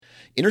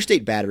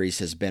Interstate Batteries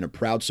has been a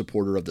proud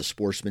supporter of the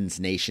Sportsman's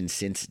Nation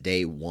since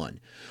day one.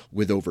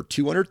 With over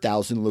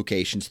 200,000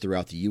 locations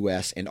throughout the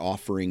U.S. and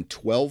offering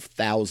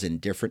 12,000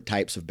 different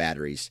types of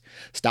batteries,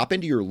 stop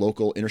into your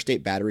local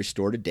Interstate Battery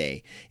store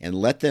today and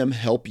let them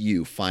help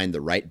you find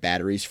the right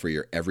batteries for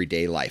your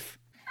everyday life.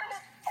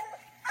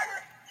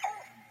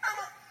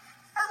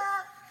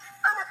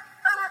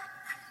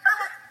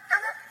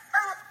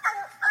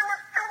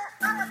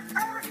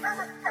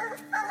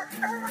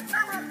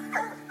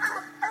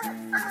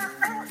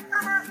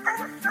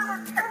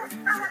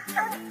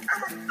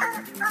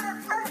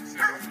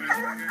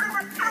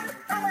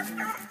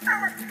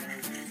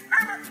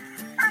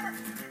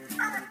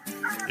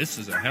 This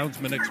is a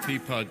Houndsman XP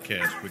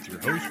podcast with your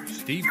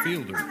host, Steve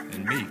Fielder,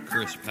 and me,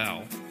 Chris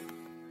Powell.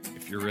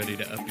 If you're ready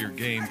to up your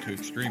game to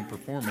extreme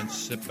performance,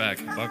 sit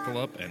back, buckle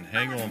up, and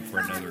hang on for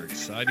another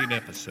exciting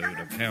episode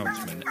of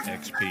Houndsman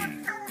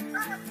XP.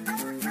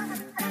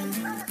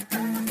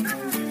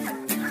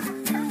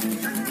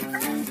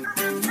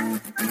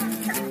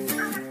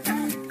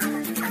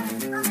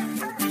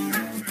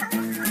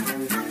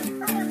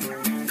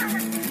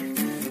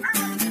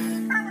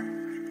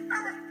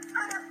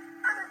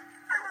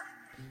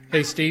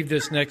 Hey, Steve,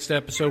 this next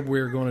episode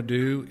we're going to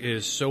do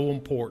is so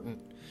important.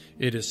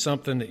 It is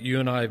something that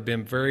you and I have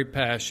been very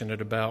passionate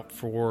about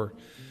for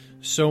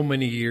so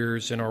many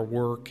years in our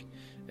work,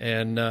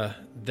 and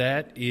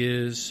that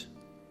is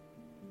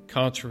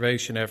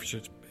conservation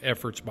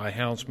efforts by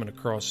houndsmen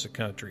across the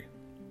country.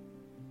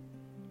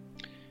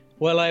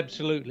 Well,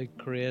 absolutely,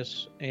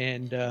 Chris.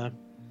 And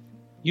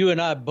you and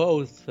I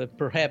both have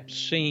perhaps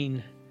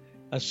seen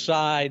a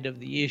side of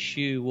the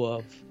issue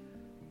of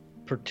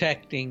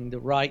protecting the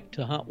right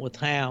to hunt with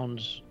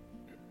hounds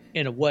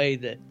in a way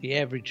that the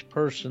average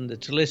person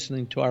that's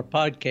listening to our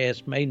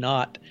podcast may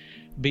not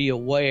be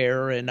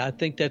aware. And I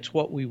think that's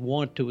what we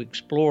want to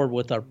explore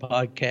with our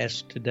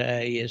podcast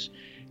today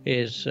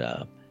is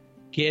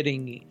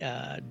getting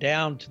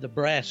down to the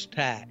brass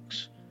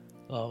tacks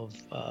of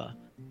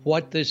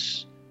what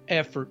this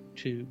effort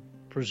to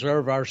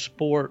preserve our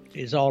sport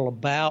is all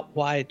about,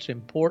 why it's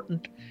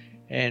important,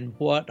 and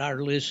what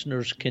our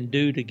listeners can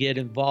do to get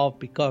involved,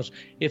 because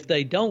if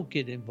they don't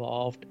get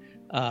involved,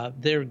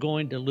 they're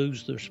going to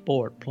lose their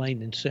sport,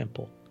 plain and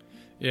simple.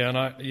 Yeah,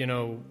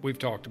 and we've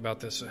talked about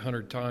this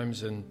 100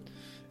 times,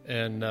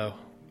 and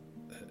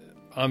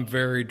I'm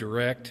very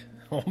direct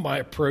on my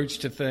approach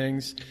to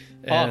things.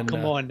 And,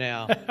 come on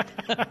now.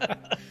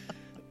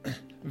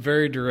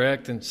 Very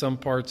direct. In some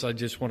parts, I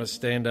just want to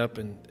stand up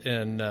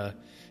and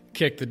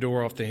kick the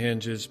door off the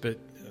hinges, but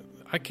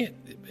I can't.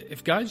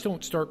 If guys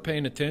don't start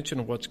paying attention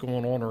to what's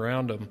going on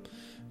around them,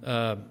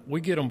 we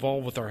get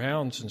involved with our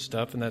hounds and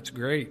stuff, and that's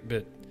great.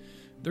 But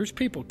there's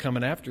people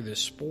coming after this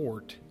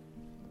sport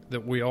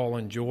that we all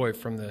enjoy,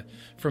 from the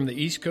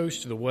East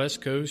Coast to the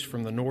West Coast,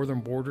 from the northern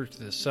border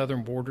to the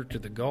southern border to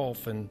the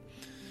Gulf, and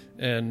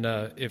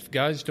if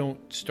guys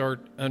don't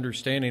start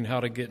understanding how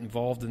to get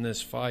involved in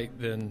this fight,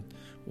 then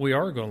we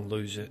are going to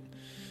lose it.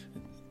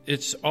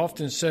 It's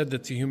often said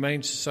that the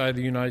Humane Society of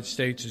the United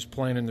States is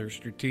planning their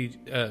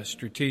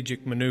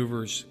strategic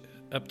maneuvers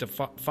up to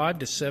 5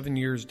 to 7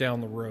 years down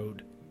the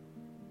road.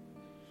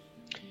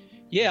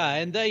 Yeah,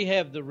 and they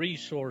have the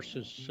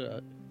resources,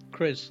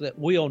 Chris, that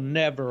we'll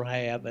never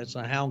have as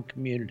a hound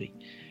community.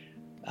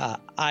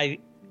 I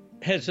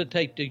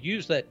hesitate to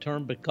use that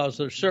term because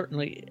there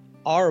certainly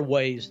are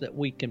ways that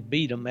we can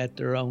beat them at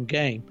their own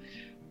game,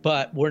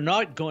 but we're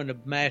not going to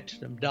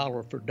match them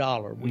dollar for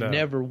dollar. We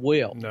never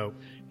will. No.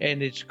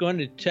 And it's going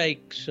to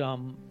take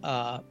some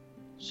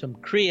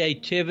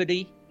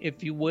creativity,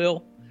 if you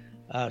will,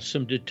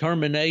 some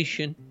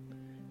determination,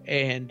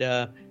 and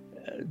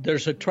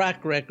there's a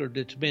track record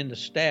that's been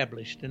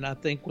established. And I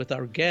think with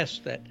our guests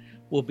that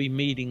we'll be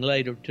meeting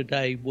later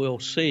today, we'll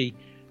see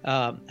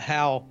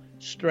how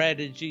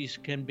strategies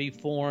can be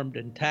formed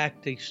and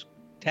tactics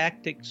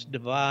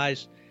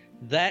devised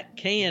that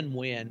can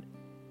win.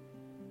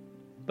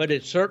 But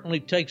it certainly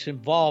takes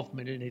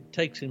involvement, and it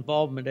takes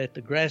involvement at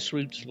the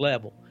grassroots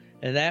level.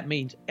 And that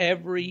means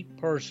every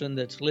person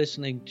that's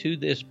listening to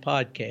this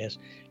podcast,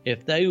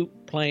 if they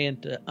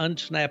plan to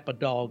unsnap a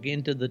dog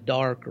into the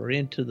dark or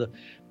into the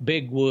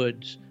big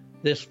woods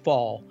this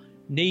fall,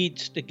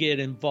 needs to get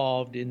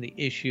involved in the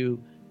issue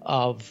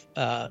of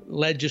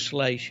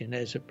legislation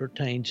as it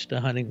pertains to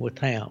hunting with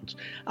hounds.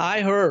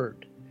 I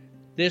heard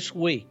this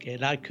week,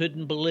 and I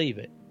couldn't believe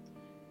it,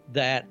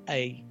 that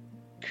a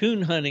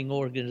coon hunting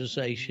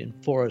organization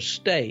for a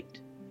state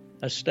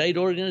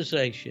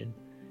organization,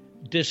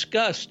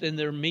 discussed in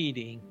their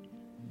meeting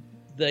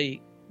the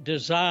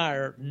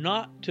desire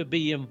not to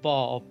be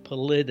involved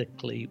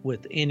politically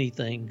with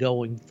anything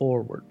going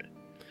forward.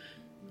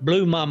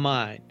 Blew my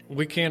mind.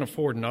 We can't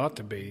afford not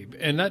to be.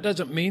 And that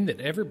doesn't mean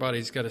that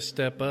everybody's got to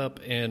step up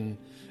and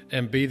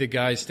be the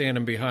guy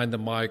standing behind the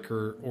mic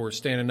or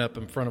standing up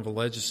in front of a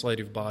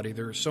legislative body.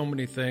 There are so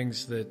many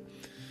things that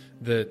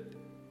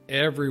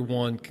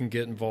everyone can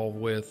get involved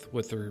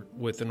with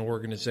an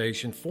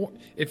organization.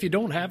 If you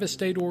don't have a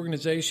state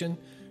organization,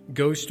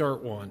 go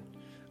start one.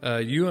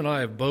 You and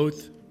I have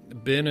both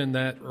been in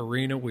that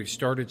arena. We've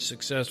started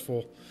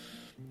successful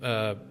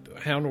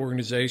hound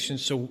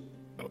organizations. So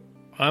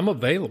I'm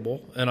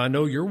available, and I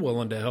know you're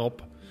willing to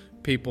help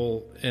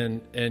people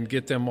and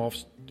get them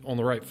off on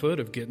the right foot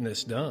of getting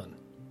this done.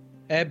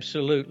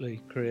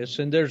 Absolutely, Chris.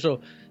 And there's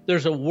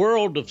a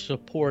world of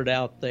support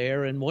out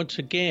there. And once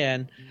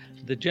again,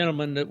 the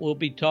gentleman that we'll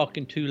be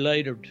talking to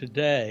later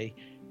today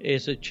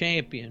is a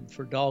champion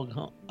for dog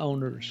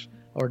owners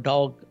or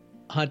dog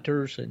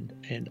hunters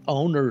and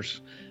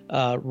owners'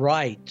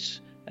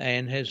 rights,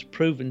 and has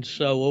proven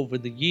so over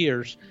the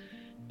years.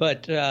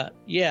 But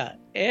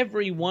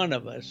every one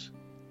of us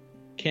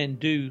can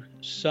do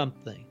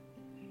something.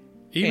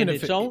 Even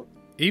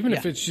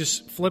if it's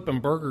just flipping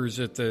burgers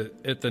at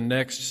the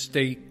next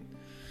state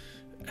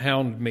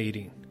hound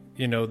meeting,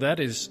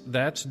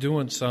 that's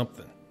doing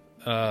something.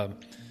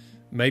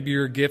 Maybe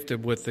you're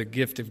gifted with the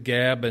gift of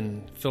gab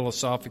and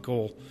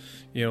philosophical,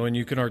 and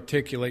you can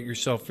articulate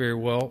yourself very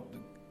well.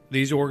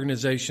 These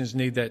organizations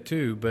need that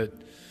too,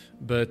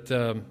 but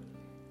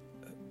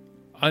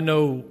I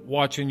know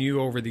watching you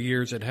over the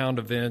years at hound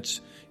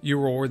events, you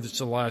were always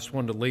the last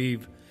one to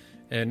leave.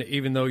 And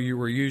even though you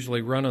were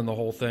usually running the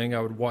whole thing,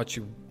 I would watch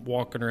you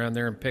walking around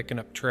there and picking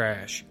up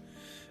trash.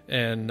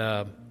 And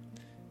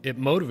it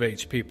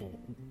motivates people.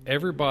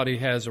 Everybody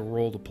has a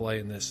role to play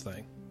in this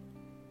thing.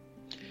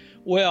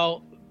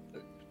 Well,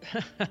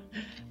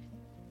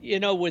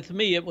 with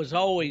me, it was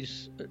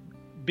always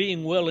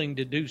being willing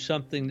to do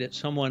something that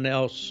someone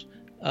else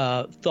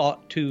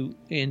thought too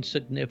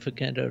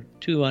insignificant or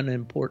too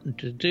unimportant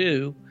to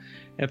do.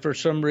 And for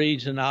some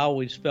reason, I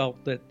always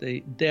felt that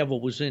the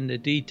devil was in the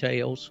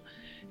details.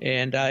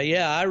 And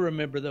I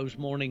remember those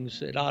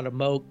mornings at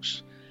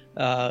Ottimoke's,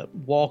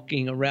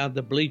 walking around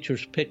the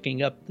bleachers,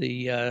 picking up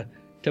the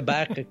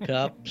tobacco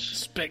cups.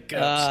 Spit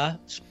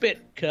cups.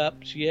 Spit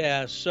cups,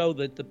 yeah, so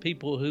that the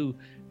people who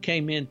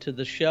came into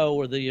the show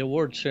or the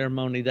award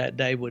ceremony that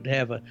day would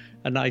have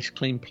a nice,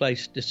 clean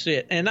place to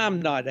sit. And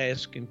I'm not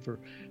asking for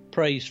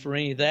praise for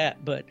any of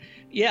that, but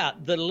yeah,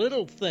 the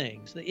little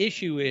things. The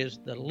issue is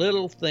the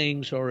little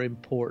things are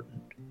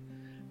important.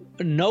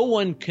 No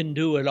one can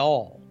do it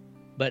all,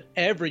 but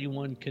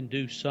everyone can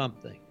do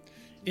something.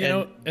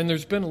 And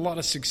there's been a lot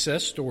of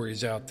success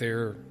stories out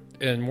there,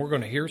 and we're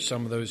going to hear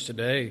some of those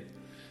today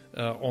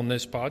on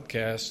this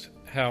podcast,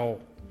 how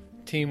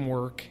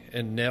teamwork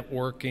and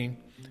networking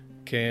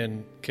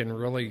can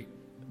really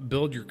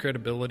build your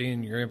credibility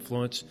and your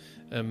influence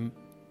and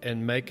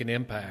make an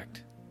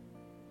impact.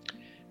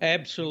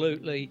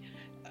 Absolutely.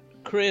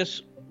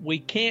 Chris, we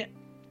can't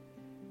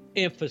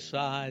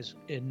emphasize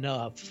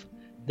enough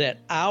that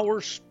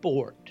our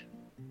sport,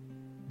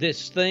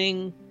 this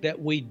thing that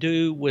we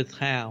do with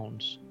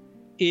hounds,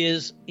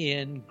 is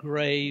in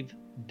grave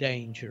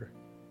danger.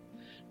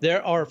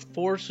 There are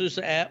forces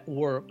at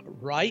work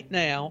right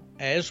now,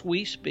 as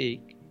we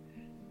speak,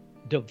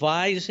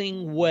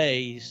 devising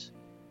ways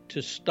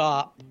to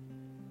stop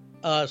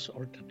us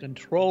or to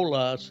control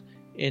us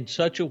in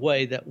such a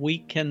way that we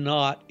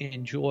cannot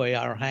enjoy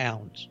our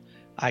hounds.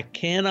 I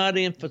cannot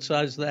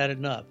emphasize that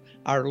enough.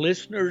 Our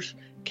listeners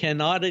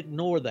cannot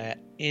ignore that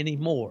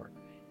anymore.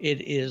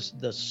 It is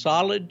the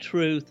solid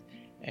truth,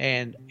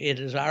 and it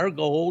is our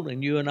goal,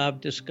 and you and I have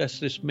discussed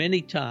this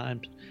many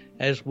times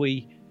as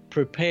we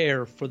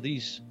prepare for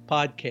these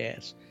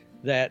podcasts,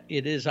 that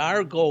it is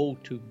our goal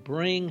to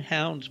bring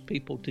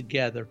houndspeople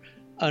together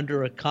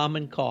under a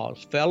common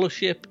cause.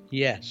 Fellowship,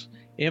 yes.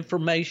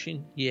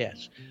 Information,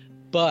 yes.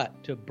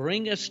 But to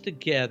bring us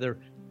together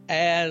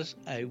as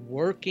a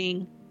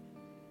working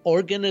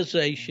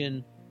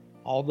organization,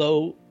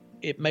 although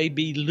it may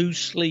be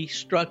loosely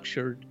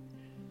structured,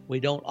 we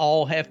don't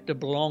all have to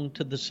belong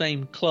to the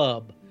same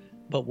club,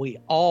 but we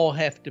all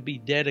have to be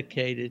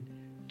dedicated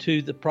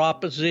to the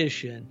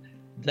proposition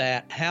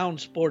that hound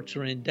sports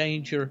are in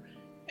danger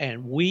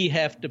and we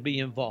have to be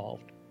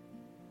involved.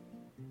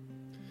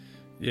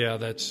 Yeah,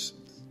 that's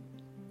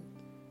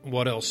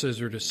what else is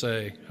there to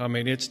say? I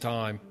mean, it's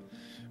time.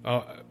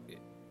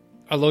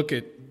 I look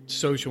at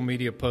social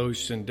media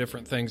posts and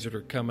different things that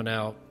are coming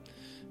out.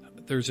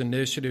 There's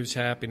initiatives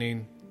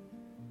happening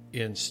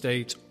in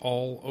states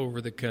all over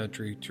the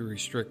country to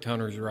restrict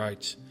hunters'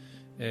 rights,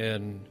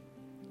 and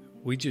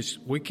we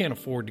can't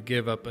afford to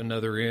give up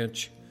another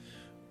inch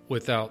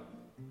without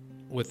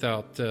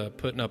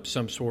putting up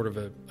some sort of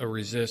a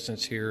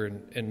resistance here,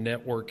 and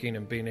networking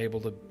and being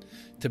able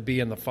to be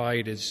in the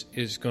fight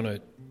is going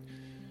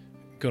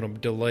to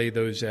delay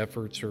those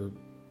efforts, or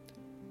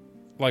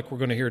like we're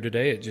going to hear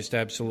today, it just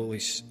absolutely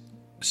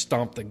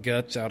stomp the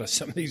guts out of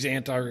some of these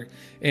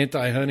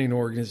anti-hunting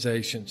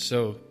organizations.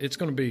 So it's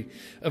going to be,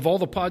 of all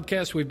the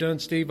podcasts we've done,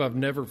 Steve, I've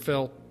never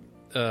felt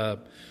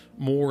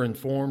more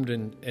informed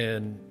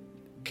and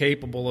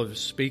capable of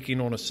speaking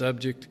on a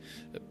subject.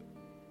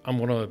 I'm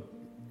going to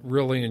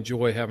really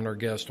enjoy having our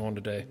guest on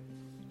today.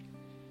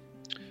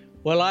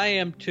 Well, I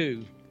am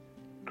too,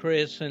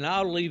 Chris, and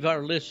I'll leave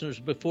our listeners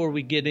before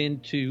we get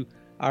into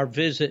our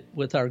visit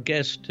with our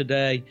guest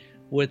today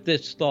with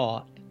this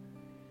thought.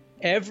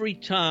 Every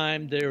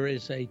time there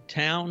is a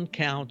town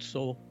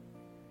council,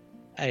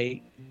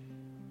 a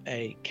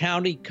a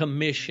county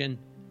commission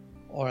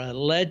or a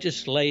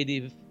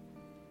legislative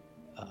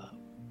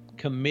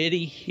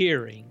committee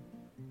hearing,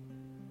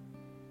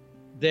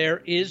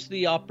 there is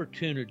the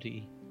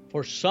opportunity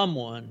for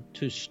someone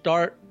to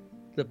start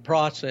the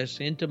process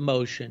into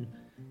motion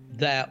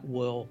that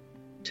will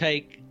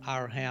take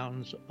our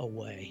hounds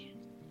away.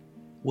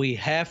 We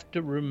have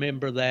to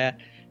remember that,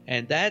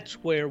 and that's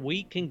where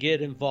we can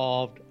get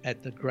involved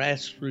at the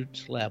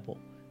grassroots level,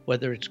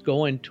 whether it's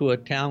going to a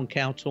town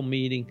council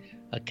meeting,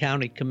 a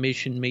county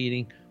commission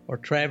meeting, or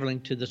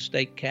traveling to the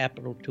state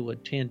capitol to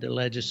attend a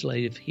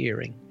legislative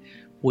hearing.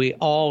 We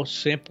all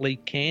simply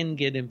can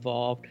get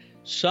involved.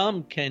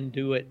 Some can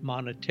do it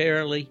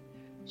monetarily.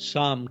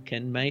 Some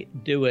can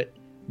do it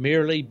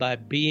merely by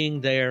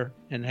being there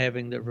and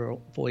having their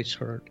voice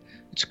heard.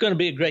 It's going to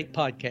be a great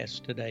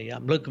podcast today.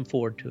 I'm looking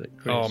forward to it,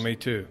 Chris. Oh, me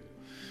too.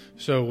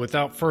 So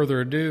without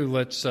further ado,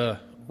 let's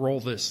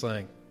roll this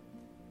thing.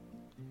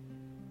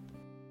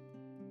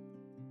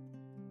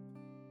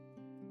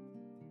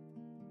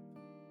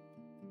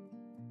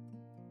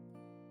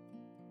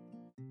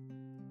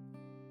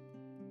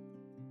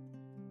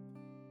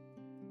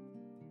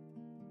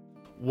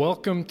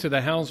 Welcome to the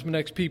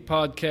Houndsman XP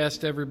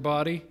podcast,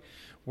 everybody.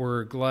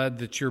 We're glad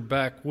that you're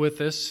back with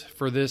us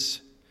for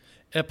this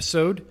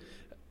episode.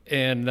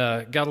 And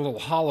got a little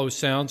hollow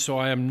sound, so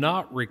I am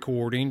not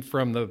recording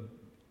from the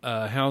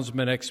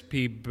Houndsman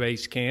XP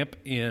base camp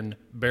in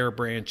Bear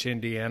Branch,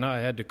 Indiana. I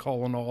had to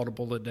call an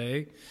audible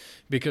today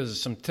because of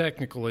some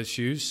technical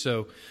issues.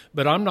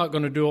 But I'm not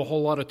going to do a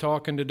whole lot of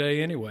talking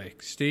today anyway.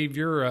 Steve,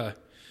 you're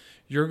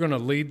going to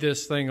lead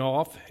this thing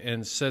off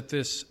and set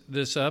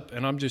this up,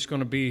 and I'm just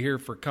going to be here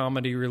for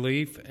comedy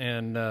relief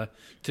and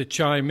to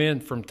chime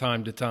in from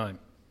time to time.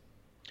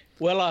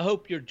 Well, I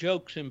hope your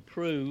jokes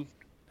improved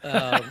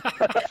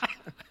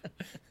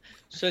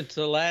since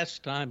the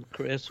last time,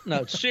 Chris.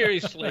 No,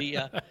 seriously,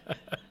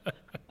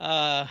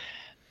 I'm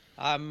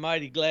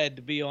mighty glad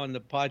to be on the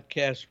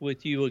podcast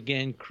with you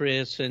again,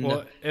 Chris. And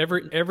well,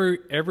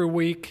 every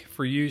week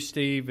for you,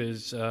 Steve,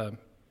 is.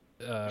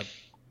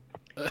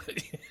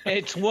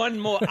 It's one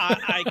more.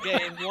 I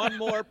gained one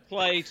more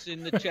place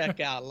in the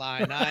checkout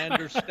line. I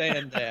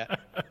understand that.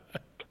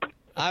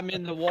 I'm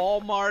in the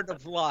Walmart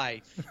of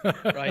life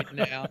right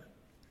now.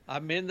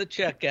 I'm in the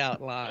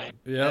checkout line.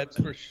 Yep. That's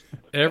for sure.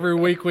 Every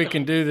week we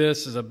can do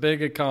this is a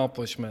big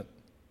accomplishment.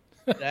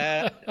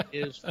 That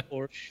is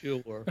for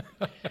sure.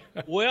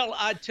 Well,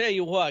 I tell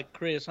you what,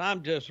 Chris,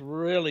 I'm just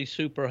really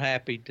super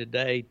happy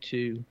today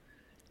to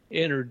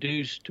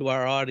introduce to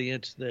our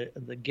audience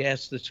the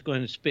guest that's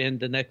going to spend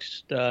the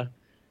next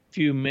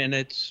few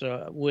minutes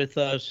with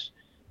us.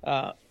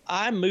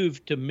 I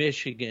moved to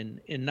Michigan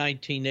in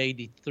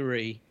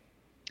 1983,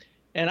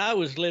 and I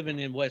was living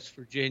in West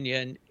Virginia,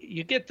 and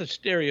you get the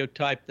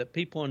stereotype that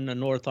people in the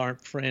North aren't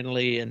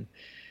friendly and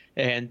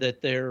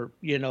that they're,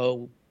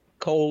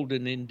 cold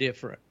and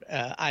indifferent.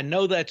 I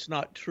know that's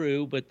not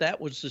true, but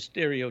that was the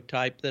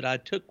stereotype that I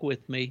took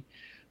with me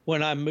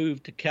when I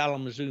moved to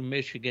Kalamazoo,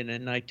 Michigan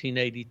in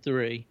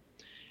 1983.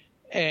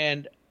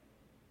 And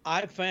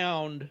I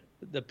found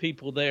the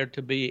people there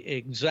to be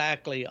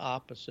exactly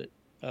opposite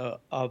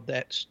of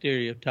that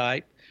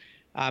stereotype.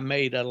 I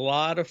made a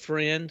lot of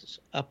friends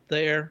up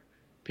there,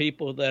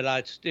 people that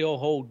I still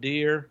hold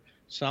dear.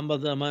 Some of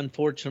them,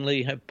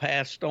 unfortunately, have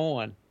passed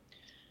on.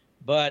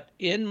 But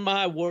in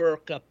my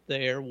work up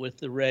there with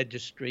the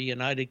Registry,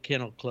 United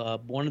Kennel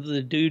Club, one of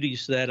the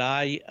duties that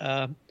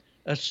I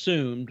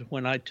assumed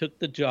when I took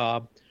the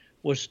job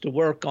was to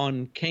work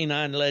on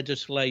canine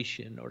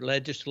legislation or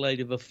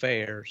legislative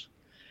affairs.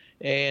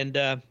 And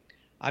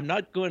I'm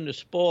not going to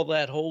spoil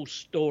that whole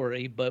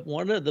story, but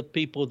one of the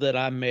people that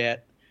I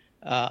met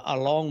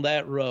along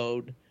that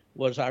road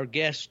was our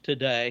guest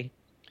today.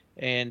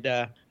 And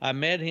I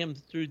met him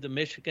through the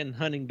Michigan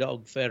Hunting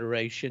Dog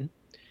Federation.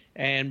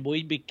 And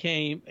we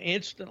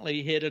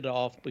instantly hit it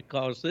off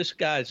because this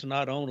guy's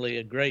not only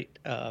a great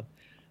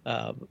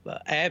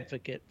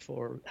advocate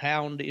for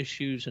hound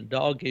issues and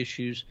dog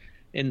issues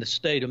in the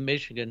state of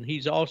Michigan,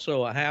 he's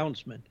also a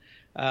houndsman.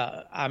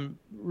 I'm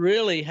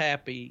really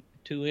happy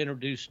to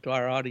introduce to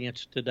our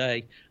audience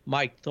today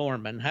Mike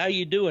Thorman. How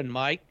you doing,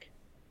 Mike?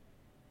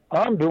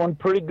 I'm doing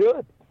pretty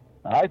good,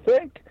 I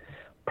think.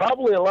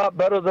 Probably a lot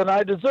better than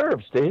I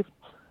deserve, Steve.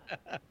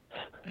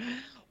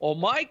 Well,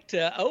 Mike,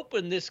 to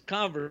open this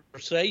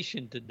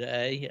conversation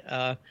today,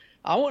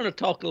 I want to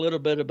talk a little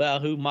bit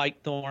about who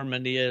Mike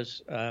Thorman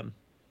is,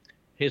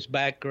 his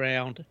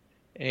background,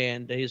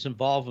 and his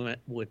involvement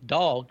with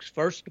dogs,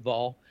 first of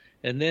all,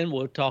 and then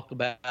we'll talk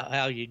about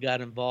how you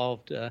got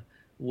involved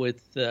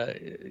with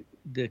the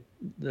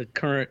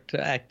current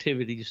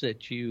activities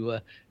that you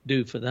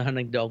do for the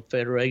Hunting Dog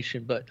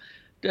Federation. But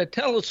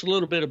tell us a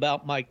little bit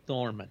about Mike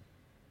Thorman.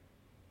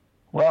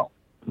 Well,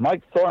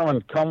 Mike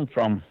Thorman come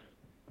from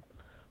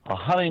a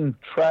hunting,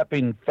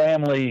 trapping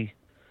family,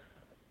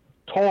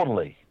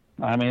 totally.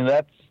 I mean,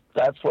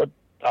 that's what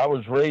I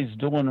was raised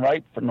doing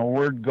right from the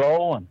word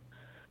go. And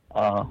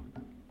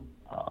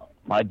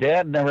my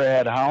dad never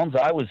had hounds.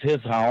 I was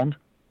his hound.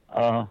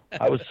 I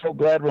was so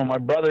glad when my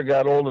brother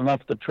got old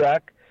enough to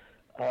track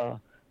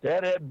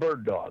Dad had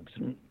bird dogs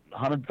and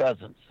hunted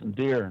pheasants and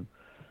deer.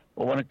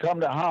 But when it come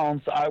to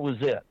hounds, I was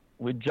it.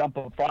 We'd jump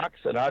a fox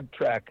and I'd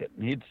track it,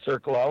 and he'd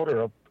circle out,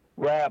 or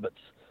rabbits.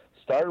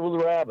 Started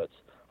with rabbits.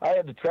 I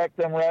had to track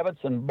them rabbits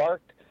and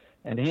bark,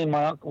 and he and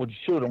my uncle would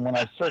shoot them when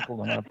I circled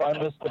them. And if I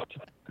missed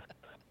it,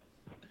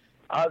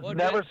 I was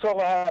never so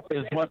happy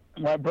as when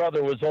my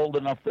brother was old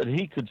enough that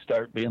he could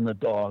start being the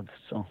dog.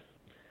 So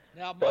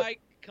now,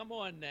 Mike, come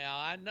on now.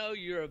 I know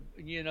you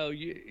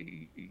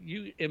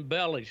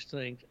embellish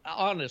things.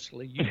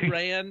 Honestly, you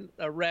ran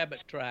a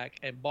rabbit track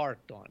and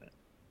barked on it.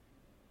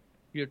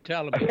 You're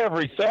telling me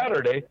every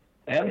Saturday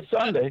and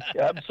Sunday.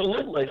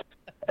 Absolutely.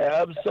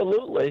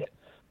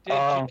 Did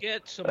you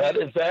get some? That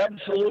is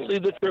absolutely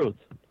the truth.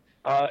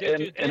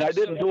 And I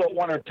didn't do it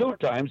one or two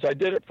times. I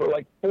did it for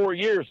like 4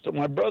 years till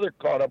my brother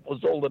caught up,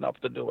 was old enough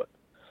to do it.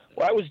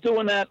 Well, I was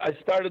doing that. I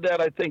started that.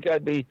 I think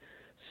I'd be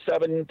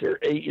 7 or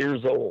 8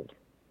 years old.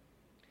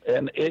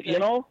 And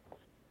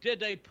did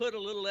they put a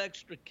little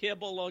extra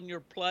kibble on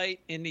your plate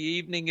in the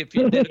evening if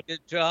you did a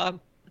good job?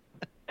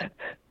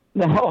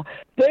 No,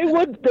 they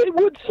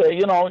would say,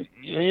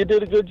 you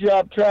did a good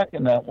job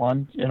tracking that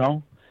one,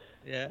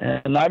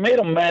 Yeah. And I made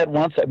them mad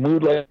once. I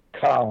mooed like a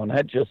cow, and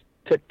that just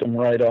ticked them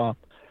right off.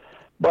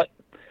 But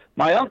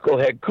my uncle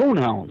had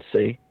coonhounds,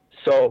 see?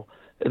 So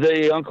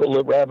the uncle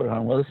lived rabbit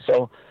hunting with us.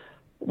 So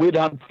we'd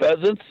hunt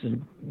pheasants,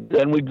 and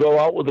then we'd go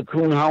out with the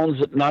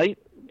coonhounds at night,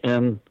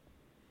 and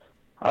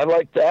I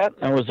liked that.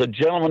 There was a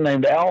gentleman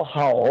named Al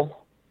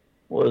Howell.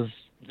 He was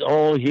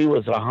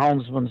a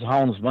houndsman's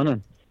houndsman,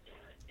 and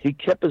he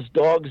kept his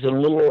dogs in a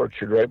little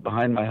orchard right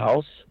behind my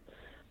house.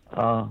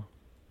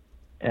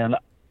 And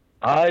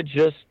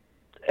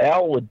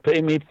Al would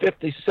pay me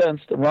 50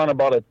 cents to run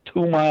about a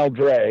 2-mile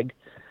drag.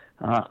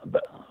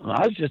 But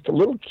I was just a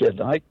little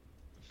kid. I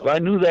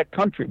knew that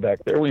country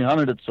back there. We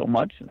hunted it so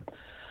much. And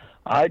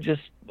I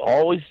just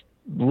always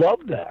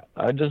loved that.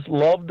 I just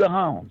loved the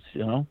hounds,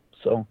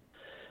 So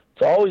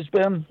it's always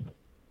been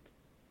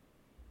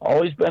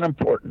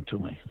important to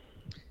me.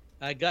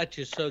 I got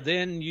you. So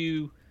then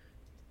you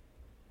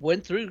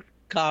went through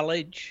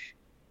college.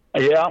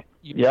 Yeah.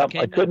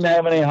 I couldn't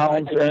have any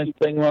hounds or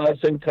anything when I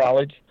was in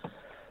college.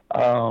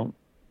 Got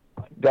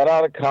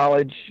out of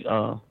college,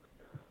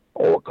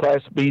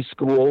 Class B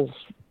schools,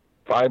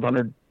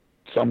 500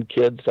 some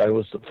kids. I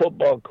was the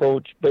football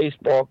coach,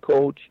 baseball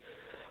coach.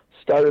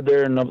 Started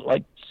there in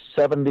like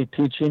 70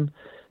 teaching,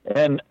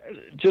 and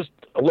just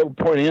a little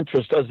point of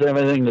interest. Doesn't have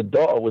anything to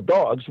do with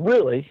dogs,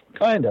 really,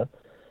 kind of.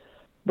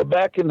 But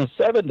back in the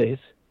 70s,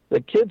 the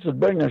kids would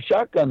bring their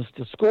shotguns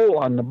to school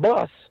on the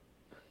bus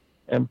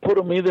and put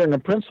them either in the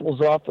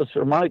principal's office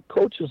or my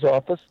coach's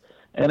office.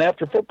 And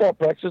after football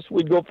practice,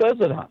 we'd go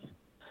pheasant hunting.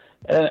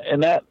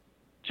 And that,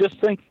 just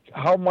think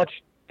how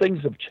much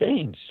things have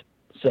changed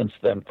since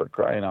then, for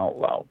crying out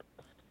loud.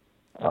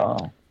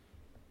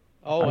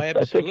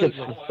 Absolutely. I think it's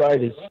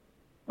society's,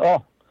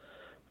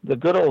 the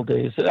good old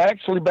days. And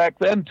actually back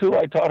then, too,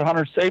 I taught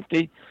hunter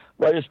safety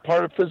right as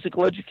part of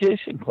physical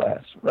education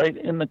class, right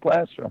in the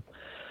classroom.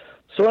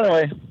 So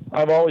anyway,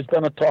 I've always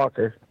been a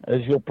talker,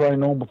 as you'll probably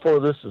know before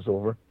this is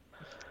over.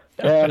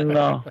 And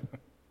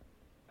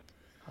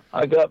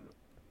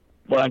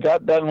when I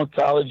got done with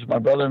college, my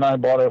brother and I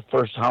bought our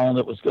first hound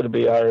that was going to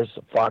be ours,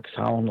 a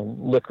foxhound, a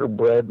liquor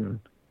bred, and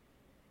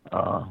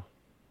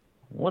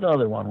what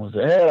other one was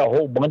it? It had a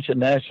whole bunch of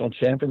national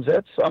champions.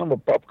 That son of a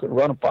pup could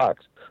run a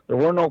fox. There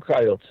were no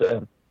coyotes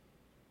then.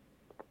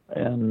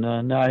 And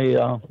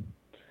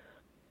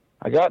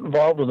I got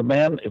involved with a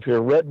man, if you're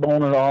a red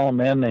bone at all, a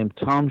man named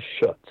Tom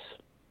Schutz.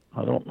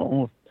 I don't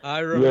know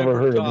if you ever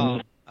heard of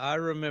him. I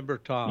remember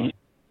Tom.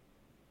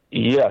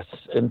 Yes.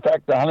 In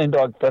fact, the Hunting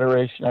Dog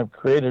Federation, I've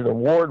created an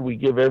award we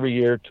give every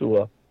year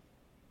to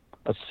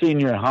a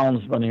senior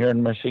houndsman here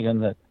in Michigan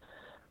that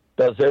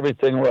does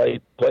everything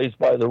right, plays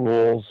by the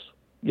rules,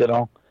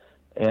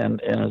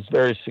 and is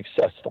very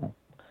successful.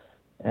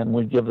 And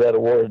we give that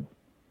award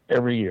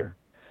every year.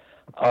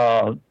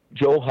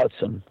 Joe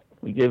Hudson.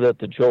 We gave that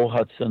to Joe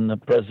Hudson, the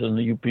president of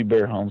the UP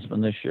Bear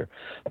Houndsman this year.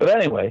 But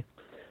anyway,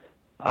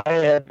 I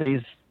had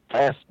these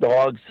fast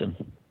dogs, and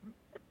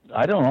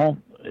I don't know,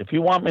 if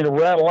you want me to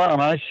rattle on,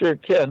 I sure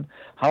can,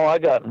 how I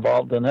got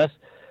involved in this.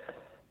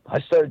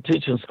 I started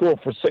teaching school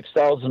for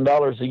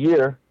 $6,000 a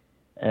year,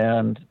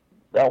 and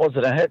that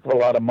wasn't a heck of a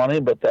lot of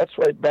money, but that's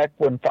right back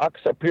when fox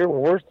up here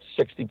were worth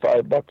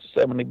 $65,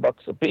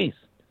 $70 a piece.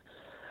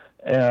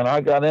 And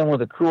I got in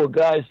with a crew of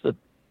guys that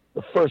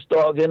the first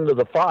dog into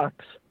the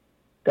fox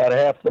got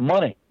half the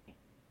money.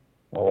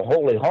 Well,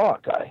 holy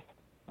hawk,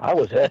 I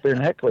was happier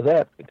than heck with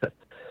that, because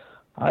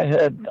I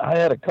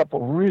had a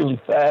couple really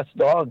fast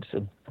dogs,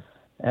 and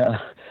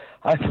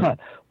I thought,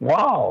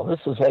 wow, this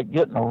is like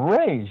getting a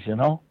raise,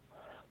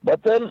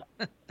 But then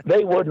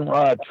they wouldn't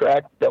run a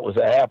track that was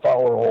a half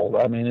hour old.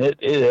 I mean,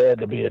 it had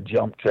to be a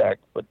jump track,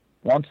 but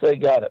once they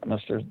got it,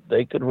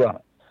 they could run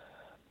it.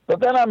 But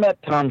then I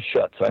met Tom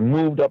Schutz. I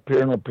moved up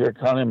here in Lapeer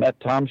County, met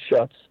Tom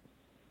Schutz,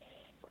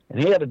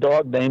 and he had a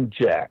dog named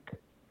Jack.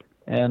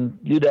 And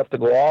you'd have to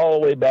go all the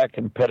way back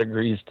in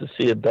pedigrees to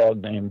see a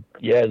dog named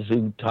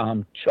Yazoo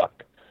Tom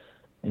Chuck.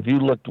 If you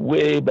looked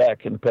way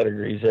back in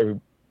pedigrees,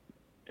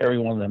 every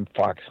one of them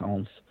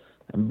foxhounds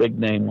and big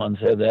name ones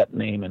had that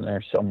name in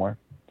there somewhere.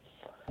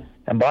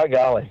 And by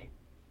golly,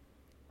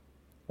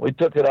 we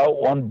took it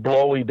out one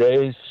blowy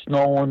day,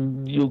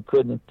 snowing. You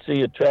couldn't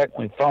see a track.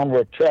 We found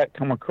where a track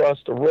come across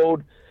the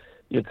road.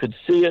 You could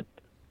see it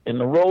in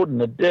the road, in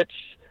the ditch.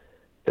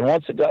 And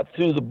once it got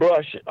through the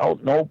brush,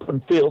 out in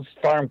open fields,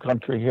 farm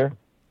country here,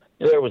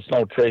 there was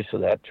no trace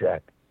of that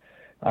track.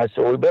 I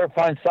said, we better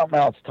find something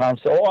else. Tom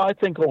said, I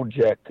think old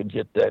Jack could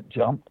get that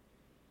jump.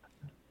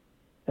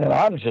 And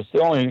I'm just,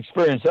 the only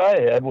experience I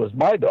had was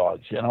my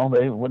dogs.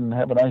 They wouldn't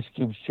have an Ice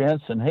Cube's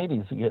chance in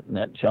Hades of getting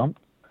that jump.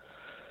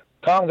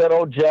 Tom got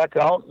old Jack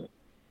out,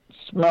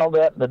 smelled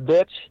that in the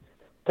ditch,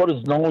 put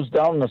his nose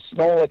down in the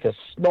snow like a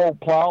snow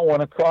plow,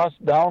 went across,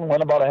 down,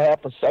 went about a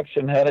half a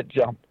section, had it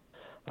jump.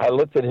 I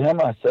looked at him,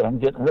 I said, I'm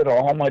getting rid of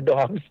all my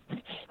dogs.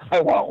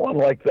 I want one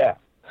like that.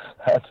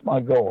 That's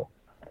my goal.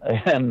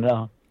 And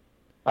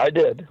I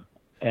did.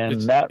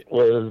 And that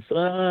was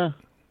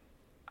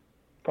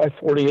probably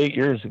 48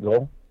 years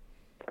ago.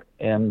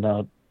 And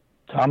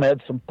Tom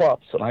had some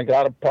pups, and I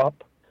got a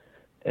pup.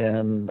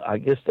 And I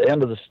guess the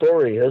end of the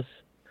story is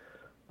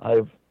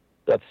I've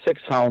got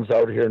 6 hounds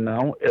out here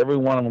now. Every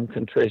one of them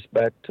can trace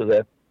back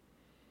to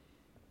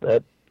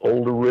that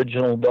old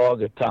original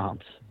dog of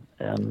Tom's.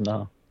 And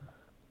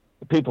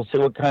people say,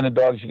 what kind of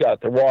dogs you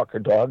got? They're walker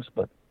dogs,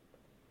 but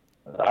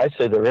I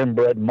say they're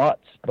inbred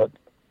mutts, but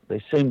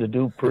they seem to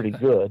do pretty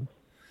good.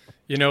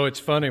 It's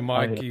funny,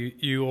 Mike.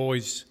 You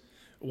always,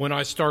 when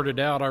I started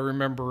out, I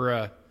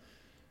remember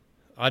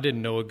I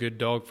didn't know a good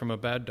dog from a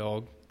bad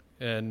dog,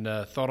 and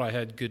thought I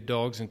had good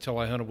dogs until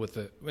I hunted with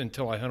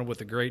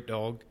a great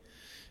dog.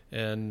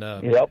 And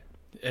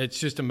it's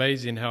just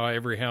amazing how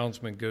every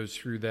houndsman goes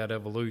through that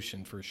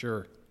evolution, for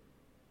sure.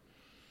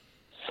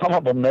 Some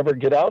of them never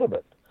get out of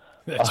it.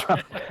 That's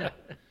right.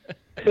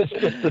 It's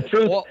just the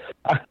truth. Well,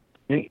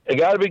 you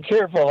got to be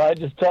careful. I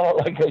just tell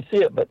it like I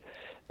see it. But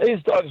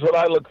these dogs, what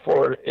I look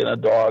for in a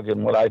dog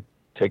and what I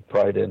take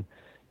pride in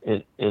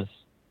is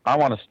I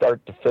want a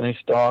start to finish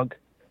dog.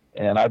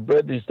 And I've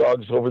bred these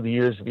dogs over the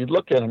years. If you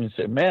look at them, you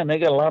say, man, they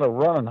got a lot of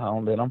running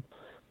hound in them,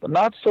 but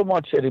not so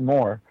much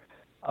anymore.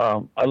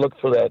 I look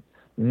for that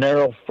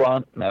narrow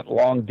front and that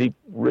long, deep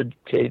rib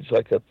cage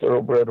like a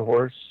thoroughbred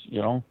horse,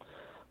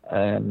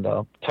 and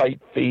tight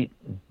feet.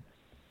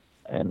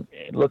 And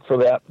look for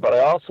that. But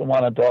I also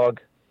want a dog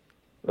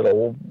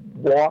that'll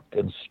walk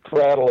and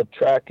straddle a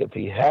track if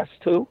he has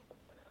to,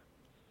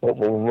 but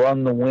will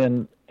run the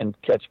wind and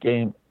catch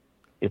game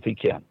if he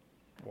can.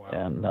 Wow.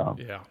 And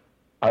yeah.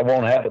 I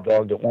won't have a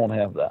dog that won't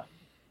have that.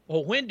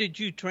 Well, when did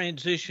you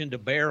transition to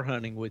bear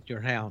hunting with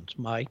your hounds,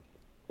 Mike?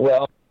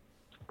 Well,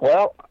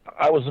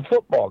 I was a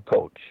football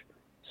coach.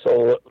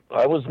 So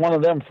I was one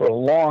of them for a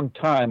long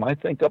time. I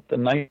think up to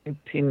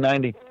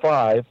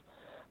 1995,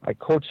 I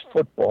coached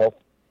football.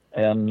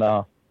 And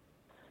I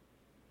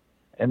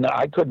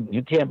couldn't.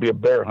 You can't be a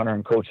bear hunter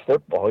and coach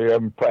football. You're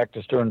having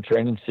practice during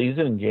training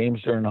season and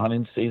games during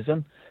hunting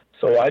season.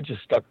 So I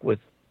just stuck with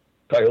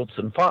coyotes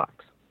and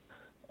fox.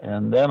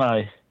 And then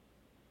I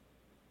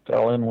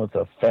fell in with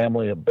a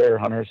family of bear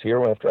hunters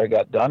here after I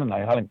got done, and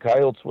I hunted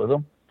coyotes with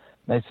them.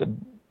 And they said,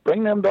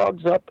 bring them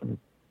dogs up and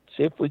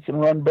see if we can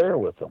run bear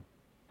with them.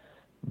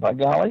 By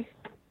golly,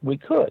 we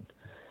could.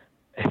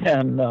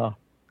 And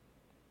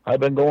I've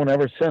been going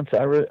ever since.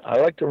 I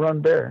like to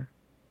run bear.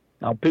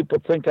 Now,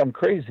 people think I'm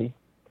crazy.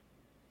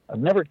 I've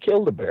never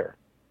killed a bear.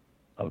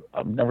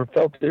 I've never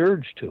felt the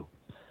urge to.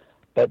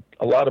 But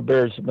a lot of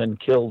bears have been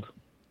killed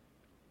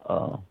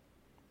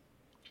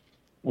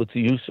with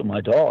the use of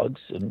my dogs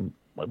and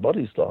my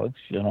buddies' dogs,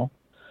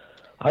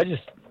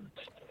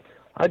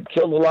 I'd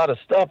killed a lot of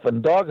stuff.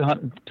 And dog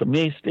hunting, to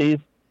me,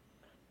 Steve,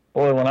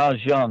 boy, when I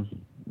was young,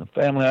 the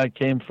family I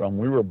came from,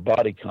 we were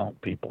body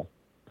count people.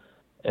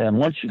 And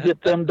once you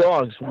get them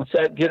dogs, once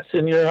that gets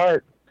in your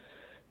heart,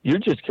 you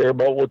just care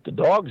about what the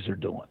dogs are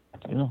doing,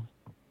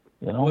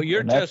 Well,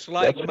 you're just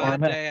like my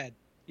dad.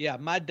 Yeah,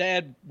 my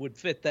dad would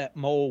fit that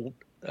mold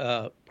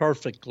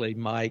perfectly,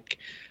 Mike.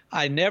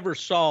 I never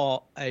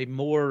saw a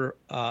more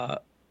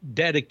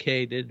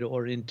dedicated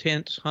or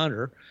intense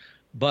hunter,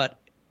 but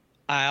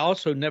I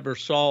also never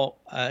saw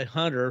a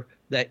hunter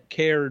that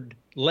cared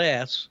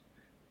less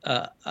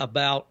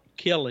about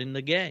killing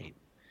the game.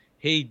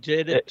 He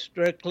did it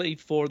strictly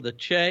for the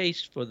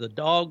chase, for the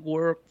dog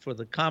work, for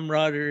the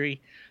camaraderie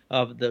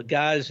of the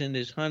guys in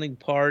his hunting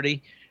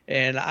party.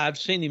 And I've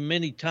seen him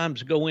many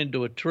times go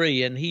into a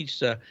tree, and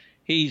he's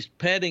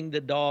petting the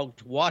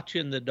dogs,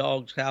 watching the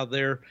dogs, how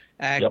they're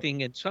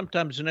acting, and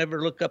sometimes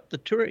never look up the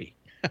tree.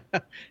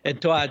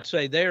 Until I'd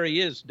say, there he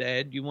is,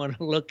 Dad. You want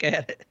to look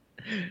at it?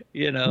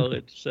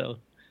 It's so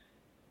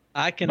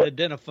I can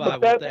identify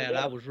with that.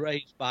 I was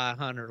raised by a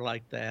hunter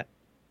like that.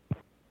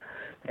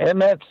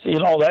 And that's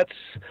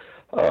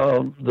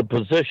the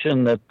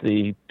position that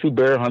the two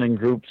bear hunting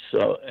groups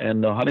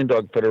and the Hunting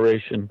Dog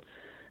Federation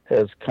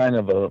has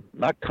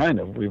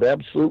we've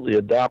absolutely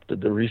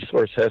adopted. The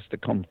resource has to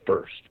come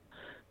first,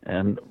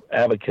 and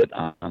advocate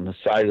on the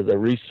side of the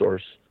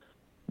resource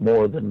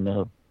more than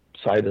the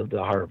outside of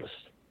the harvest.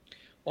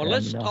 Well,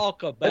 let's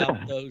talk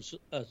about those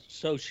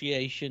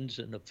associations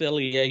and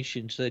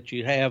affiliations that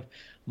you have,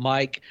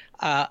 Mike.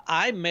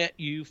 I met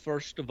you,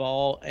 first of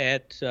all,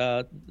 at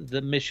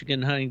the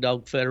Michigan Hunting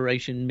Dog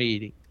Federation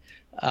meeting,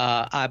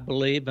 I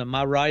believe. Am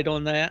I right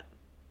on that?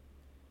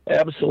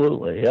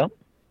 Absolutely, yep.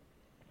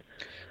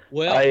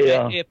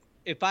 Well,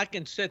 if I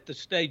can set the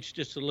stage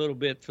just a little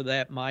bit for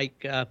that,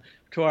 Mike,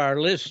 to our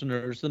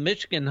listeners, the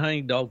Michigan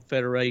Hunting Dog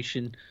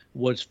Federation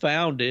was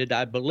founded,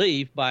 I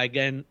believe, by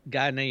a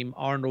guy named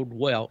Arnold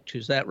Welch.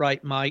 Is that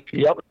right, Mike?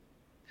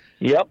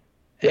 Yep.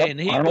 And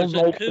he Arnold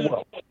was a coon.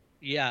 Welch.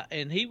 Yeah,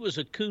 and he was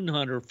a coon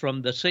hunter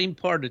from the same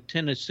part of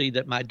Tennessee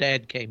that my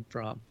dad came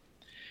from.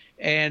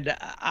 And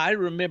I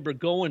remember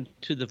going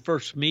to the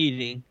first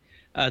meeting.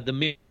 The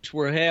meetings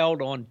were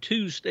held on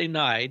Tuesday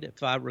night,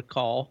 if I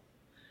recall,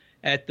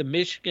 at the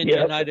Michigan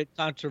United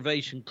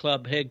Conservation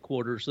Club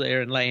headquarters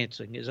there in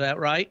Lansing. Is that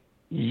right?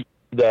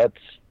 That's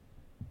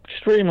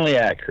extremely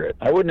accurate.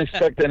 I wouldn't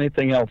expect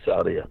anything else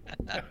out of you.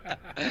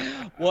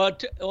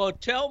 Well,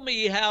 tell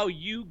me how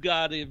you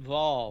got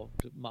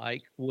involved,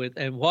 Mike,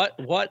 and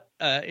what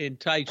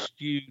enticed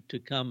you to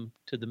come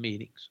to the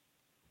meetings.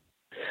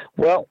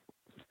 Well,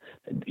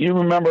 you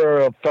remember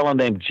a fellow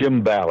named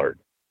Jim Ballard?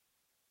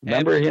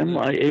 Remember him?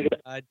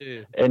 I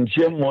do. And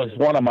Jim was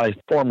one of my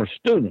former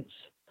students.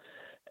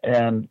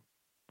 And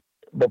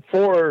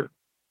before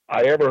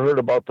I ever heard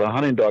about the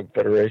Hunting Dog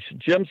Federation,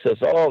 Jim says,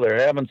 they're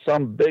having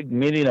some big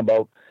meeting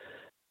about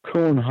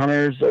coon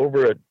hunters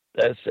over at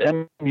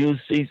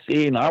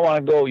SMUCC, and I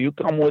want to go. You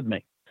come with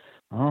me.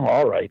 Oh,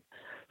 all right.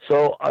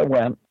 So I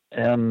went,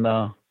 and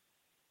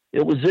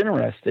it was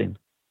interesting.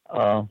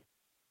 I've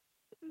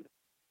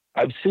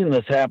seen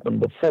this happen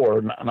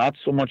before, not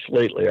so much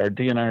lately. Our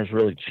DNR has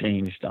really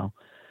changed now.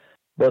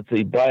 But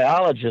the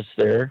biologists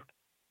there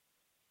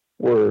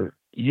were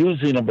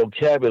using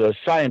a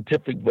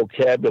scientific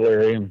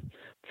vocabulary and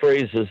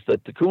phrases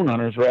that the coon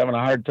hunters were having a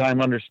hard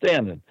time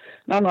understanding.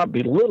 And I'm not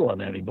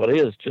belittling anybody,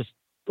 it's just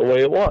the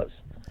way it was.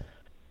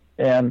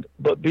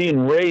 But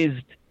being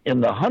raised in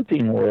the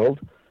hunting world,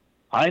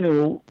 I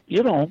knew,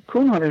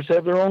 coon hunters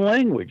have their own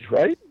language,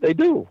 right? They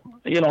do.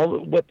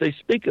 What they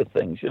speak of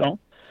things,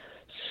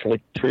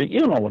 slick tree,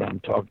 you know what I'm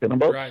talking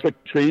about, right.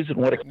 Slick trees and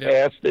what a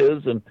cast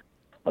is and,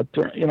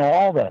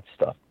 all that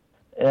stuff.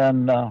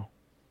 And,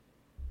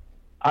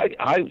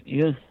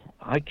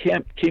 I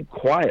can't keep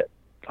quiet.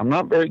 I'm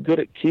not very good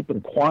at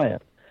keeping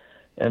quiet.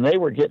 And they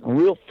were getting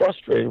real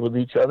frustrated with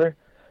each other.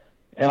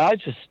 And I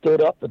just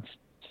stood up and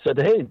said,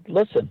 hey,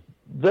 listen,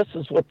 this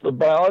is what the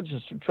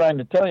biologists are trying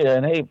to tell you.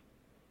 And hey,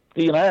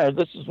 DNR,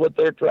 this is what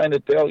they're trying to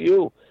tell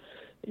you.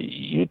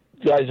 You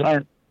guys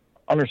aren't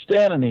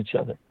understanding each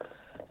other.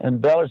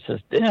 And Ballard says,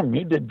 damn,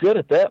 you did good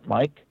at that,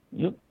 Mike.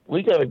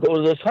 We got to go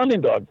to this Hunting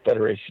Dog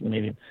Federation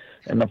meeting.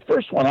 And the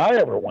first one I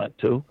ever went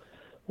to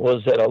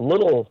was at a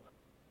little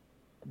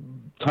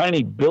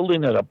tiny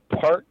building at a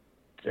park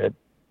at,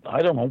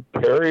 I don't know,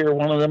 Perry or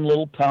one of them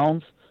little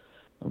towns,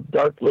 a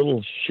dark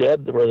little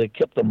shed where they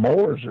kept the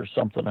mowers or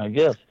something, I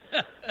guess.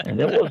 And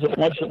it wasn't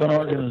much of an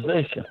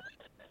organization.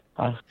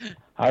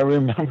 I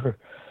remember.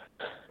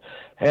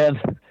 And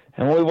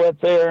we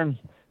went there,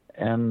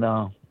 and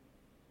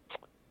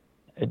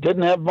it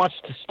didn't have much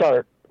to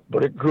start,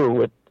 but it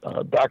grew.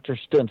 Dr.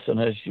 Stinson,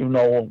 as you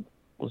know,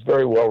 was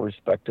very well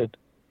respected.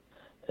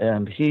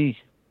 And he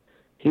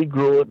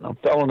grew it, and a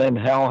fellow named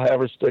Hal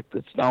Haverstick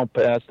that's now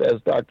passed,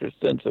 as Dr.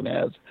 Stinson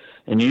has,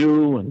 and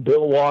you and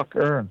Bill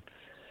Walker, and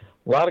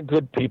a lot of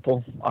good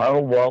people,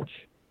 Arnold Welch.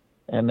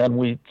 And then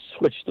we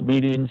switched the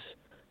meetings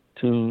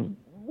to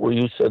where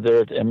you said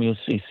there at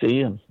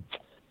MUCC, and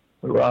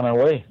we were on our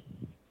way.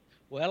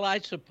 Well, I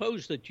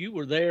suppose that you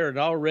were there and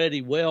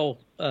already well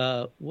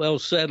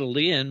settled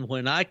in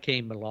when I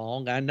came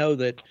along. I know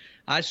that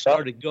I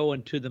started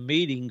going to the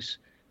meetings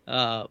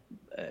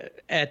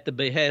at the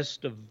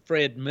behest of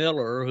Fred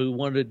Miller, who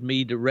wanted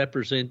me to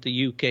represent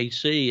the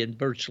UKC in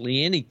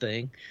virtually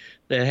anything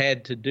that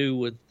had to do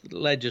with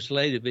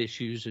legislative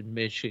issues in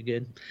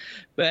Michigan.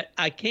 But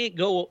I can't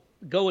go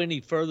any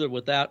further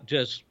without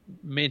just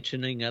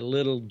mentioning a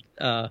little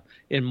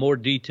in more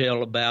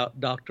detail about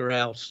Dr.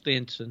 Al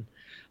Stinson.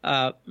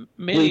 There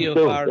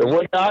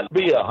would not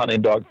be a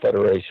Hunting Dog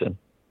Federation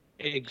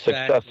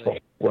successful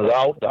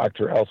without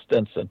Dr. Al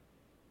Stinson.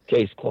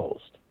 Case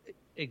closed.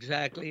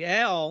 Exactly.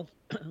 Al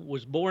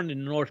was born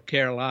in North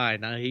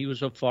Carolina. He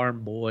was a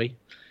farm boy.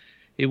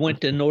 He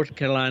went to North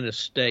Carolina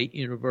State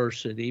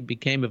University,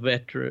 became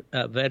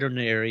a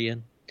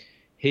veterinarian.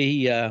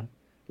 He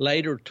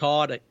later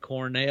taught at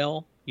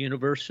Cornell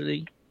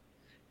University,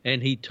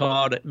 and he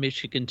taught at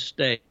Michigan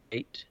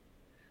State.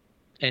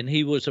 And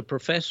he was a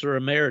professor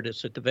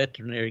emeritus at the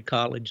veterinary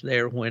college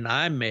there when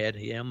I met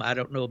him. I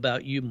don't know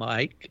about you,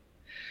 Mike,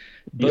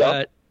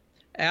 but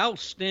Al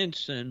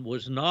Stinson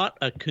was not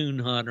a coon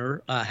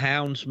hunter, a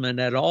houndsman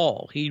at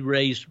all. He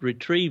raised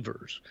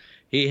retrievers.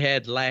 He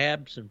had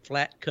labs and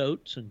flat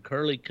coats and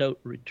curly coat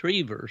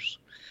retrievers,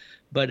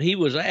 but he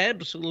was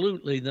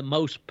absolutely the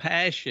most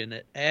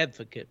passionate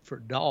advocate for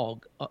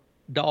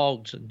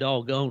dogs and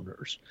dog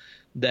owners.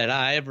 that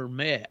I ever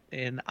met,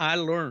 and I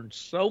learned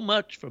so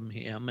much from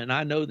him, and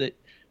I know that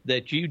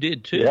you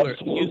did too.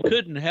 Absolutely. You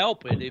couldn't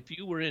help it if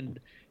you were in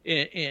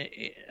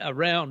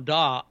around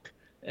Doc.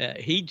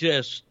 He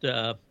just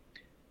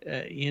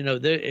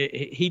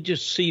he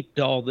just seeped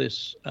all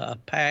this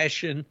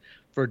passion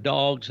for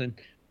dogs,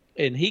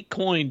 and he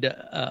coined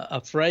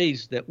a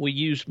phrase that we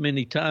use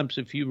many times,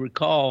 if you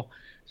recall,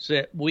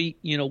 said we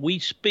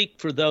speak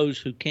for those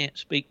who can't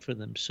speak for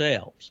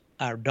themselves,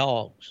 our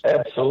dogs.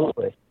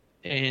 Absolutely.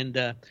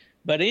 And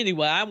but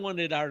anyway, I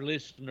wanted our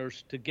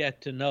listeners to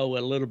get to know a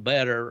little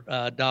better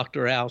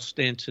Dr. Al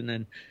Stinson,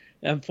 and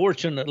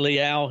unfortunately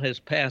Al has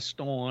passed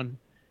on,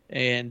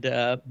 and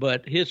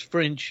but his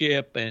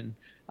friendship, and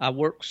I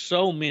worked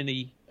so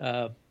many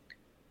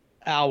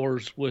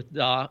hours with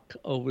Doc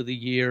over the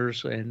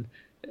years, and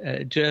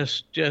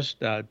just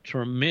a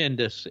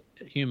tremendous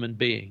human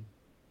being.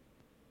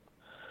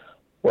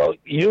 Well,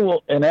 you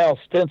and Al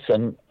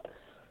Stinson,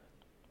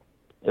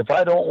 if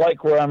I don't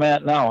like where I'm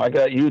at now, I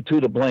got you two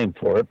to blame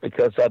for it,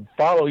 because I'd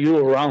follow you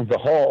around the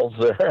halls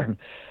there,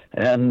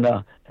 and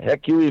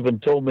heck, you even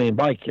told me,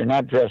 Mike, you're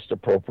not dressed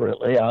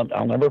appropriately.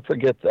 I'll never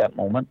forget that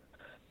moment.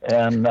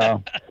 And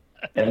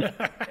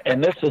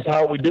and this is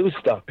how we do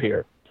stuff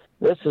here.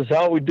 This is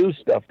how we do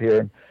stuff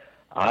here.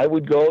 I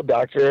would go,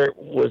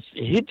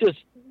 he'd just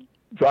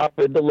drop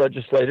into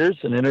legislators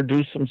and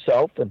introduce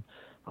himself, and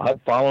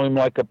I'd follow him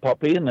like a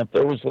puppy. And if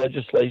there was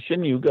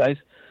legislation, you guys,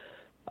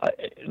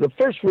 the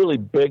first really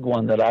big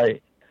one that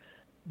I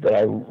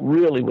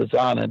really was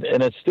on, and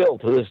it still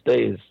to this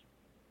day is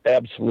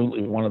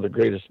absolutely one of the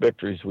greatest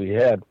victories we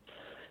had.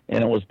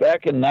 And it was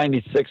back in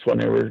 '96 when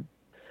they were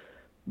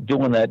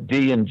doing that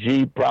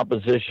D&G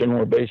proposition,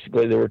 where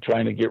basically they were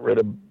trying to get rid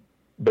of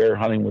bear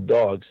hunting with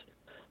dogs.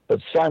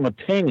 But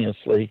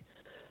simultaneously,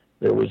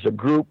 there was a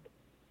group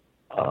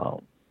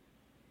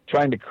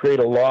trying to create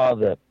a law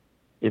that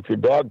if your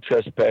dog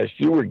trespassed,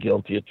 you were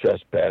guilty of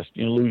trespass.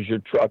 You lose your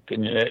truck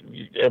and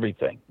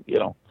everything,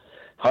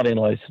 hunting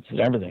license and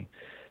everything.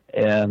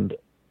 And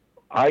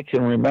I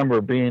can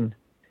remember being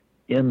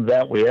in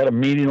that. We had a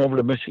meeting over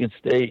to Michigan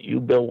State, you,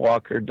 Bill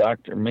Walker,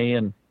 me,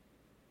 and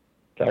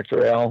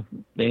Dr. Al,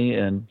 me,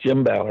 and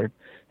Jim Ballard.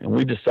 And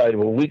we decided,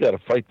 well, we got to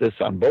fight this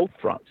on both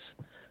fronts,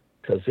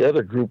 because the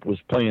other group was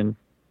playing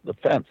the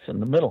fence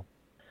in the middle.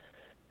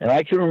 And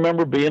I can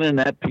remember being in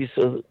that piece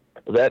of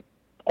that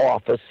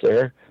office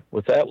there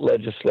with that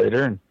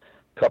legislator and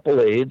a couple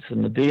aides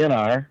and the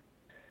DNR,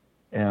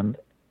 and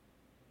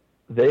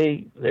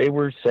they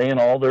were saying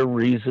all their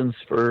reasons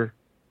for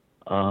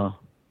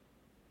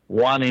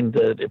wanting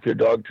that if your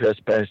dog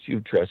trespassed,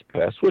 you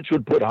trespass, which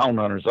would put hound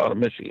hunters out of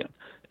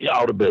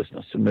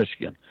business in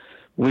Michigan.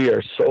 We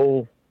are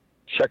so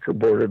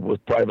checkerboarded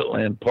with private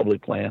land,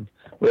 public land.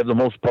 We have the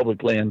most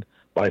public land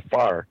by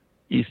far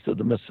east of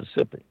the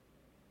Mississippi.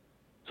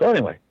 So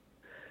anyway,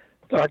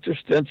 Dr.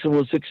 Stinson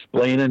was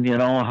explaining,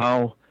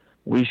 how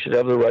we should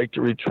have the right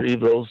to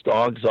retrieve those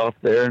dogs off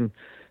there, and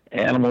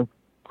animal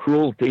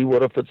cruelty,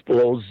 what if it's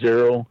below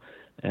zero?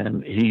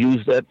 And he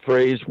used that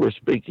phrase, we're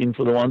speaking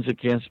for the ones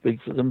that can't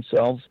speak for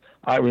themselves.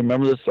 I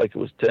remember this like it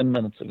was 10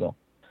 minutes ago.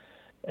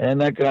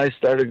 And that guy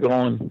started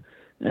going,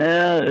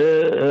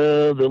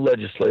 the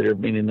legislator,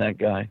 meaning that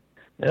guy,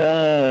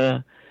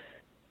 and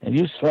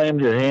you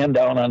slammed your hand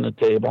down on the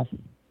table.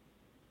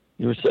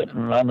 You were sitting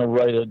on the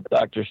right of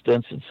Dr.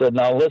 Stinson, said,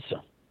 now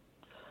listen,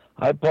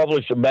 I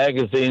publish a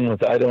magazine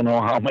with I don't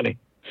know how many,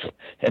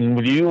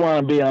 and do you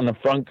want to be on the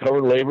front cover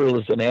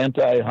labeled as an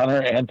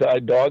anti-hunter,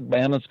 anti-dog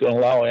man that's going to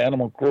allow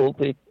animal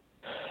cruelty?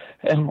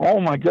 And oh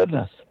my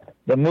goodness,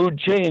 the mood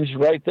changed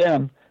right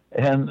then.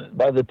 And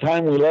by the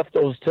time we left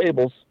those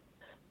tables,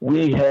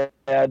 we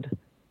had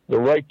the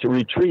right to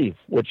retrieve,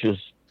 which is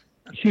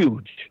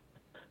huge.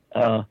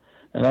 In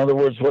other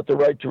words, what the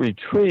right to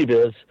retrieve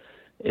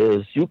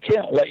is you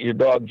can't let your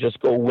dog just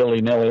go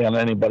willy-nilly on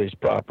anybody's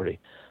property.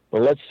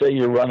 But let's say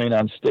you're running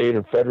on state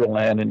or federal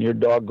land and your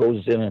dog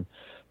goes in and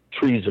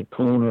trees a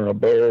coon or a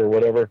bear or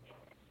whatever.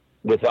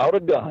 Without a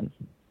gun,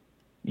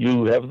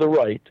 you have the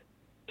right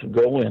to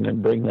go in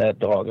and bring that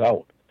dog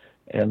out.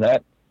 And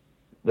that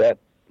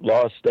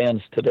law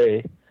stands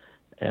today.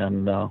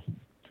 And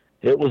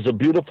it was a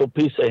beautiful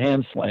piece of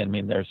hand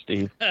slamming there,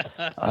 Steve.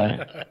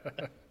 I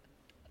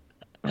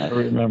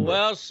remember.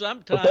 Well,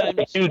 sometimes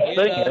that's a huge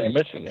thing in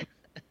Michigan.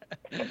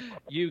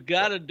 You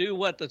got to do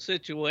what the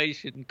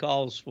situation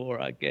calls for,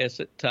 I guess,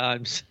 at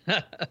times.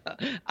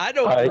 I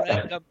don't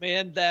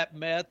recommend that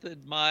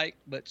method, Mike,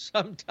 but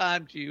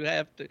sometimes you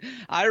have to.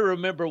 I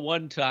remember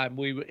one time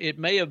it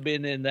may have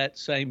been in that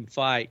same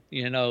fight,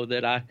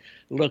 that I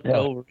looked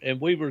over,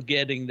 and we were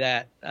getting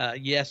that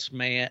yes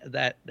man,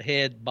 that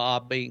head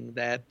bobbing,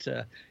 that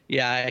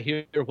I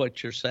hear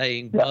what you're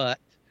saying, but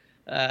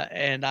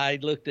and I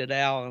looked at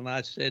Al and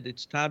I said,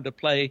 it's time to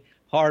play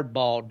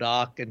hardball,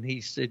 Doc, and he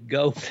said,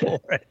 go for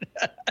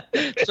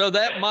it. So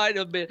that might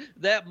have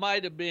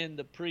been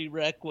the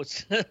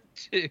prerequisite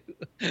to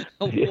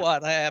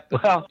what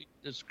happened you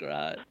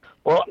described.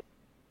 Well,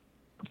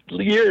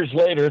 years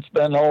later, it's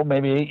been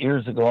maybe 8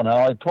 years ago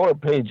now, I tore a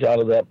page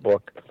out of that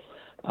book,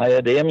 I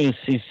had the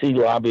MUCC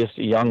lobbyist,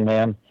 a young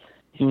man.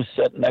 He was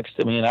sitting next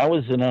to me, and I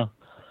was in a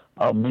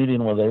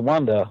meeting where they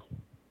wanted to.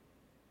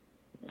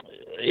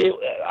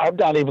 I'm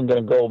not even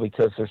going to go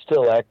because there's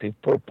still active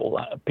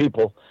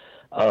people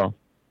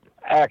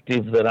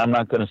active that I'm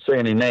not going to say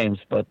any names,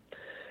 but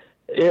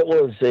it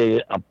was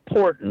a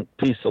important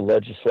piece of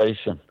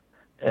legislation,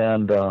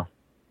 and the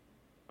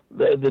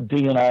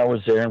DNR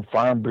was there, and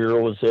Farm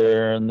Bureau was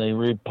there, and the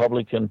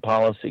Republican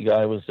policy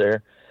guy was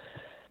there,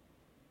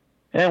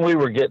 and we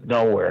were getting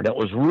nowhere. And it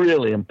was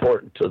really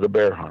important to the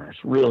bear hunters,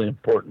 really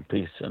important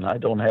piece. And I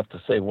don't have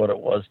to say what it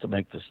was to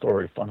make the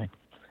story funny.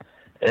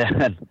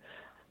 And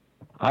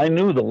I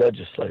knew the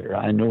legislator.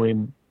 I knew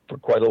him for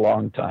quite a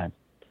long time.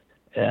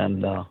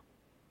 And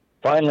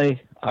finally,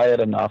 I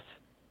had enough.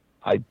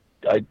 I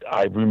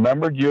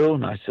remembered you,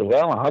 and I said,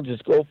 well, I'll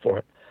just go for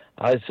it.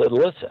 I said,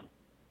 listen,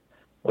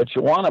 what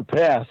you want to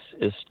pass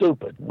is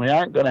stupid. We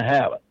aren't going to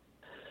have it.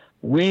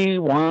 We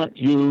want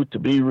you to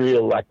be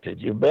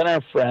reelected. You've been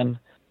our friend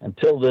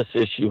until this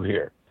issue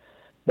here.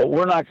 But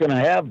we're not going to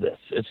have this.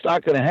 It's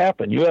not going to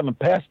happen. You haven't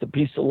passed a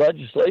piece of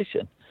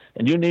legislation,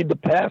 and you need to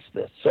pass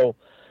this. So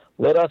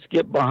let us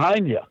get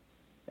behind you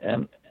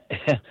and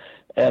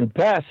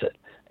pass it.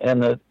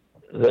 And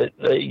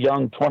the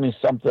young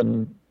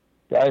 20-something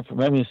guy from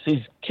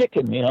MUC's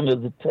kicking me under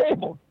the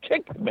table,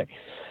 kicking me.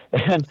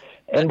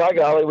 And by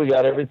golly, we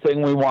got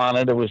everything we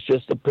wanted. It was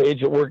just a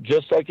page of work,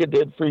 just like it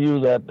did for you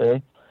that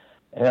day.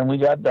 And we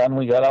got done.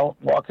 We got out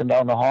walking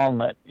down the hall,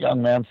 and that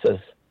young man says,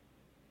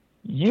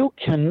 you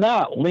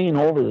cannot lean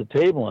over the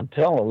table and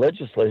tell a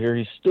legislator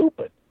he's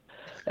stupid.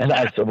 And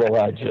I said, well,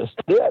 I just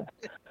did.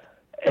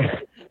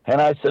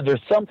 And I said,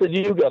 there's something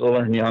you got to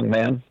learn, young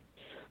man.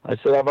 I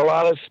said, I have a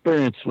lot of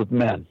experience with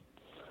men.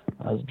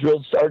 I was a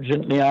drill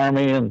sergeant in the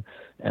Army and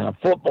a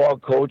football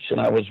coach, and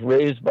I was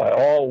raised by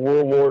all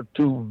World War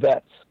II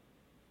vets.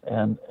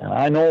 And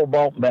I know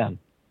about men.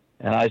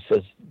 And I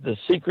said, the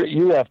secret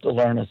you have to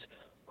learn is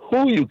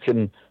who you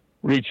can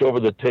reach over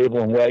the table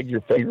and wag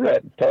your finger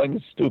at and tell him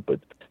it's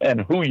stupid,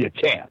 and who you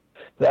can't.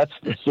 That's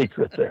the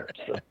secret there.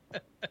 So.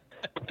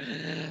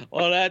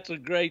 Well, that's a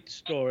great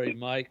story,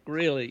 Mike,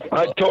 really.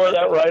 I tore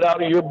that right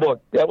out of your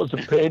book. That was a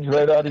page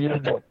right out of your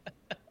book.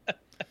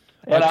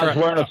 And I was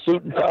wearing a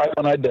suit and tie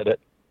when I did it.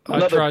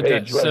 I tried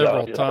that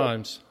several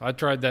times. I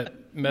tried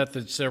that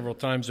method several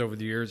times over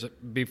the years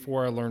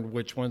before I learned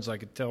which ones I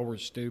could tell were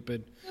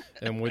stupid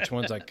and which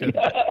ones I couldn't.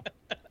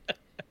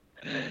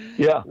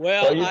 Yeah.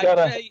 Well, you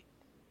gotta.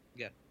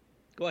 Yeah.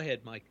 Go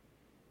ahead, Mike.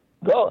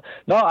 Go.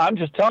 No, I'm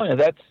just telling you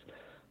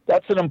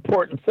that's an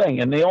important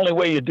thing, and the only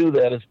way you do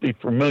that is be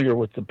familiar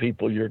with the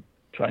people you're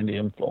trying to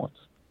influence.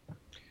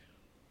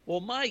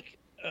 Well, Mike,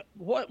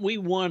 what we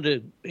want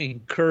to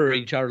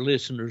encourage our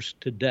listeners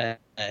today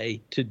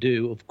to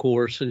do, of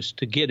course, is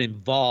to get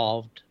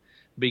involved,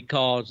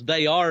 because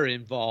they are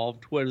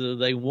involved whether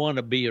they want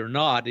to be or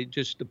not. It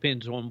just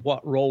depends on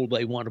what role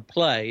they want to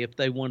play. If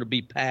they want to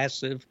be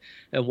passive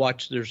and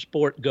watch their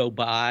sport go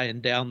by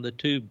and down the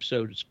tube,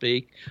 so to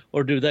speak,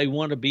 or do they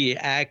want to be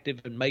active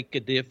and make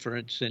a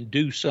difference and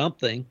do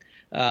something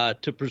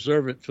to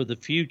preserve it for the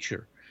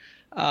future.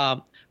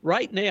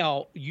 Right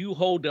now, you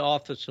hold the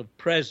office of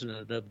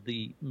president of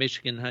the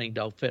Michigan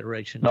Hangdog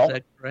Federation. Is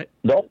that correct?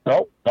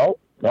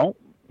 No.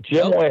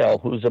 Jim Whale,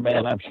 who's a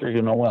man I'm sure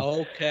you know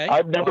well. Okay.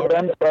 I've never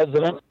been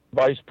president,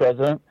 vice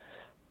president.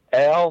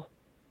 Al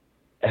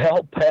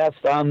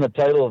passed on the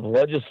title of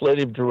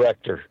legislative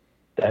director.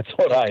 That's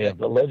what I am,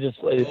 the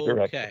legislative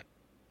director. Okay.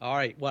 All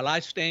right. Well, I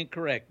stand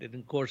corrected.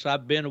 And of course,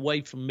 I've been away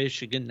from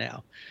Michigan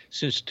now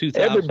since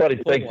 2004.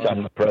 Everybody thinks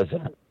I'm the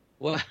president.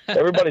 Well,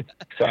 everybody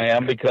thinks I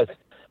am because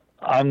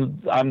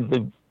I'm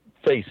the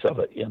face of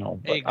it,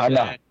 but exactly. I'm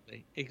not.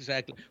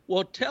 Exactly.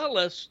 Well, tell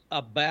us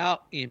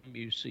about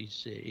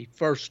MUCC,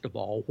 first of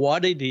all,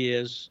 what it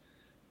is,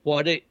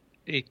 what it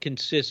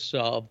consists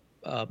of,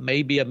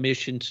 maybe a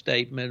mission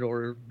statement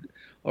or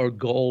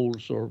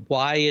goals, or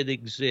why it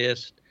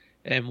exists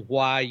and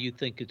why you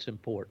think it's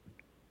important.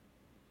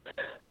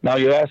 Now,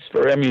 you asked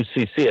for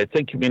MUCC. I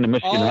think you mean the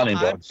Michigan Hunting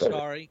Dog. I'm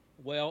sorry.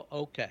 Well,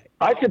 okay.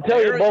 I can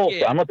tell you both.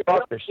 I'm a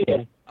talker,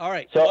 Steve. All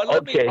right. So,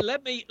 well,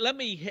 let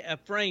me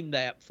frame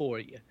that for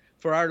you.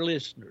 For our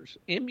listeners,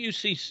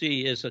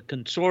 MUCC is a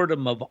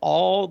consortium of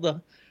all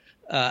the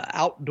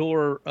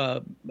outdoor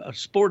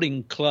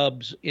sporting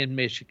clubs in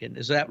Michigan.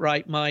 Is that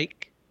right,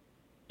 Mike?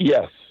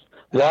 Yes.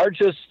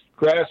 Largest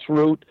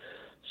grassroots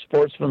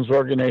sportsman's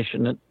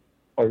organization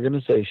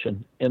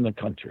in the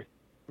country.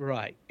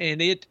 Right.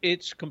 And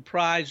it's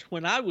comprised,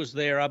 when I was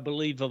there, I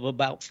believe, of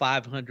about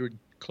 500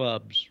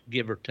 clubs,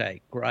 give or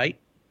take, right?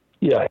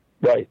 Yeah,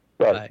 right.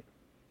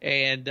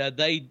 And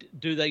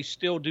they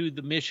still do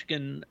the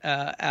Michigan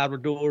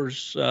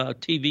Outdoors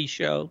TV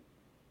show?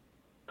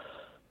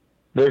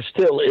 There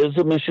still is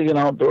a Michigan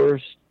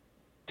Outdoors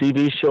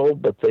TV show,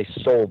 but they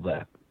sold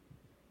that.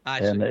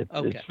 I see. And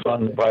it's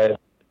run by.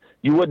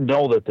 You wouldn't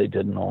know that they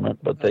didn't own it,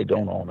 but they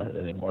don't own it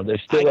anymore. They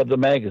still have the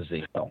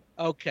magazine, though.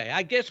 Okay,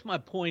 I guess my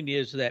point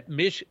is that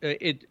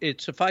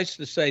it suffices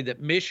to say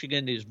that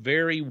Michigan is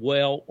very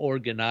well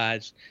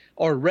organized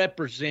or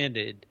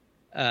represented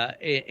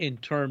in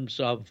terms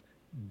of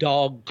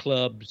dog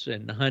clubs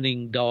and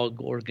hunting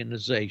dog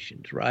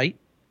organizations, right?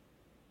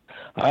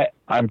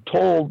 I'm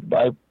told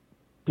by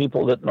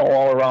people that know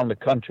all around the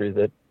country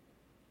that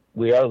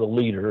we are the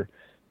leader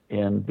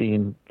in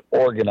being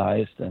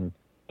organized and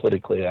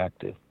politically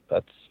active.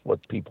 That's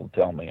what people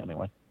tell me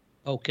anyway.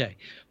 Okay.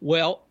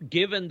 Well,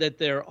 given that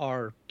there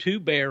are two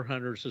bear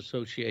hunters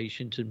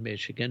associations in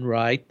Michigan,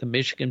 right? The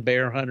Michigan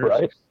Bear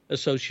Hunters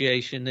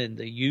Association and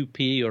the UP,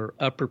 or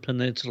Upper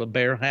Peninsula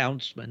Bear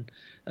Houndsmen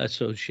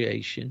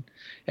Association.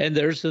 And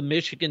there's the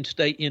Michigan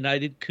State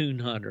United Coon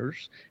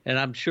Hunters. And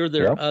I'm sure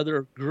there are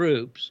other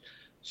groups.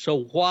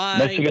 So why?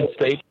 Michigan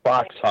State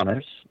Fox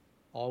Hunters.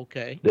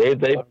 Okay.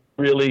 They've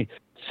really,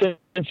 since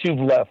you've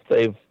left,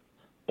 they've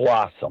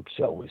blossomed,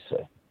 shall we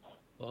say.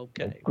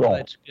 Okay, well,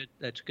 that's good.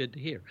 That's good to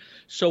hear.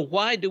 So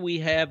why do we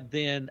have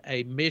then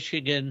a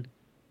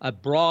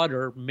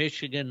broader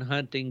Michigan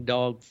Hunting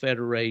Dog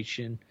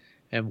Federation,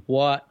 and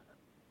what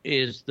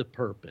is the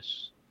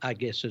purpose? I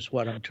guess is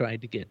what I'm trying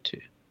to get to.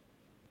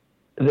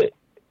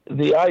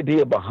 The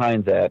idea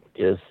behind that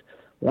is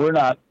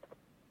I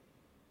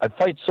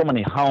fight so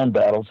many hound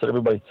battles that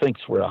everybody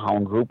thinks we're a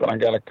hound group, and I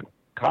got to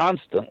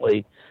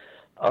constantly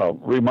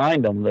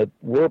remind them that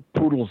we're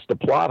poodles to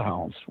plot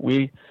hounds.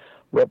 We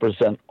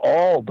represent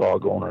all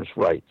dog owners'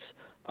 rights.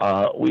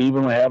 We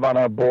even have on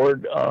our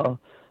board a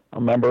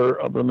member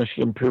of the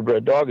Michigan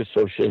Purebred Dog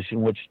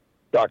Association, which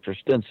Dr.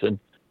 Stinson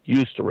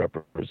used to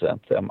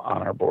represent them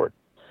on our board.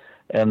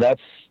 And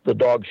that's the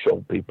dog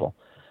show people.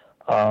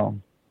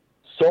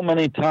 So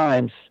many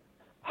times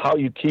how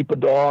you keep a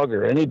dog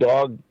or any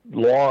dog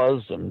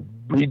laws and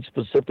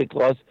breed-specific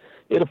laws,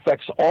 it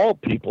affects all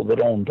people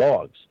that own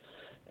dogs.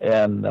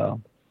 And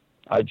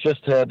I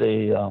just had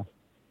a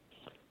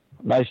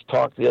nice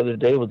talk the other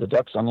day with the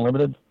Ducks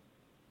Unlimited.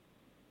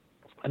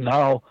 And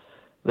now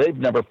they've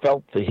never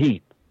felt the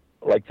heat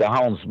like the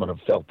houndsmen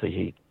have felt the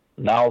heat.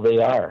 Now they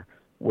are,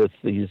 with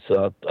these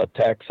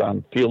attacks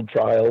on field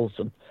trials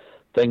and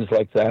things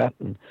like that,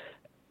 and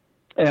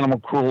animal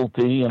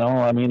cruelty.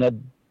 I mean, a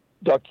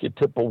duck, you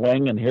tip a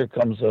wing and here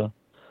comes a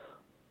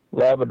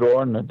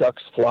Labrador and the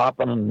duck's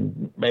flopping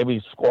and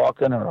maybe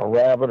squawking, or a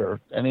rabbit or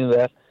any of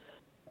that.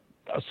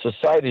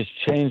 Society's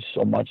changed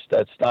so much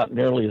that's not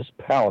nearly as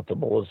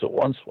palatable as it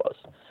once was.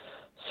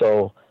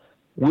 So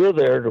we're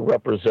there to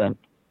represent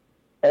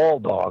all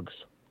dogs,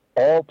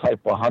 all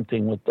type of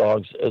hunting with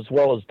dogs, as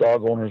well as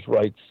dog owners'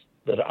 rights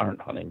that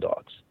aren't hunting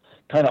dogs.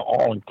 Kind of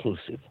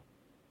all-inclusive.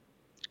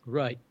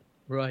 Right.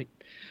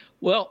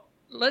 Well,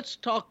 let's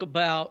talk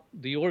about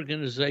the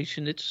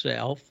organization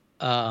itself,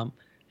 how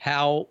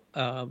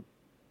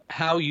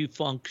you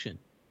function.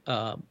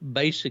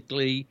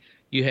 Basically,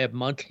 you have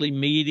monthly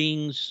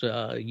meetings.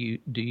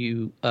 Do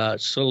you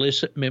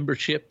solicit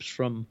memberships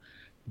from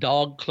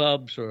dog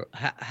clubs, or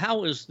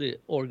how is the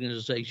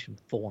organization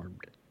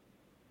formed?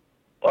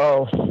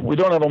 We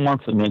don't have a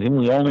monthly meeting.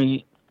 We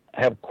only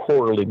have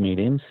quarterly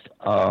meetings.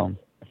 And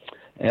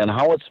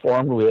how it's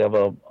formed, we have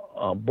a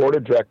board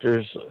of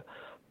directors,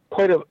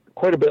 quite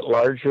a bit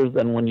larger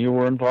than when you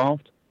were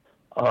involved,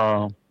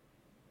 and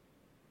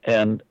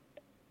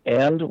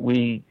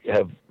we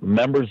have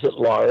members at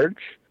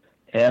large.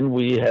 And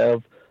we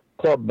have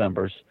club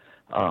members.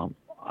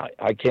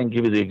 I can't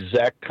give you the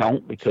exact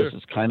count because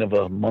It's kind of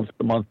a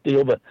month-to-month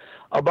deal, but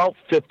about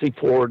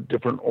 54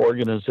 different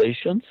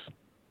organizations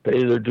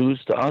pay their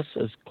dues to us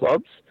as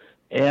clubs,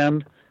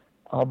 and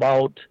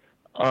about,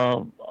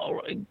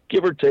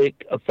 give or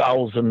take,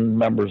 1,000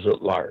 members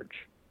at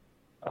large.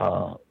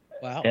 Wow.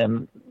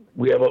 And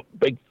we have a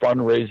big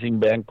fundraising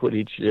banquet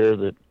each year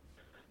that's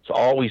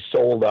always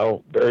sold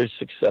out, very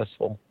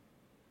successful.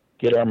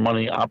 Get our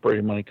money,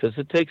 operating money, because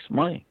it takes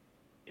money.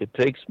 It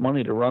takes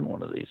money to run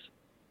one of these.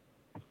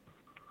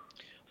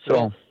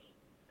 So,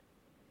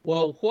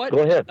 well, what?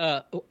 Go ahead.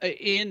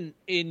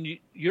 In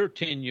your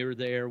tenure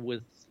there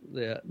with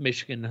the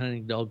Michigan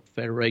Hunting Dog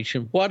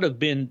Federation, what have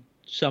been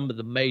some of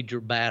the major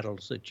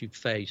battles that you've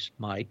faced,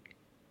 Mike?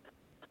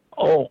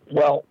 Oh,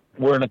 well,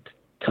 we're in a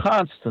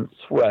constant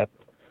threat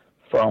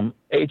from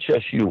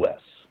HSUS,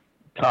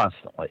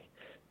 constantly,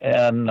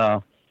 and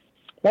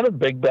one of the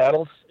big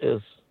battles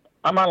is,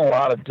 I'm on a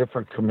lot of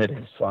different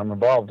committees, so I'm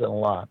involved in a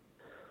lot.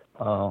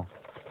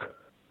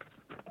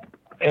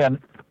 And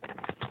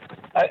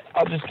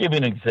I'll just give you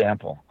an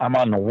example. I'm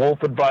on the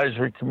Wolf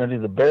Advisory Committee,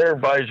 the Bear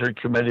Advisory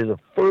Committee, the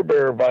Fur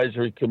Bear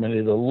Advisory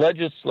Committee, the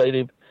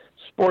Legislative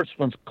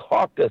Sportsman's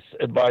Caucus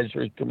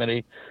Advisory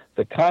Committee,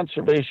 the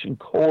Conservation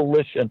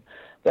Coalition.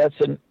 That's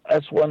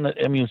one that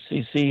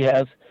MUCC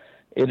has.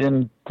 It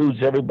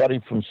includes everybody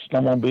from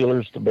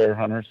snowmobilers to bear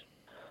hunters.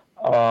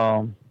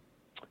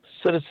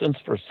 Citizens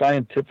for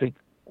Scientific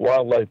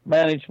Wildlife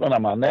Management,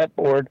 I'm on that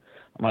board.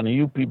 I'm on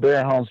the UP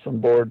Bear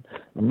Houndsman board,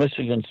 the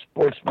Michigan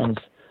Sportsman's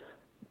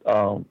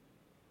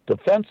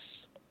Defense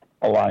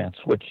Alliance,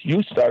 which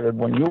you started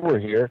when you were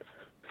here,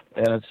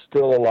 and it's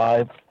still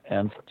alive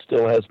and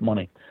still has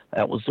money.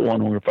 That was the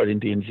one we were fighting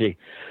D&G.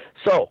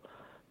 So,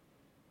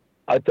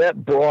 at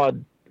that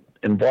broad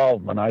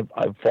involvement,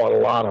 I've fought a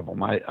lot of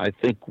them. I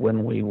think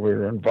when we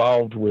were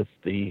involved with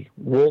the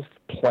wolf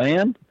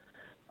plan,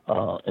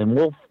 and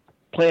wolf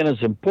plan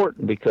is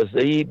important because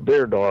they eat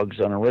bear dogs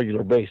on a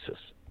regular basis.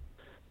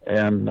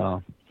 And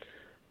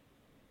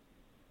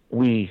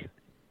we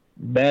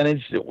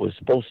managed, it was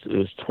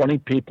 20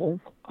 people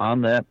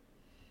on that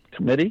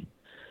committee,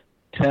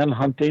 10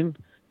 hunting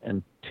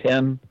and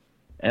 10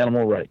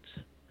 animal rights.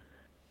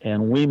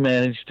 And we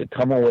managed to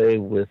come away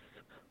with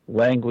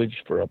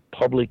language for a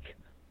public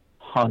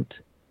hunt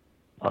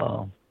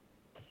of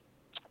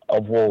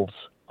wolves,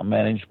 a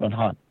management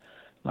hunt.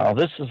 Now,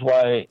 this is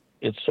why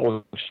it's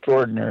so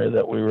extraordinary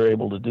that we were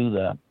able to do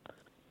that.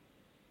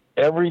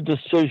 Every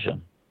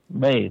decision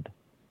made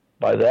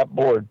by that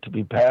board to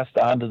be passed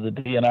on to the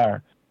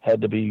DNR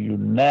had to be a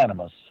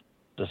unanimous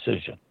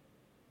decision.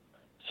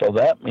 So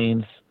that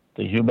means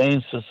the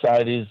Humane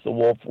Societies, the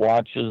Wolf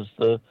Watches,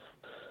 the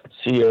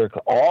Sierra,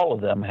 all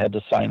of them had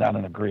to sign on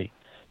and agree.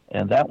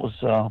 And that was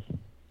a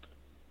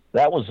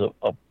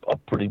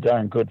pretty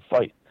darn good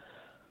fight.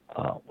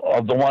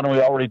 The one we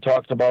already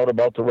talked about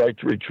the right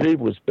to retrieve,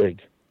 was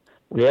big.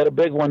 We had a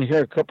big one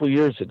here a couple of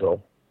years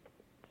ago,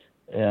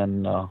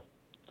 and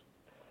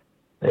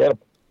they had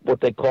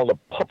what they called a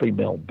puppy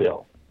mill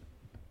bill.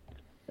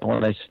 And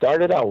when they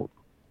started out,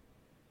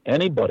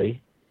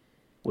 anybody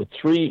with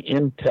 3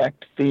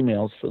 intact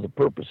females for the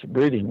purpose of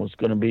breeding was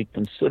going to be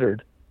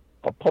considered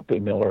a puppy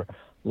mill or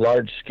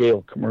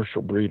large-scale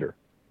commercial breeder.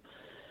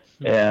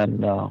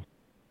 And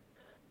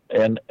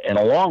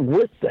along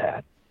with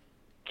that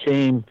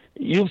came,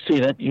 you've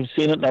seen it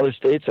in other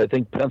states. I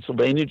think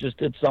Pennsylvania just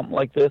did something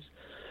like this,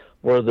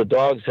 where the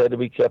dogs had to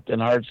be kept in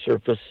hard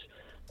surface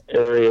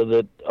area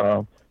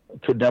that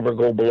could never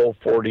go below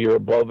 40 or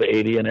above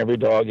 80, and every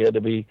dog had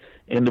to be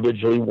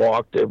individually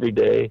walked every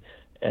day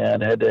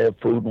and had to have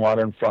food and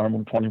water in front of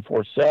them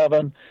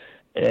 24/7,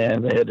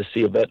 and they had to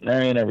see a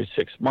veterinarian every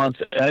 6 months.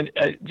 And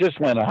I just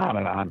went on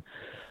and on.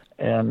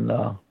 And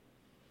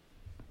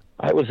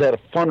I was at a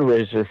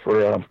fundraiser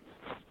for a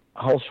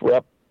House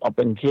rep up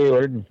in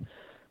Gaylord, and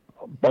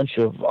a bunch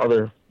of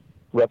other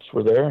reps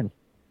were there, and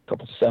a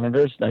couple of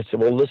senators. And I said,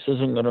 well, this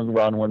isn't going to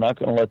run. We're not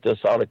going to let this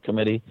out of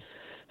committee.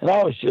 And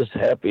I was just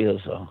happy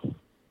as a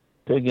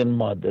pig in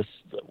mud.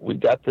 We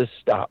got this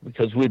stopped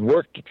because we'd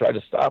worked to try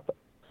to stop it.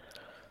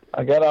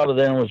 I got out of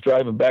there and was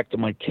driving back to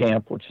my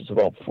camp, which is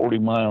about 40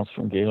 miles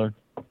from Gaylord.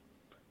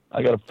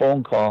 I got a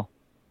phone call.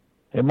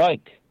 Hey,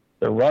 Mike,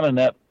 they're running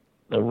that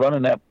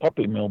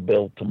puppy mill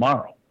bill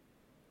tomorrow.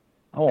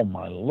 Oh,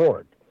 my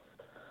Lord.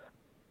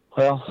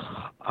 Well,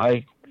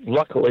 I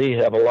luckily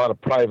have a lot of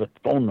private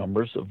phone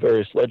numbers of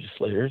various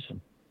legislators,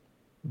 and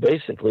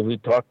basically we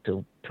talked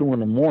till 2 in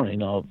the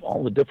morning of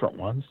all the different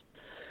ones,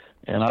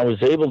 and I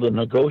was able to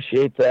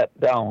negotiate that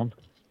down,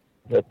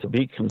 that to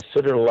be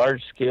considered a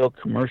large-scale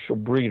commercial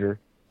breeder,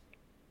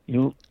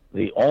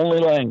 the only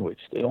language,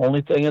 the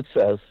only thing it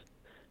says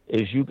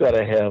is you got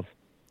to have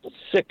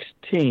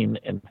 16,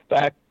 in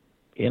fact,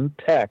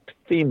 intact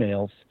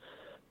females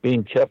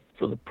being kept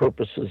for the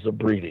purposes of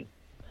breeding.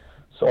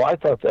 So I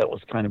thought that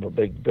was kind of a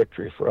big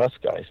victory for us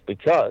guys,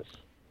 because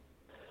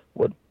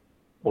what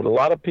a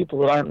lot of people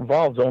that aren't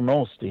involved don't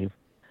know, Steve,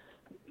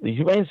 the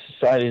Humane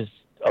Societies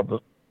of the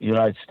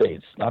United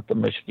States, not the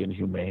Michigan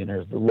Humane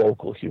or the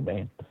local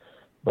Humane,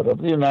 but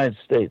of the United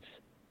States,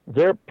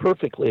 they're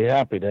perfectly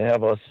happy to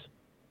have us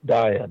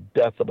die a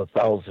death of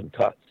 1,000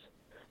 cuts.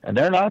 And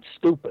they're not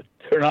stupid.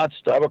 They're not,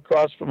 I'm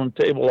across from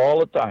the table all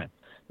the time.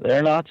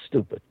 They're not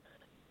stupid.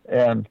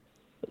 And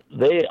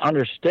they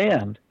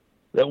understand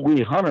that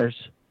we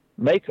hunters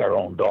make our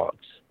own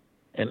dogs.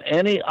 And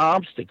any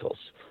obstacles,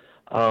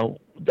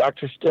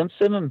 Dr.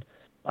 Stinson, and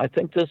I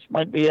think this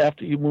might be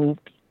after you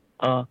moved,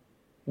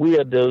 we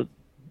had to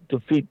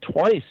defeat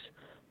twice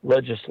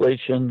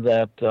legislation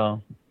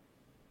that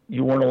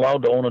you weren't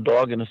allowed to own a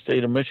dog in the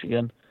state of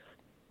Michigan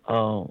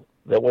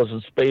that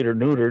wasn't spayed or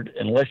neutered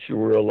unless you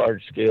were a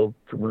large-scale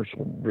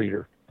commercial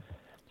breeder.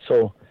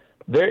 So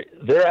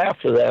they're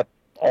after that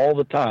all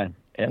the time.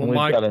 And we've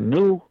got a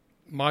new...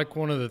 Mike,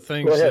 one of the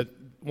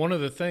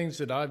things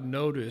that I've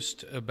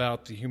noticed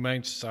about the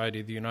Humane Society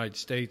of the United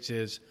States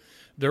is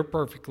they're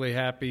perfectly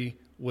happy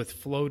with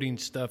floating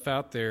stuff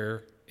out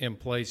there in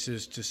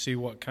places to see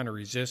what kind of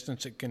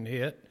resistance it can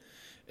hit,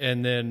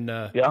 and then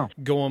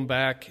going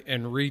back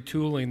and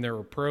retooling their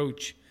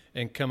approach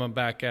and coming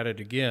back at it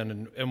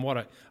again. And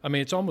what I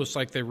mean, it's almost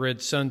like they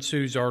read Sun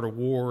Tzu's Art of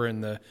War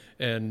and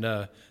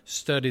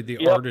studied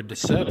the art of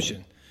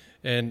deception.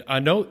 And I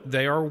know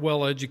they are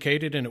well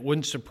educated, and it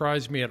wouldn't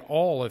surprise me at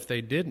all if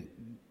they didn't,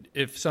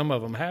 if some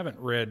of them haven't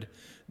read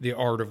the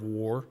Art of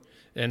War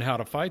and how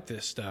to fight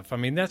this stuff. I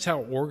mean, that's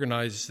how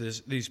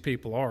organized these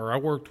people are. I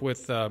worked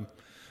with,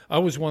 I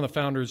was one of the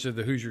founders of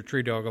the Hoosier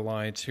Tree Dog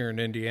Alliance here in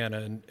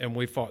Indiana, and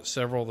we fought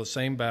several of the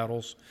same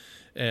battles.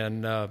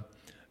 And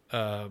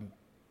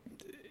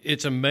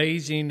it's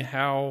amazing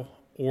how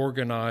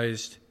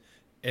organized,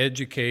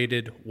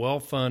 educated,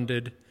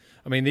 well-funded.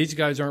 I mean, these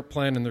guys aren't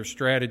planning their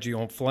strategy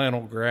on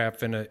flannel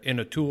graph in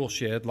a tool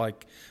shed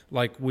like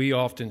we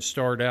often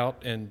start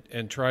out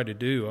and try to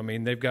do. I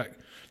mean, they're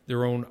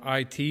their own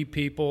IT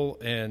people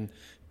and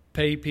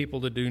pay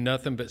people to do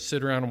nothing but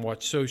sit around and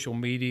watch social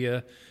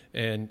media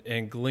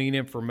and glean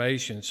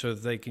information so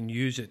that they can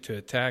use it to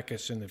attack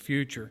us in the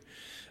future.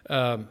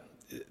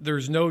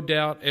 There's no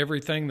doubt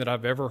everything that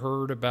I've ever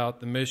heard about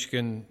the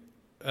Michigan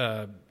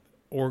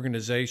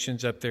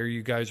organizations up there,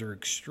 you guys are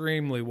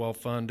extremely well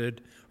funded,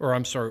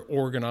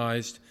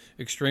 organized,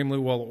 extremely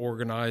well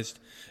organized.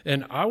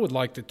 And I would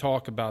like to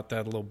talk about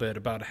that a little bit,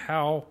 about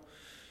how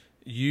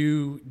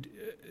you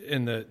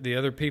and the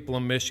other people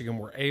in Michigan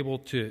were able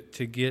to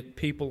get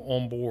people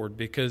on board,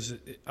 because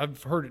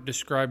I've heard it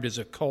described as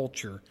a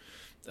culture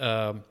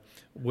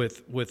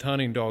with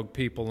hunting dog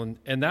people,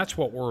 and that's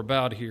what we're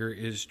about here,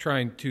 is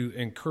trying to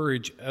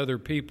encourage other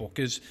people,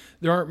 because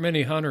there aren't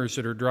many hunters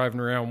that are driving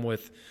around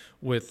with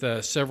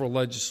several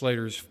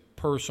legislators'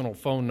 personal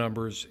phone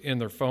numbers in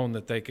their phone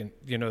that they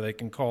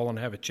can call and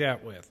have a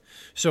chat with.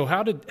 So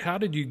how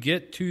did you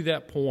get to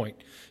that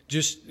point?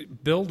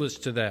 Just build us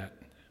to that.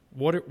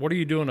 What are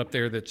you doing up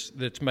there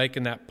that's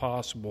making that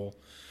possible,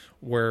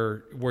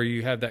 where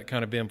you have that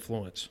kind of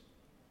influence?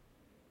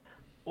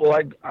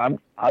 Well,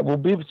 I will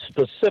be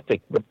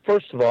specific, but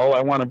first of all,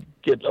 I want to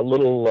get a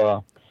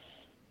little.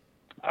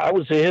 I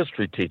was a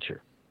history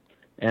teacher,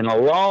 and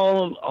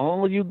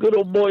all of you good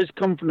old boys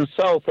come from the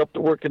South up to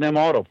work in them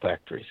auto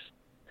factories,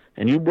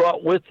 and you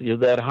brought with you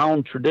that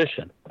hound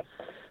tradition.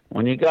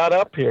 When you got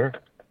up here,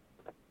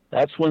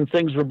 that's when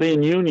things were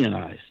being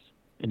unionized,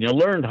 and you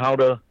learned how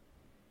to.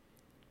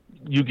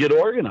 You get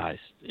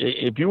organized.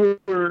 If you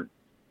were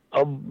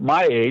of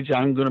my age,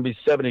 I'm going to be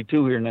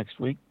 72 here next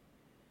week.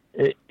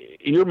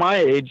 You're my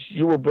age.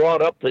 You were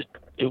brought up that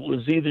it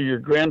was either your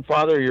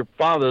grandfather or your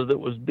father that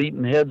was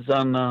beating heads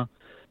on,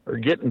 or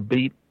getting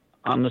beat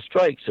on the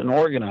strikes and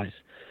organized.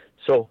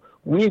 So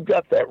we've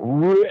got that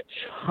rich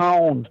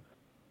hound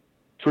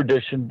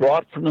tradition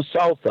brought from the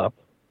South up,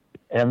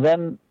 and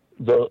then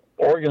the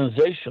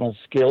organizational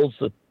skills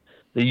that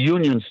the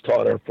unions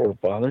taught our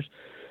forefathers.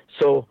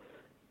 So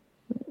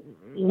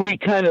we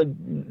kind of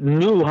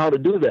knew how to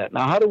do that.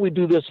 Now, how do we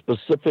do this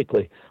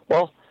specifically?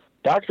 Well,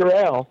 Dr.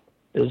 Al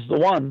is the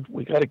one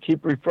we got to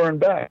keep referring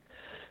back,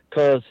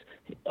 because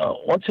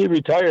once he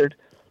retired,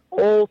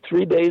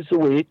 3 days a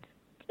week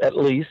at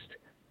least,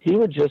 he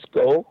would just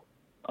go.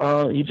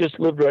 He just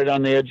lived right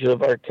on the edge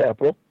of our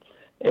capital,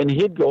 and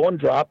he'd go and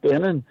drop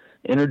in and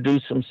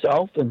introduce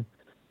himself and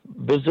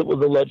visit with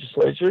the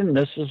legislature, and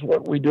this is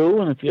what we do,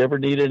 and if you ever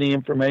need any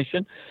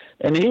information.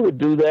 And he would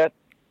do that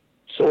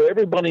so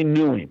everybody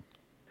knew him.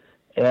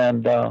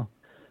 And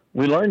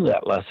we learned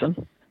that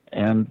lesson,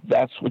 and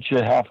that's what you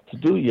have to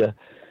do.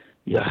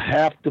 You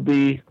have to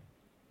be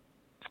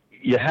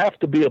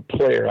a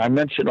player. I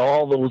mentioned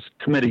all those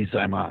committees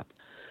I'm on,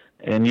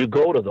 and you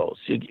go to those.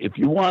 If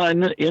you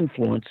want to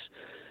influence,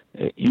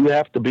 you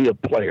have to be a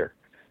player,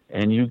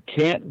 and you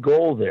can't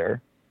go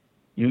there.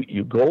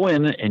 You go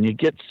in and you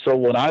get. So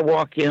when I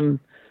walk in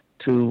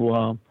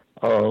to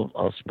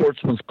a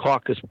Sportsman's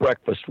Caucus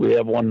breakfast, we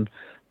have one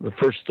the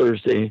first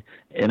Thursday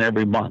in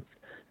every month.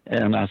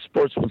 And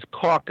Sportsman's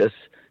Caucus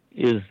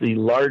is the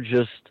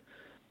largest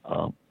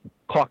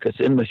caucus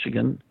in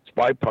Michigan. It's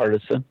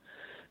bipartisan,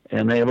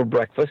 and they have a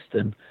breakfast,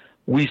 and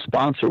we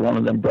sponsor one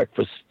of them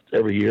breakfasts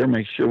every year.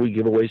 Make sure we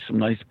give away some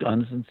nice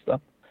guns and stuff.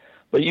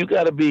 But you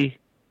got to be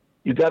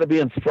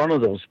in front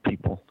of those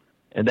people,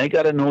 and they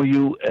got to know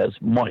you as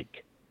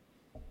Mike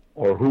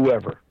or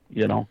whoever.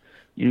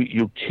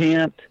 You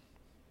can't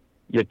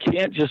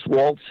just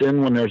waltz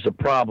in when there's a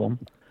problem.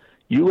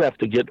 You have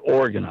to get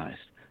organized.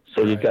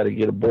 So you got to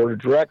get a board of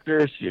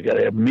directors. You got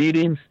to have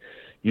meetings.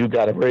 You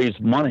got to raise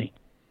money.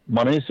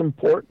 Money is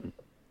important.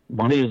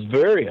 Money is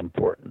very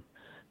important.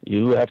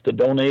 You have to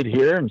donate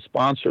here and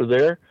sponsor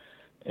there,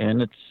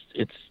 and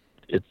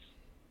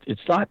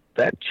it's not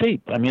that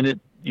cheap. I mean,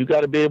 you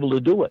got to be able to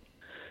do it.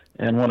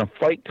 And when a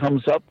fight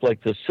comes up,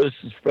 like the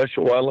Citizens for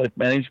Special Wildlife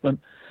Management,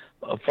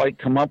 a fight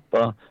come up,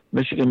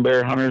 Michigan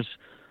Bear Hunters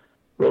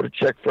wrote a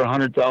check for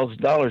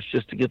 $100,000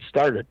 just to get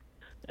started,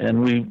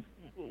 and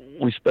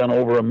we spent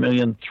over $1.3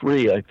 million,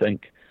 I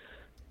think.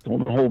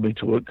 Don't hold me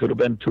to it. Could have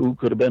been 2,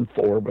 could have been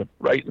 4, but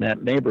right in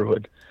that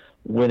neighborhood,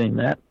 winning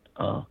that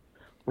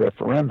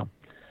referendum.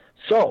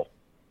 So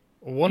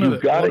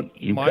you've got to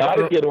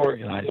get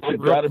organized.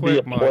 You've got to be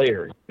a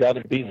player. You've got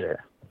to be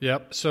there.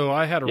 Yep. So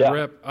I had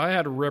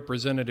a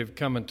representative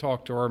come and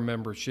talk to our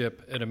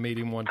membership at a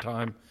meeting one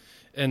time,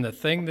 and the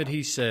thing that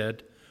he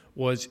said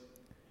was,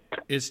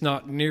 "It's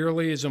not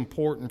nearly as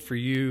important for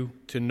you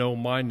to know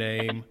my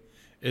name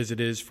as it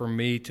is for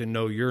me to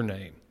know your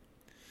name."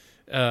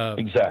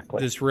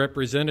 Exactly. This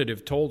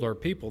representative told our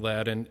people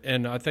that,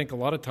 and I think a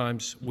lot of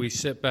times we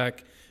sit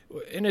back,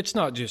 and it's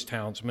not just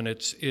houndsmen,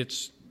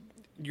 it's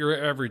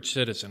your average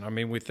citizen. I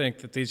mean, we think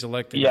that these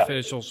elected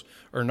officials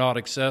are not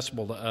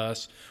accessible to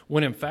us,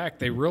 when in fact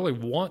they really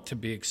want to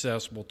be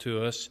accessible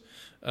to us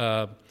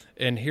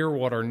and hear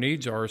what our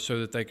needs are so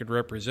that they could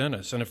represent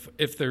us. And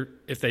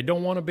if they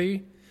don't want to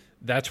be,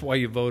 that's why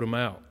you vote them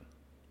out.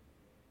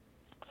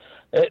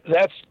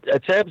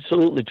 That's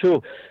absolutely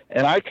true.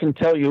 And I can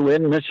tell you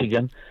in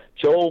Michigan,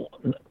 Joe,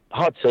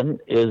 Hudson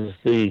is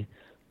the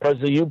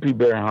president of UP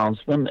Bear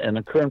Houndsmen, and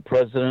the current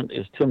president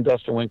is Tim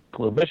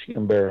Dusterwinkle of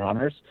Michigan Bear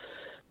Hunters.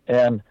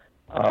 And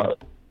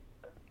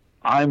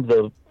I'm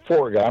the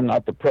fore guy. I'm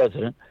not the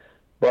president,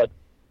 but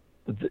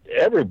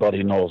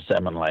everybody knows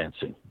them in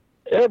Lansing.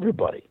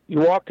 Everybody. You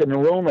walk in the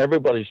room,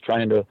 everybody's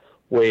trying to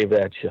wave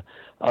at you.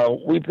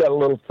 We've got a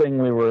little thing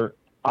we were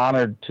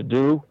honored to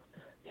do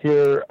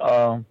here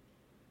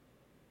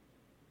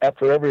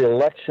after every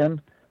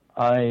election.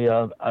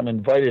 I'm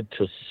invited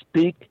to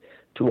speak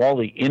to all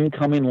the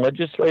incoming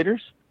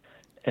legislators,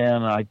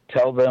 and I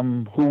tell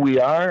them who we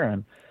are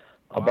and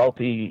about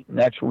the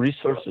Natural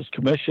Resources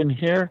Commission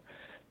here.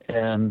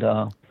 And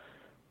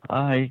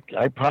I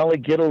probably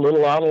get a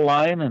little out of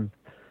line and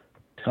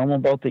tell them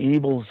about the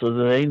evils of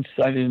the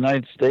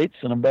United States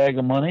and a bag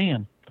of money,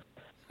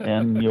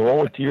 and you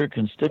owe it to your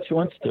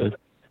constituents to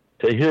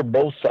hear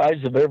both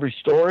sides of every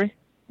story,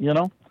 you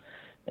know.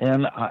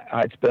 And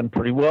it's been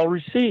pretty well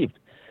received.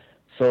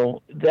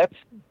 So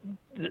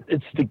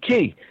it's the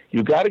key.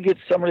 You got to get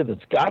somebody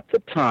that's got the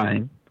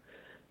time.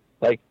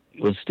 Like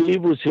when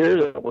Steve was here,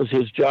 that was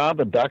his job,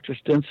 and Dr.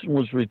 Stinson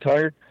was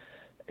retired.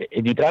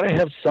 And you got to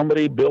have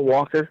somebody, Bill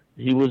Walker,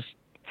 he was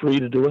free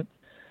to do it,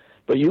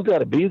 but you got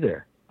to be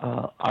there.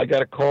 I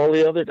got a call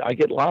I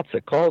get lots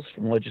of calls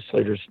from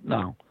legislators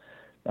now.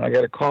 And I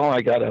got a call,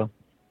 I got a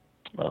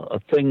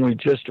thing we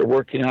just are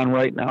working on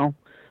right now,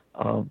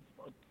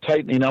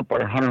 tightening up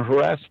our hunter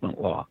harassment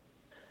law.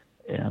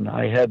 And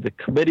I had the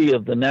committee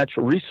of the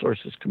Natural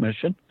Resources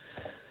Commission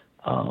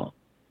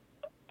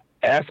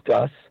ask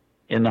us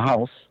in the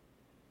House,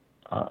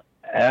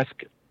 ask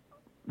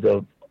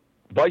the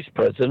vice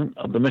president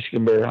of the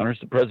Michigan Bear Hunters,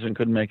 the president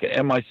couldn't make it,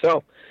 and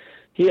myself.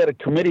 He had a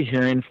committee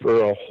hearing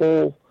for a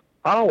whole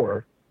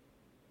hour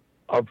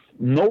of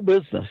no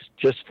business,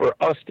 just for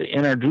us to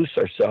introduce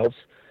ourselves,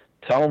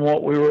 tell them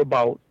what we were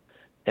about,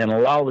 and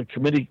allow the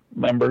committee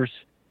members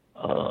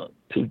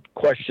to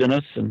question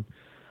us and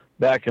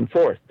back and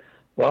forth.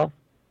 Well,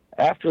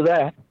 after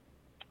that,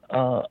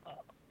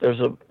 there's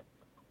a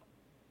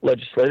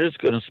legislator that's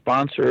going to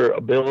sponsor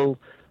a bill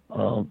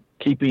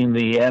keeping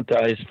the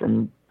antis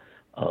from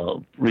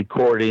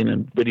recording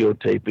and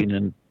videotaping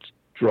and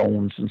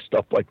drones and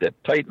stuff like that,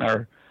 tighten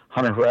our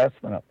hunter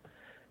harassment up.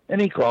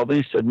 And he called me,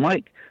 he said,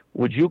 Mike,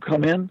 would you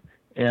come in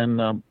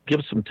and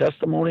give some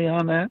testimony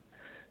on that?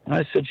 And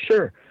I said,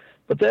 sure.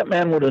 But that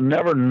man would have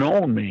never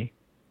known me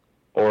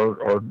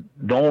or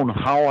known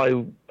how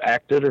I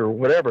acted or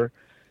whatever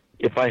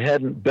if I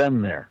hadn't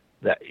been there.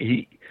 That's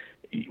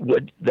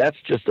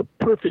just a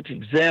perfect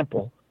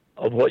example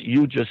of what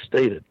you just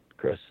stated,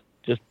 Chris.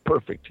 Just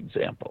perfect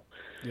example.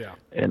 Yeah.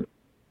 And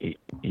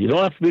you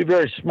don't have to be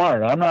very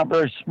smart. I'm not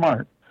very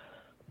smart,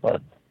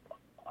 but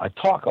I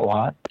talk a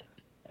lot,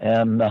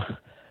 and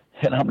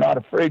I'm not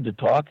afraid to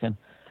talk. And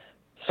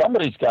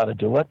somebody's got to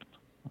do it.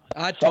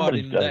 I taught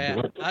him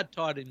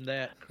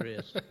that,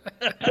 Chris.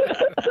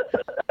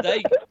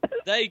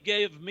 They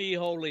gave me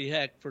holy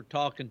heck for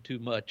talking too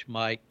much,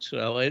 Mike.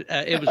 So it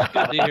was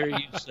good to hear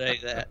you say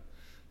that.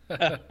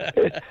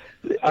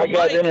 I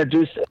got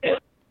introduced.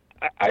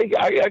 I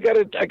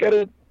got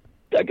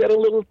a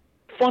little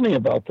funny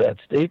about that,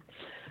 Steve.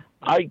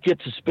 I get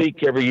to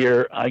speak every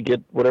year. I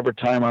get whatever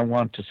time I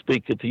want to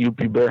speak at the UP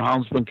Bear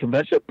Houndsman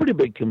Convention, a pretty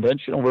big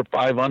convention, over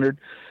 500.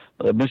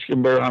 The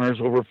Michigan Bear Hunters,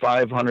 over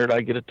 500.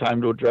 I get a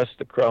time to address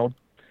the crowd.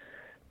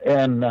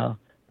 And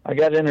I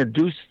got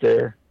introduced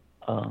there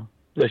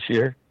this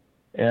year,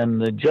 and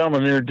the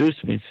gentleman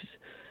introduced me,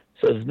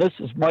 says, this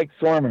is Mike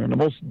Thorman, and the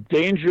most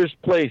dangerous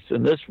place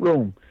in this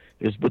room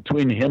is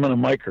between him and a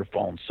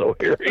microphone. So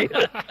here he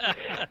is.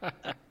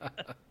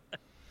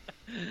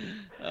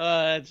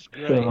 That's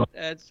great.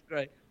 That's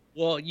great.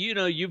 Well,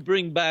 you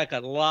bring back a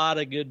lot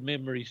of good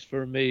memories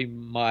for me,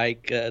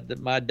 Mike.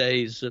 My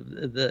days of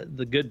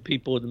the good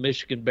people of the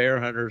Michigan Bear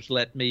Hunters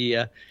let me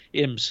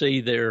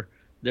MC their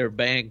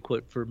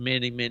banquet for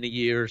many, many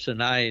years,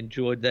 and I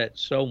enjoyed that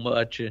so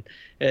much.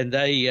 And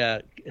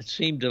they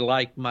seemed to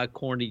like my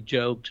corny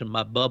jokes and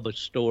my Bubba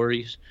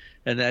stories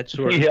and that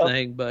sort of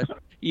thing. But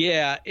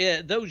yeah,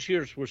 those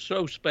years were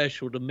so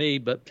special to me.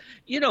 But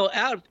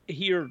out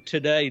here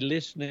today,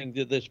 listening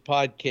to this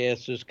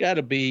podcast, there's got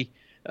to be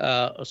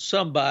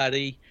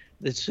somebody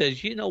that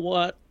says, you know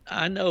what,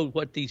 I know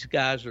what these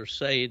guys are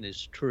saying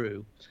is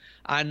true.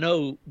 I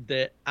know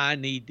that I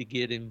need to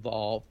get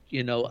involved.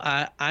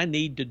 I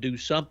need to do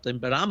something,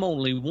 but I'm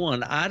only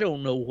one. I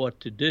don't know what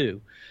to do.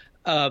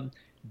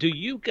 Do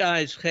you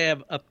guys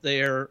have up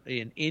there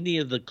in any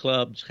of the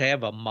clubs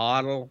have a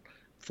model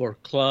for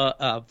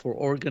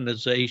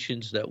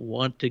organizations that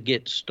want to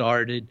get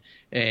started,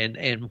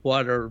 and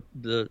what are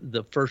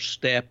the first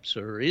steps,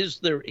 or is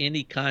there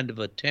any kind of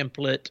a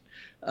template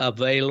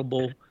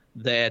available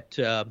that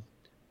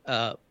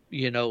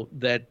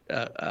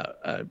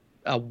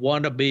a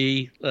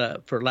wannabe,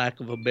 for lack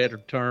of a better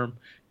term,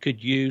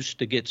 could use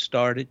to get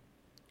started?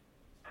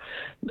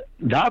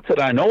 Not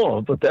that I know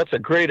of, but that's a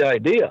great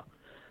idea.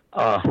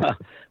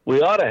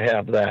 We ought to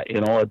have that,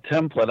 a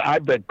template.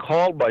 I've been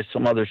called by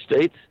some other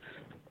states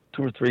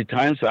 2 or 3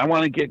 times. I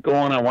want to get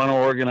going. I want to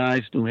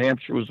organize. New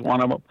Hampshire was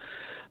one of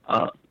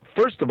them.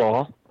 First of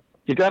all,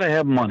 you got to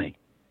have money.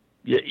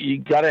 You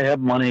got to have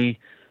money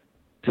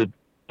to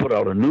put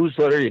out a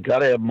newsletter. You got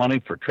to have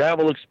money for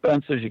travel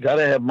expenses. You got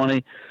to have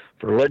money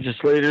for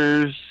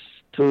legislators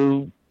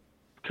to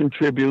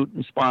contribute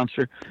and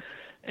sponsor.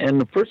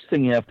 And the first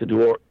thing you have to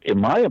do, in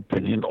my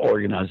opinion,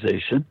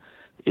 organization,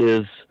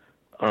 is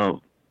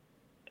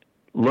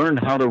learn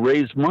how to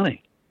raise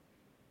money.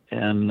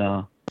 And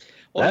well,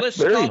 let's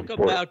talk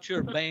about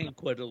your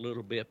banquet a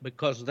little bit,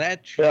 because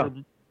that's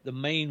the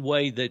main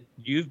way that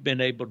you've been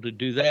able to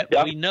do that.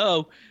 Yeah.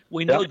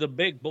 We know the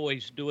big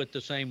boys do it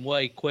the same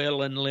way: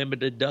 Quail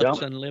Unlimited,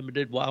 Ducks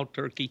Unlimited, Wild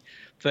Turkey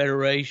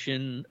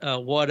Federation,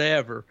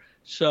 whatever.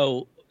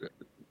 So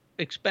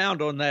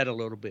expound on that a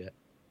little bit.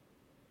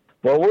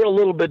 Well, we're a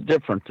little bit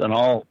different than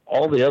all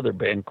the other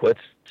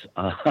banquets.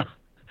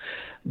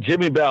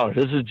 Jimmy Ballard,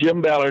 this is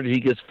Jim Ballard. He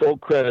gets full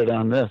credit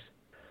on this.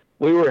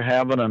 We were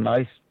having a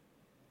nice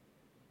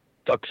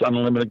Ducks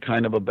Unlimited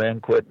kind of a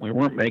banquet. We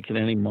weren't making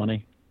any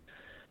money.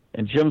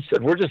 And Jim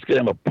said, we're just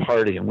going to have a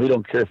party, and we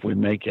don't care if we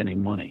make any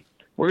money.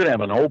 We're going to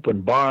have an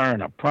open bar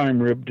and a prime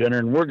rib dinner,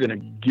 and we're going to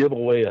give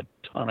away a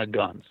ton of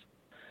guns.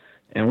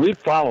 And we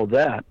followed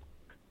that,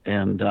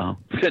 and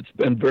it's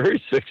been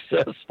very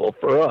successful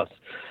for us.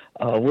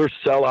 We're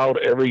sell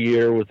out every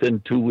year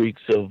within 2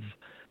 weeks of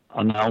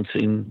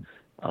announcing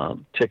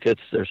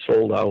tickets. They're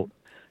sold out,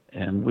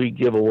 and we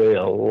give away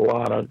a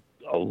lot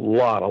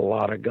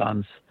of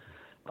guns.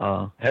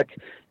 Heck,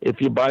 if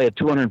you buy a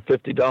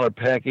 $250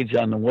 package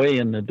on the way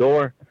in the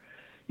door,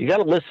 you got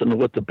to listen to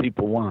what the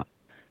people want.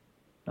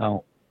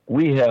 Now,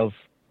 we have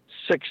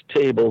 6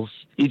 tables,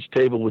 each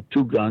table with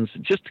 2 guns,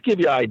 just to give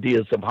you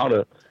ideas of how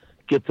to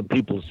get the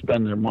people to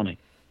spend their money.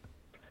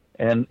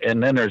 And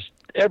then there's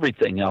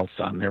everything else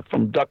on there,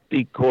 from duck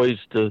decoys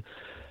to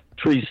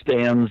tree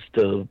stands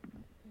to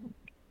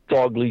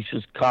dog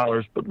leashes,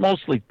 collars, but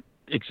mostly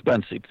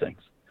expensive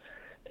things.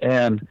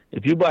 And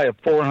if you buy a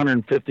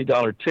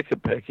 $450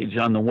 ticket package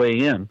on the way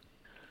in,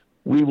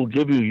 we will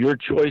give you your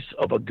choice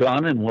of a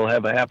gun, and we'll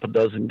have a half a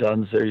dozen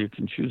guns there you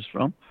can choose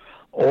from,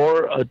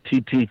 or a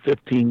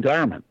TT-15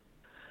 Garmin.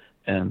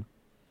 And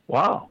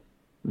wow,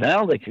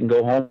 now they can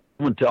go home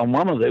and tell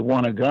Mama they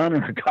want a gun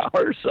or a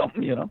collar or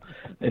something, you know.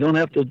 They don't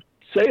have to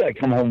say I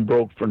come home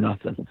broke for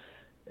nothing.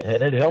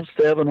 And it helps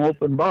to have an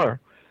open bar.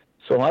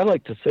 So I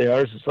like to say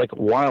ours is like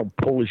a wild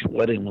Polish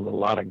wedding with a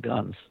lot of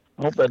guns.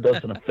 I hope that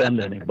doesn't offend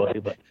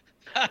anybody, but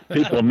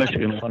people in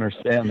Michigan will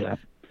understand that.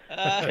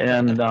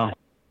 And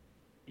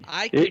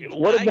I can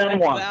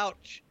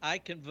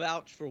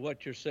vouch for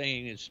what you're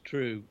saying is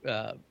true,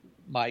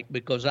 Mike,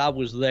 because I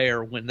was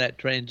there when that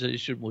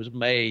transition was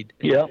made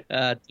to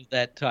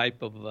that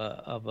type of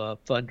a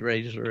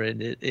fundraiser,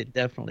 and it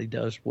definitely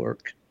does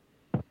work.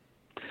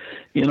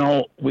 You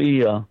know,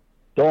 we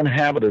don't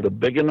have it at a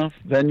big enough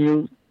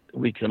venue.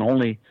 We can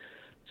only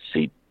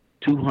seat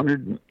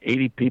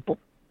 280 people.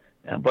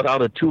 But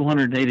out of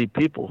 280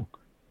 people,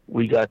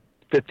 we got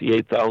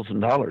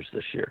 $58,000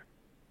 this year.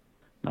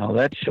 Now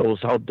that shows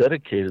how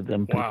dedicated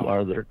them people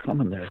are that are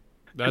coming there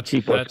to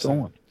keep us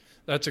going.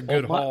 That's a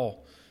good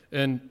haul.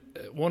 And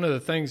one of the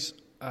things,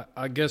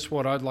 I guess,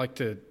 what I'd like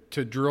to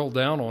drill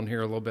down on here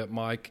a little bit,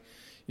 Mike.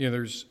 You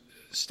know,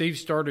 Steve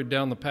started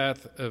down the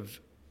path of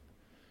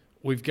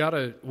we've got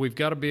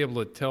to be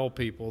able to tell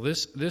people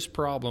this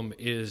problem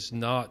is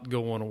not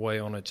going away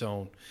on its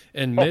own,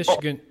 and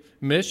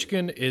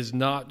Michigan is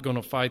not going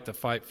to fight the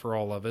fight for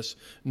all of us.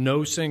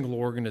 No single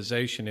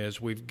organization is.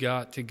 We've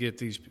got to get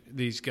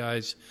these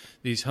guys,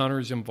 these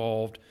hunters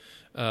involved,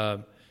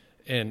 and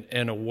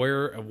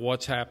aware of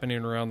what's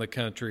happening around the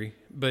country.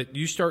 But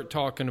you start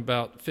talking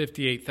about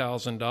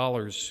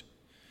 $58,000,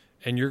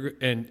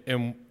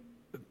 and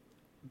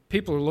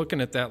people are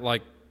looking at that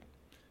like,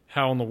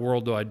 how in the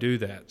world do I do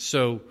that?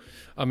 So,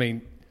 I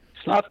mean,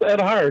 it's not that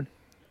hard.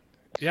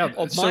 Yeah,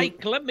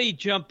 Mike, let me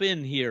jump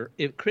in here.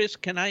 Chris,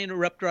 can I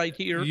interrupt right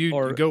here?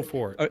 You go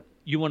for it. Or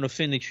you want to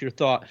finish your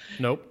thought?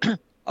 Nope.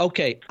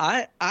 Okay,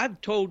 I've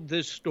told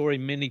this story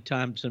many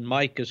times, and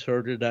Mike has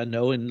heard it, I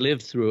know, and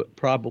lived through it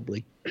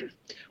probably.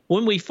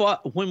 When we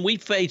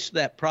faced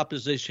that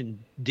Proposition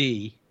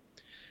D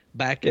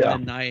back in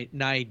the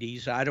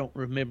 90s, I don't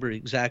remember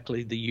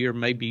exactly the year.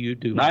 Maybe you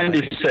do.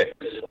 96.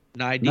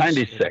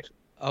 96.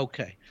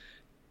 Okay.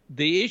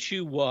 The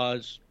issue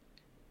was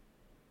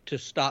to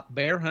stop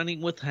bear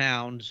hunting with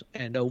hounds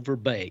and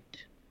overbait.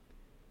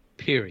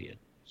 Period.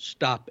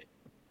 Stop it.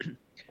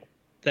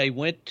 They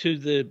went to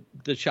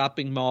the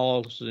shopping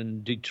malls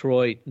in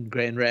Detroit and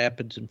Grand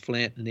Rapids and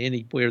Flint and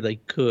anywhere they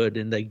could,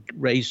 and they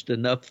raised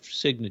enough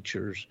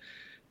signatures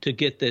to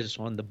get this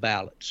on the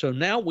ballot. So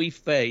now we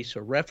face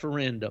a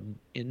referendum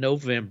in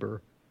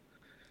November,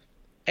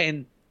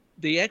 and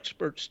the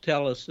experts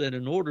tell us that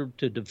in order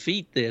to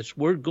defeat this,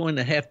 we're going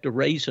to have to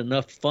raise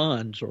enough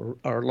funds or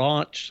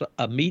launch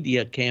a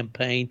media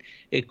campaign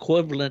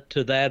equivalent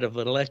to that of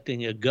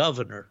electing a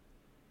governor.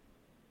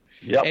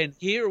 Yep. And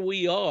here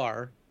we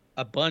are,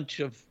 a bunch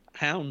of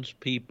hounds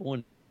people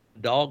and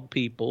dog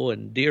people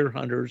and deer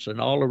hunters and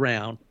all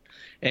around,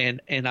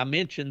 And I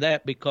mentioned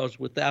that because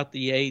without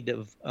the aid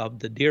of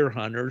the deer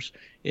hunters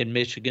in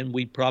Michigan,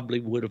 we probably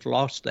would have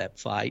lost that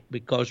fight,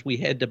 because we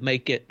had to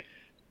make it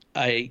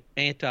a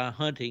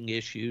anti-hunting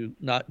issue,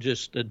 not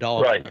just a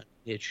dog hunting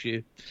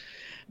issue.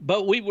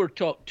 But we were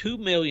taught $2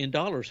 million.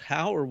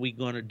 How are we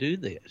going to do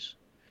this?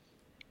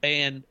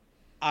 And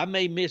I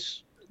may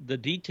miss the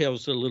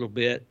details a little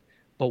bit,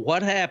 but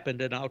what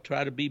happened, and I'll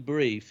try to be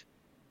brief,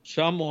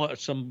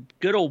 some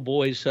good old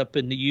boys up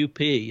in the UP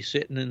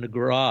sitting in the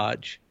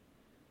garage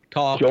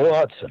talking. Joe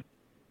Hudson.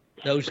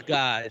 Those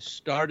guys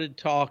started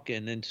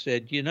talking and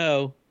said,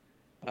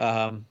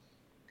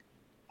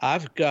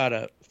 I've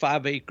got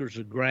 5 acres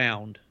of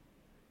ground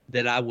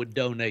that I would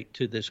donate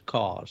to this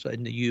cause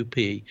in the UP.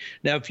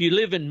 Now, if you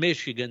live in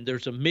Michigan,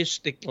 there's a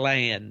mystic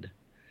land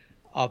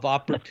of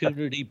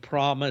opportunity,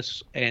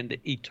 promise, and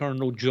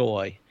eternal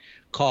joy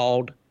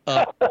called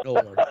Up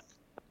North.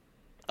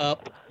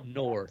 Up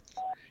North.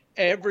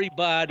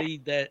 Everybody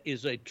that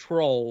is a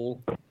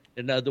troll,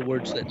 in other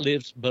words, that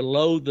lives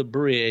below the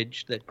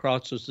bridge that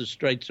crosses the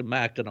Straits of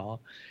Mackinac,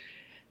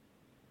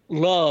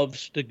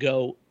 loves to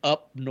go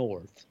up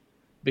north,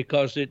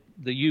 because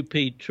the UP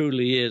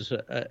truly is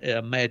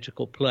a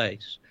magical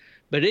place.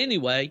 But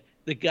anyway,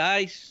 the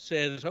guy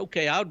says,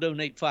 okay, I'll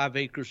donate 5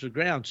 acres of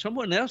ground.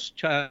 Someone else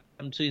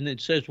chimes in and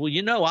says,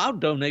 well, I'll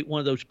donate one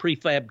of those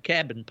prefab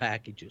cabin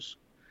packages.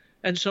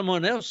 And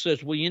someone else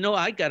says, well,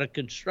 I got a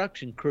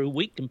construction crew.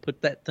 We can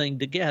put that thing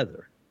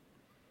together.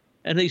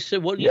 And he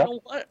said, well, you know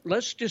what?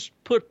 Let's just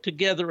put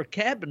together a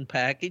cabin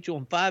package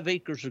on 5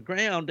 acres of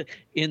ground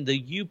in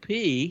the UP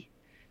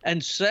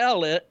and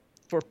sell it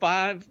for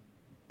 $5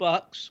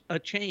 a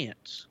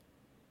chance.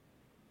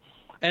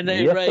 And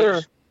they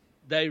raised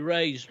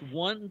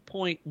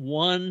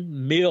 $1.1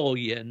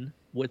 million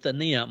with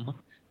an M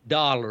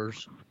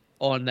dollars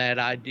on that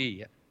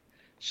idea.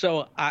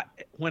 So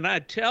when I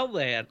tell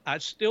that, I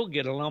still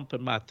get a lump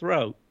in my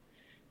throat,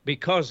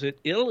 because it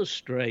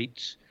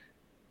illustrates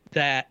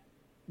that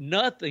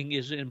nothing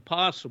is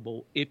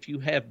impossible if you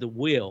have the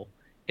will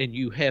and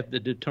you have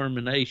the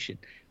determination.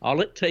 All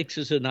it takes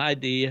is an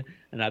idea,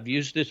 and I've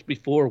used this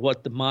before,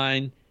 what the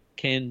mind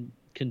can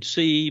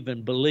conceive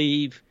and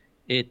believe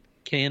it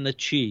can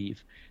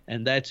achieve.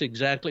 And that's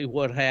exactly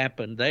what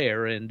happened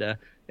there. And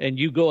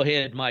you go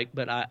ahead, Mike,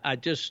 but I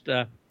just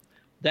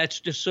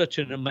that's just such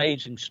an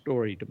amazing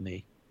story to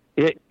me.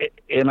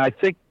 And I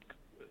think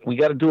we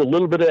got to do a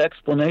little bit of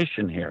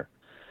explanation here.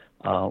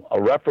 A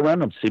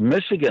referendum. See,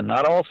 Michigan,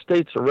 not all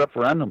states are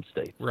referendum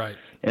states. Right.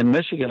 In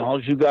Michigan,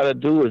 all you got to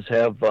do is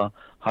have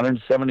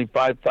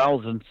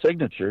 175,000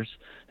 signatures,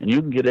 and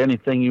you can get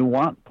anything you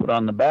want put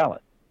on the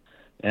ballot.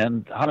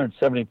 And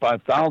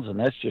 175,000,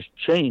 that's just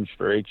change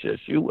for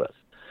HSUS.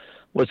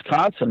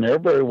 Wisconsin, they're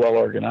very well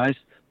organized,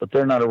 but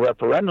they're not a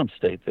referendum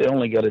state. They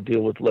only got to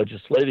deal with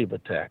legislative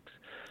attacks.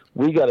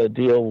 We got to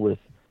deal with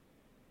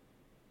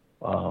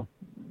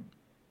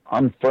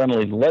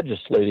unfriendly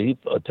legislative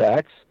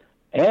attacks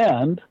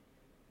and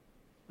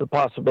the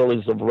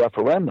possibilities of a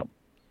referendum.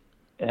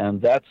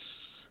 And that's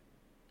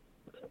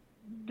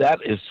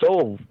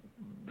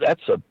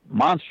a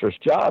monstrous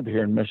job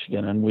here in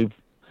Michigan, and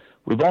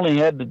we've only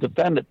had to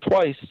defend it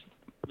twice,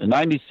 in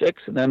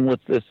 '96, and then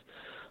with this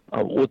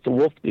with the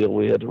Wolf deal,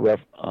 we had to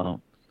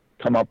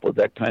come up with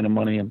that kind of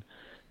money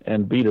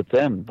and beat it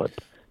then. But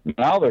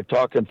now they're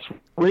talking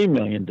 $3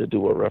 million to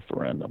do a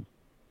referendum.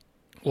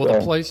 Well, so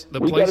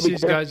the place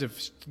these guys have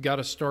got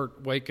to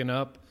start waking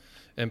up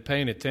and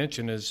paying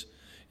attention is,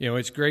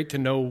 it's great to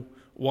know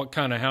what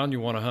kind of hound you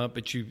want to hunt,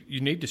 but you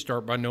need to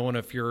start by knowing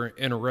if you're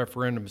in a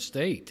referendum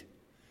state,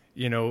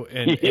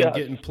 and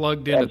getting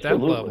plugged in at that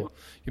level.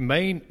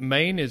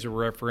 Maine is a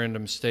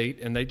referendum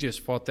state, and they just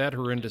fought that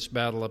horrendous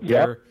battle up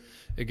there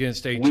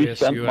against HSUS. We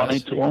sent money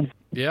to them.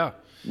 Yeah.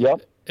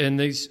 Yep. And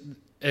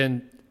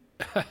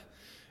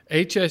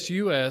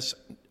HSUS,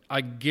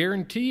 I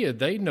guarantee you,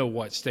 they know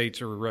what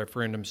states are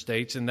referendum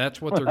states, and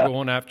that's what they're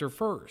going after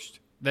first.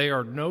 They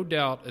are no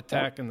doubt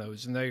attacking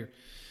those, and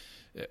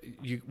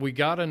we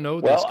got to know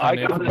this kind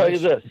of information. Well, I can tell you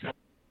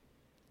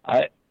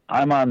this.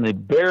 I'm on the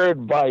Bear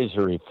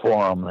Advisory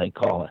Forum, they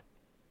call it.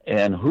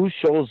 And who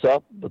shows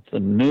up with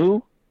the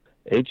new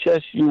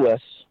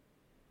HSUS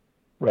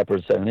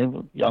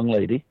representative, young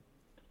lady?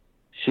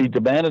 She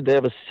demanded to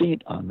have a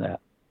seat on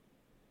that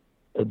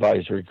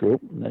advisory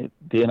group. And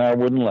DNR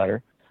wouldn't let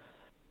her.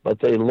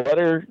 But they let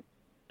her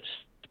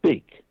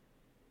speak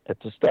at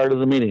the start of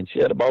the meeting. She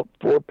had about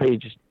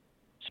 4-page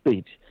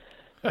speech.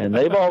 And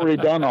they've already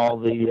done all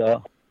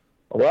the,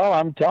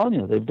 I'm telling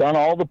you, they've done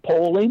all the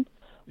polling.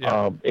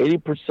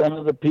 80%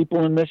 of the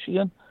people in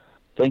Michigan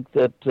think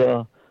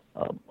that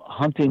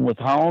hunting with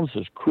hounds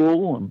is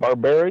cruel and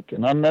barbaric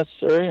and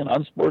unnecessary and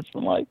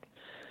unsportsmanlike.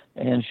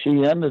 And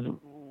she ended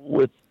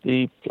with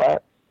the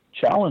flat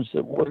challenge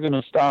that we're going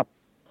to stop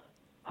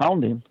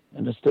hounding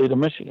in the state of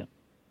Michigan.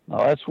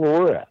 Now, that's where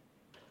we're at.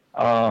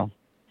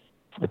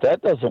 If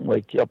that doesn't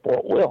wake you up,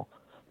 what will?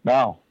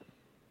 Now,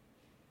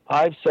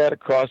 I've sat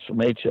across from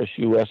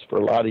HSUS for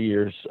a lot of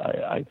years.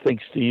 I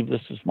think, Steve,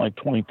 this is my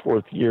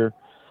 24th year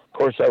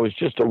course, I was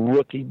just a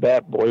rookie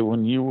bat boy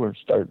when you were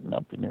starting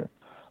up in here.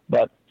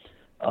 But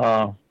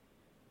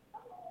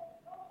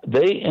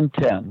they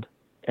intend,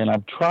 and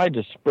I've tried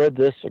to spread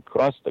this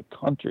across the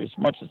country as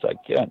much as I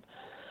can.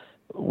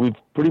 We've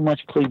pretty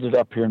much cleaned it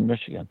up here in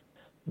Michigan.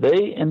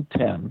 They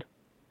intend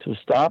to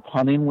stop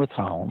hunting with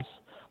hounds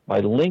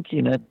by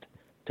linking it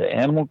to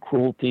animal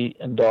cruelty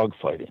and dog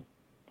fighting.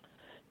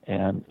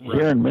 And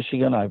here in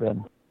Michigan,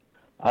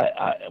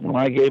 when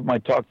I gave my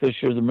talk this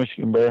year to the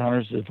Michigan Bear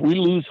Hunters, if we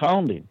lose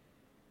hounding,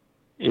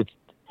 it's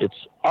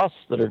us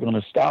that are going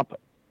to stop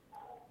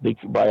it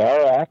by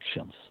our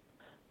actions.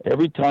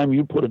 Every time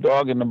you put a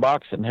dog in the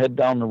box and head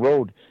down the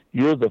road,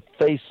 you're the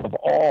face of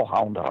all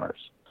hound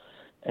hunters.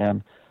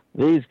 And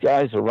these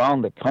guys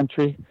around the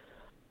country,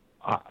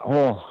 I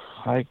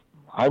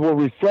will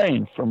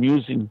refrain from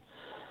using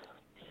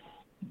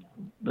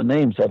the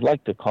names I'd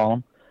like to call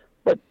them,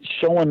 but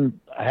showing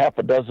a half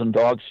a dozen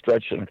dogs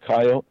stretching a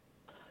coyote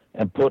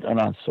and putting it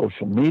on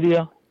social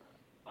media,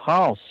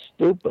 how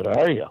stupid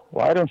are you?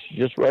 Why don't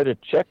you just write a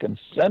check and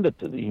send it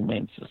to the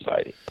Humane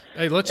Society?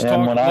 Hey, let's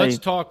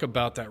talk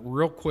about that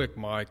real quick,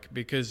 Mike,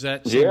 because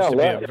that seems to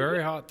be a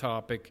very hot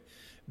topic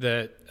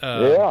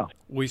that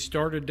we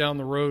started down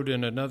the road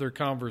in another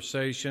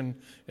conversation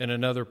in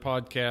another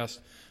podcast.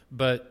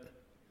 But,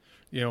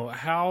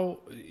 how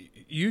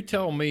you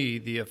tell me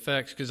the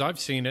effects, because I've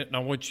seen it, and I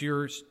want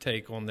your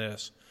take on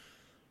this.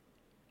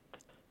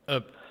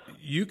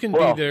 You can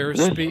be there.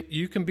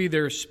 You can be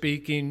there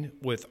speaking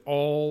with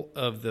all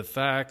of the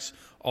facts,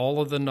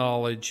 all of the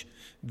knowledge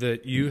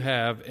that you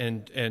have,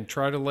 and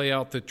try to lay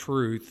out the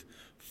truth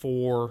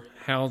for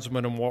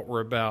houndsmen and what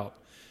we're about.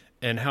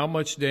 And how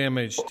much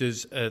damage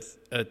does a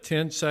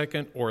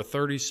 10-second or a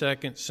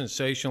 30-second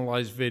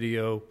sensationalized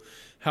video?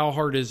 How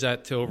hard is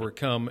that to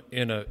overcome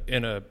in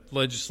a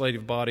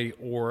legislative body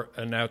or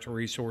a Natural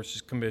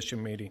Resources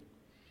Commission meeting?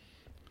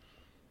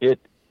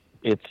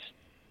 It's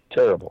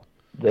terrible.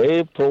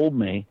 They've told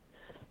me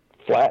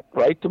flat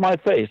right to my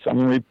face.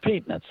 I'm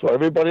repeating it so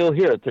everybody will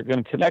hear it. They're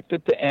going to connect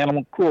it to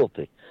animal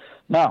cruelty.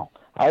 Now,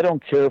 I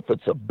don't care if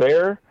it's a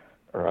bear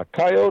or a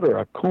coyote or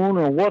a coon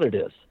or what it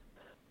is.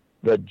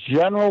 The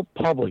general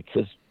public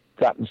has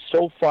gotten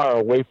so far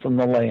away from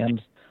the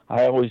land.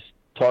 I always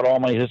taught all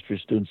my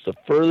history students, the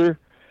further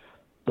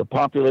the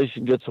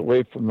population gets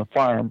away from the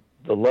farm,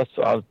 the less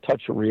out of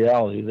touch of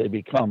reality they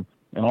become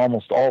in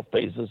almost all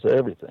phases of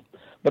everything.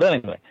 But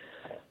anyway,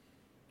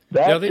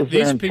 that is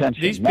their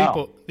intention.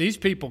 These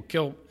people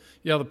kill.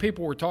 Yeah, the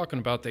people we're talking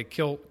about, they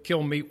kill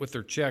meat with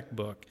their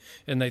checkbook,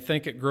 and they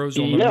think it grows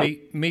on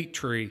the meat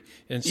tree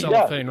in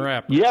cellophane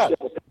wrappers.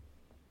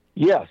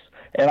 Yes.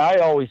 And I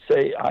always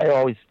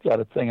got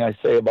a thing I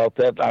say about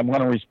that. I'm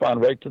going to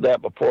respond right to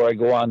that before I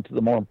go on to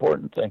the more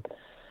important thing.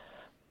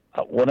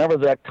 Whenever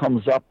that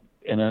comes up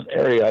in an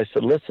area, I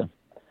said, listen,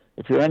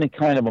 if you're any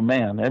kind of a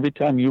man, every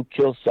time you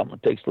kill something,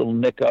 it takes a little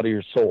nick out of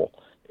your soul.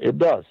 It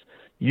does.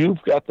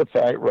 You've got the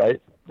fact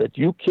right that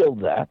you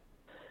killed that,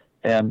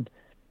 and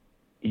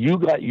you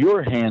got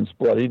your hands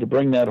bloody to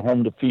bring that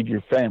home to feed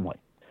your family.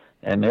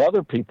 And the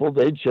other people,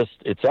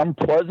 it's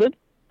unpleasant,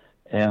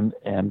 and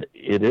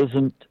it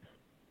isn't.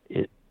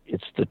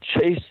 It's the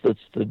chase that's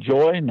the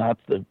joy, not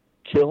the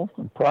kill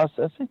and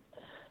processing,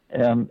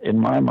 and in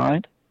my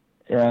mind.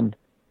 And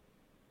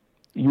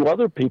you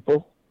other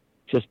people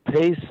just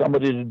pay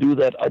somebody to do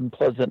that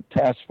unpleasant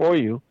task for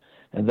you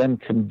and then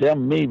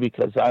condemn me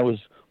because I was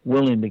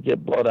willing to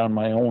get blood on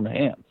my own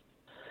hands.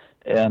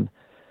 And,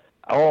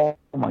 oh,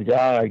 my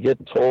God, I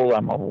get told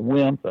I'm a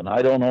wimp and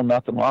I don't know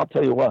nothing. Well, I'll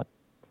tell you what.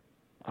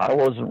 I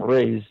was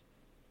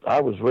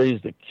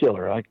raised a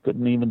killer. I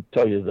couldn't even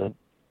tell you the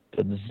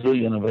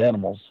zillion of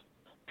animals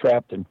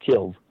trapped and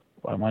killed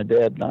by my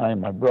dad and I and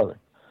my brother.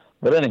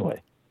 But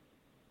anyway,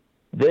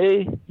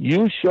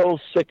 you show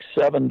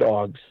 6-7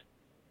 dogs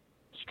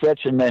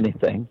stretching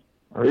anything,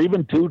 or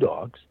even 2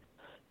 dogs,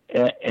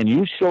 and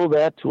you show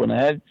that to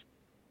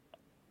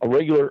a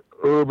regular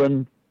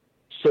urban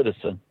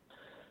citizen,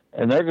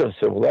 and they're going to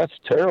say, well, that's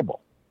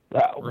terrible.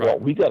 Well,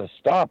 we got to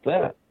stop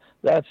that.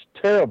 That's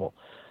terrible.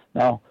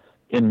 Now,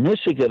 in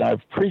Michigan,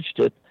 I've preached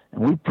it,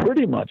 and we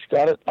pretty much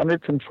got it under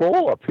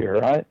control up here.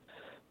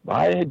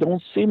 I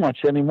don't see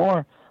much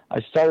anymore.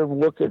 I started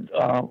working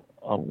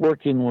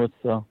with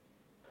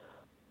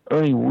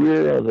Ernie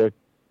Weir, the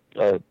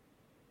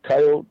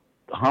coyote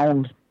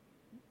hound,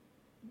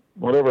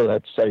 whatever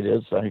that site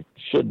is. I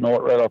should know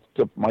it right off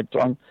the tip of my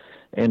tongue.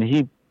 And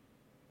he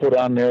put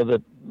on there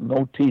that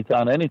no teeth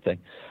on anything.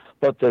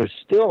 But there's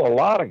still a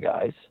lot of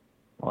guys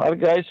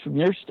from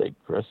your state,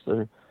 Chris, that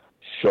are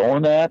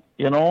showing that,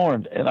 and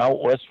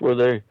out west where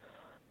they're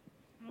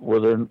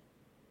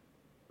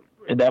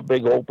in that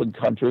big open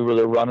country where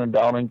they're running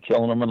down and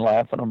killing them and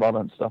laughing about it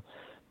and stuff.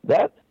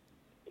 That,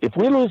 if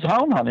we lose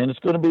hound hunting, it's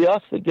going to be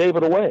us that gave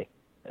it away.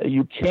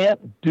 You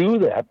can't do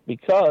that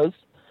because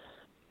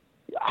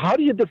how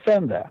do you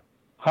defend that?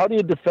 How do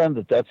you defend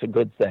that that's a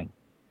good thing?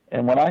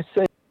 And when I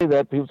say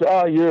that, people say,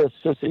 oh, you're a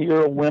sissy,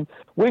 you're a wimp.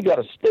 We got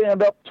to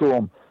stand up to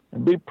them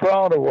and be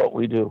proud of what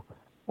we do.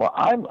 Well,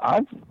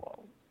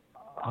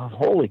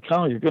 holy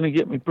cow, you're going to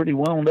get me pretty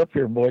wound up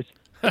here, boys.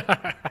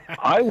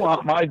 I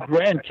want my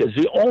grandkids.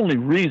 The only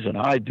reason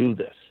I do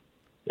this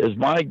is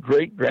my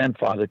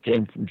great-grandfather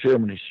came from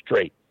Germany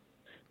straight.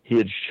 He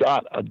had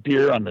shot a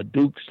deer on the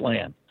Duke's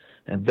land,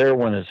 and there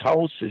went his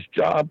house, his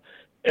job,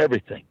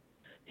 everything.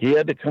 He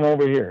had to come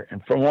over here.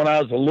 And from when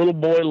I was a little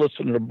boy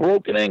listening to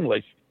broken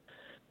English,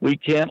 we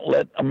can't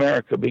let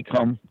America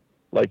become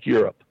like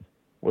Europe,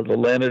 where the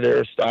landed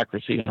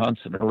aristocracy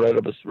hunts and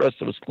the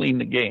rest of us clean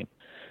the game.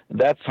 And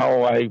that's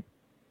how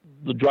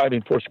the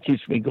driving force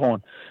keeps me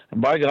going.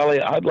 And by golly,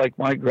 I'd like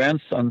my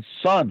grandson's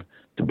son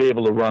to be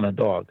able to run a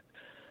dog.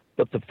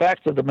 But the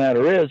fact of the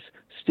matter is,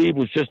 Steve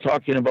was just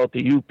talking about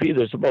the UP.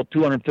 There's about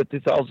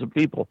 250,000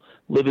 people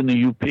live in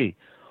the UP.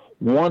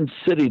 One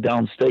city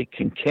downstate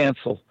can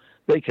cancel.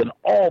 They can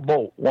all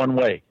vote one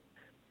way.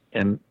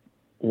 And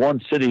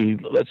one city,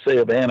 let's say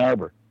of Ann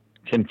Arbor,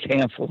 can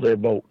cancel their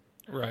vote.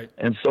 Right.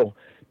 And so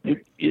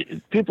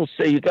people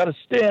say you got to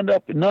stand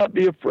up and not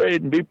be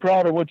afraid and be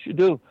proud of what you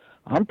do.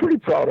 I'm pretty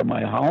proud of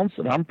my hounds,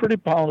 and I'm pretty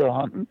proud of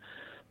hunting,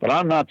 but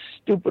I'm not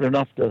stupid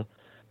enough to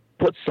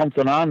put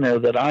something on there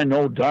that I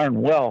know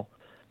darn well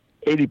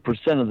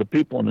 80% of the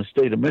people in the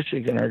state of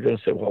Michigan are going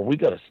to say, well, we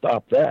got to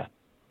stop that.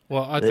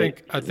 Well, I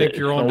think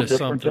you're onto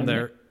something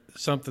there.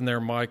 Something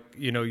there, Mike.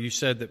 You know, you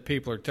said that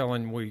people are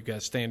telling, well, you got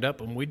to stand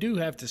up, and we do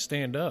have to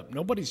stand up.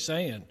 Nobody's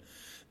saying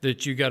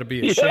that you got to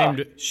be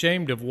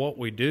ashamed of what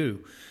we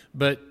do,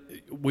 but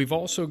we've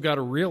also got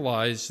to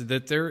realize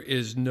that there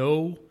is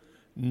no,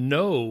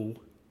 and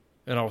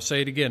I'll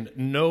say it again,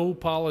 no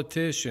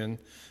politician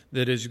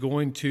that is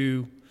going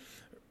to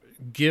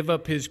give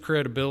up his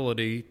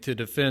credibility to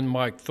defend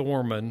Mike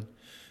Thorman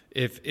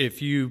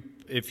if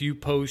you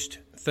post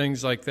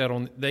things like that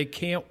on. They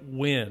can't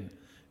win.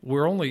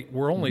 We're only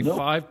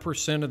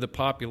 5% of the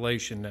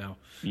population now.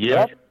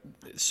 Yep.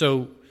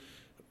 So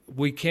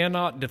we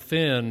cannot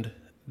defend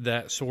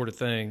that sort of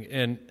thing,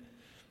 and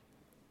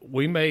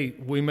we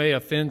may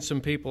offend some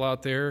people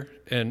out there.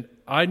 And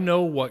I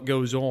know what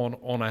goes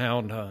on a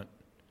hound hunt.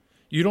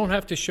 You don't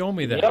have to show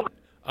me that. Yep.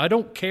 I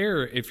don't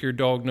care if your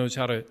dog knows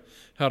how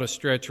to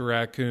stretch a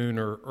raccoon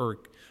or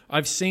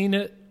I've seen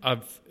it.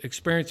 I've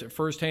experienced it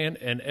firsthand,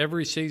 and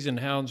every seasoned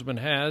houndsman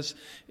has.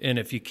 And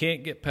if you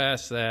can't get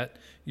past that,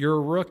 you're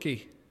a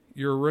rookie.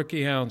 You're a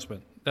rookie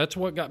houndsman. That's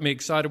what got me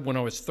excited when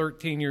I was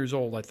 13 years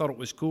old. I thought it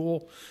was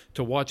cool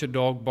to watch a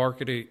dog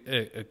bark at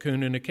a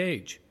coon in a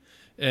cage.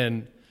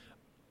 And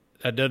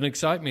that doesn't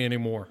excite me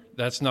anymore.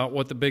 That's not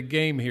what the big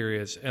game here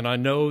is. And I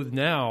know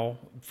now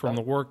from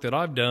the work that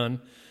I've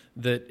done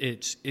that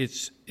it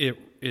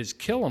is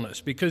killing us,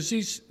 because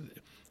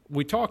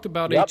we talked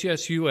about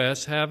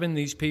HSUS having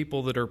these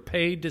people that are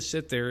paid to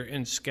sit there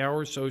and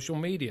scour social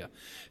media,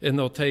 and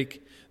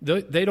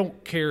they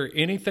don't care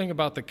anything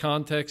about the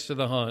context of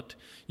the hunt.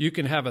 You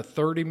can have a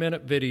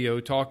 30-minute video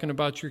talking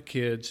about your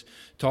kids,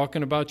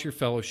 talking about your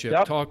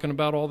fellowship, talking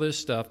about all this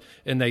stuff,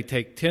 and they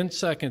take 10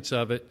 seconds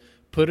of it,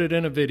 put it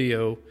in a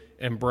video,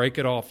 and break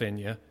it off in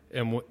you.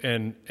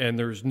 And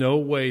there's no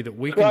way that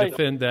we can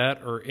defend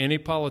that, or any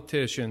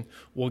politician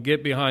will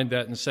get behind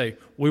that and say,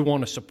 we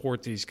want to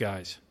support these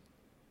guys.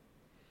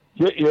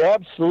 You're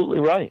absolutely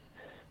right.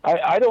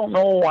 I don't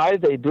know why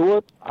they do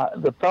it.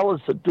 The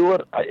fellas that do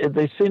it,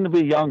 they seem to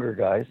be younger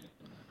guys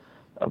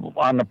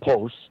on the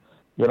posts,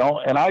 you know,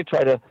 and I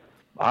go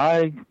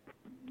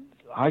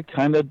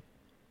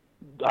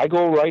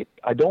right.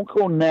 I don't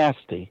go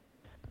nasty,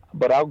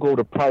 but I'll go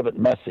to private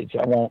message.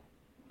 I won't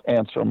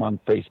answer them on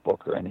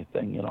Facebook or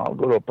anything. You know, I'll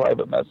go to a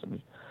private message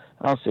and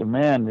I'll say,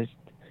 man,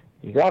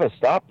 you got to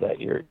stop that.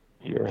 You're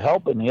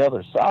helping the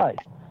other side.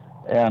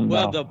 And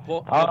well,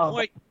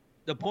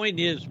 the point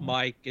is,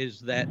 Mike,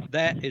 is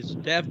that is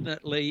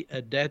definitely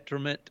a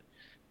detriment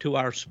to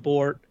our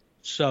sport.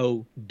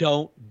 So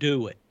don't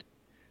do it.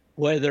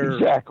 Whether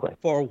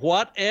for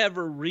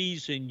whatever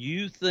reason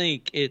you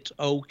think it's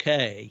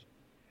okay,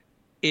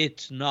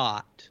 it's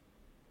not.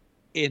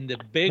 In the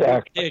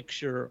bigger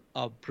picture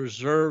of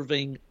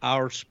preserving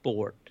our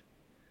sport.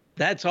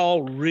 That's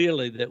all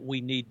really that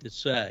we need to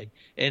say.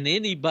 And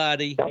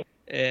anybody,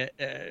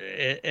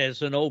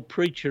 as an old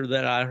preacher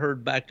that I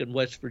heard back in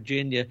West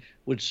Virginia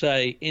would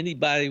say,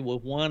 anybody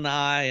with one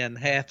eye and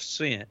half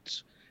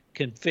sense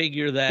can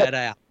figure that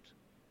out.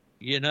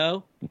 You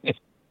know?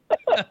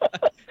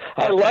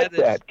 I like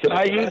that. Can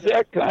I use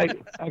that? Can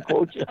I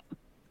quote you?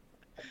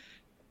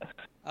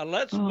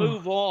 Let's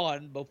move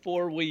on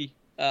before we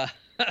get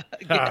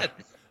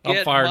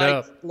fired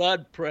Mike's up.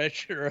 Blood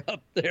pressure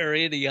up there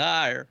any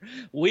higher.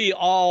 We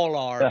all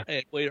are,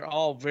 and we're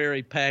all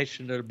very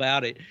passionate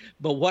about it.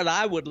 But what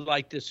I would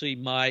like to see,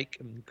 Mike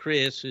and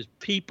Chris, is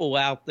people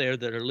out there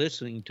that are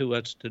listening to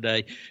us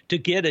today to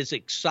get as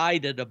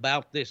excited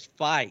about this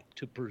fight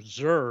to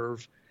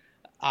preserve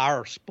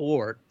our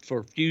sport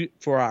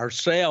for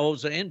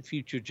ourselves and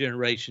future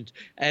generations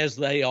as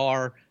they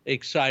are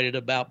excited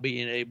about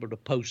being able to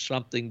post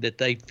something that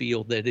they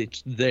feel that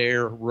it's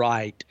their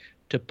right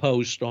to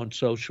post on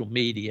social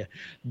media.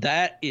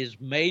 That is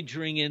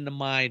majoring in the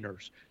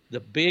minors. The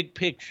big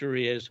picture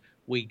is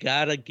we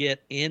got to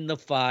get in the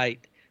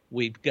fight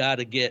We've got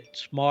to get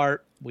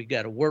smart. We've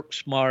got to work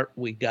smart.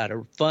 We've got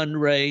to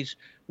fundraise.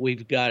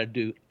 We've got to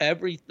do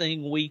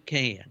everything we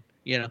can.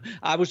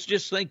 I was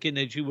just thinking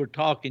as you were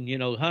talking,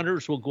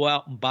 hunters will go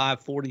out and buy a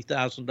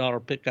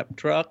 $40,000 pickup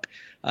truck,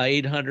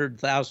 a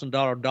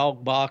 $800,000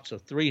 dog box, a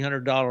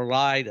 $300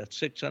 light, a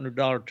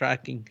 $600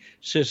 tracking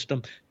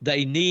system.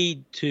 They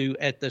need to,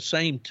 at the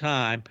same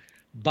time,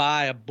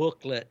 buy a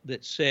booklet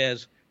that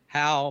says,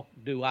 how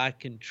do I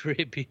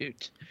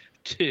contribute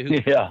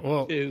to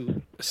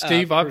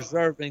Steve,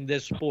 preserving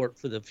this sport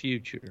for the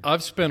future?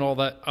 I've spent all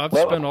that.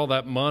 Spent all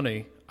that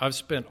money. I've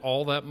spent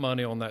all that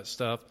money on that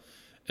stuff,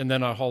 and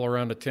then I haul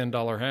around a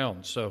 $10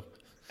 hound. So.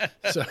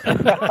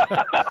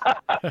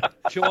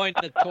 Join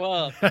the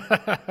club.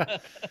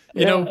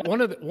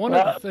 One of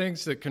the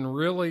things that can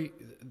really,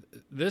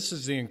 this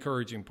is the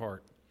encouraging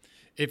part.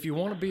 If you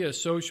want to be a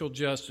social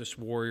justice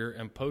warrior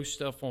and post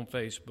stuff on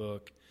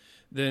Facebook,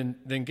 then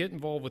get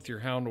involved with your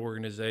hound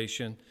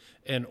organization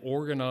and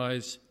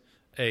organize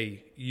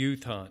a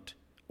youth hunt,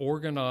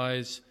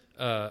 organize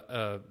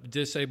a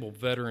disabled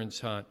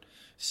veterans hunt,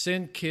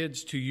 send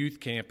kids to youth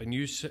camp, and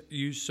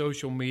use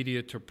social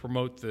media to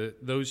promote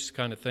those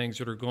kind of things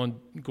that are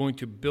going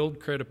to build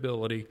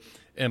credibility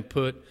and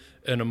put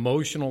an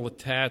emotional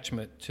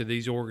attachment to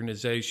these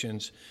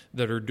organizations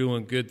that are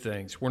doing good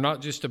things. We're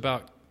not just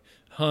about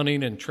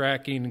hunting and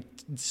tracking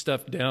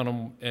stuff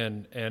down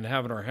and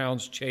having our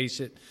hounds chase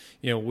it.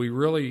 We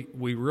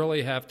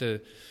really have to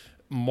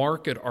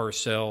market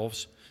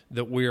ourselves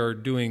that we are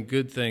doing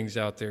good things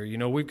out there.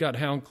 We've got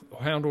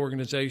hound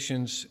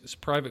organizations,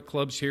 private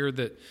clubs here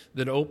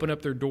that open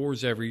up their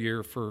doors every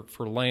year for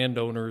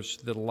landowners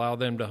that allow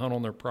them to hunt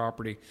on their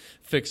property,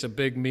 fix a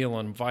big meal,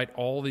 and invite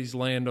all these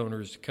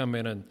landowners to come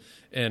in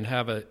and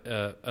have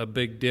a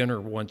big dinner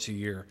once a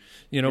year.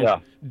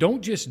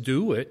 Don't just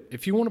do it.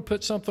 If you want to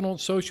put something on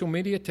social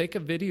media, take a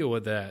video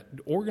of that.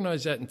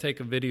 Organize that and take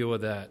a video of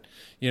that.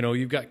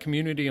 You've got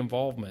community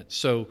involvement.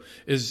 So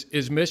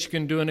is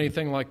Michigan doing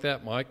anything like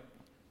that, Mike?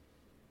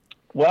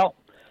 Well,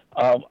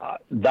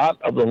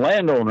 not of the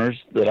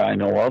landowners that I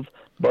know of,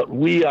 but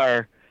we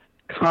are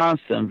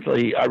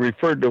constantly, I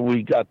referred to,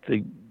 we got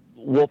the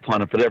wolf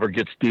hunt. If it ever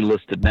gets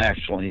delisted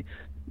nationally,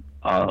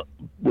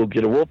 we'll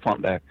get a wolf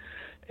hunt back.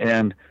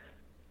 And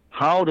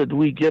how did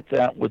we get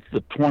that with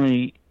the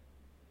 20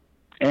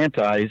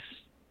 antis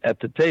at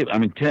the table?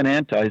 10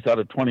 antis out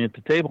of 20 at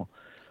the table.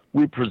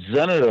 We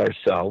presented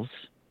ourselves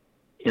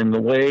in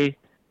the way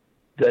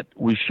that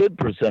we should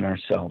present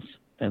ourselves.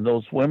 And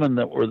those women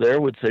that were there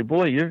would say,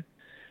 boy, you're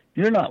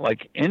not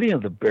like any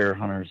of the bear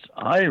hunters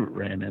I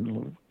ran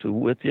into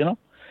with,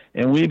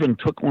 And we even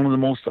took one of the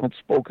most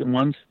outspoken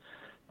ones,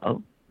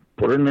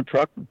 put her in the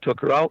truck, and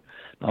took her out.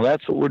 Now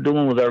that's what we're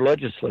doing with our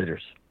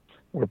legislators.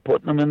 We're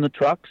putting them in the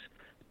trucks,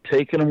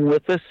 taking them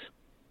with us.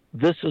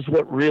 This is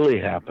what really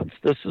happens.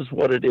 This is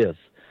what it is.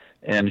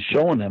 And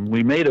showing them.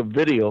 We made a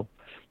video.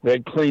 We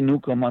had Clay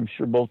Newcomb. I'm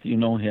sure both of you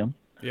know him.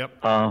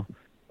 Yep.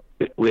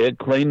 We had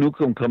Clay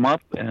Newcomb come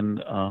up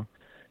and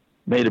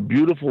made a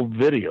beautiful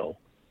video,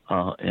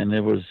 and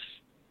it was.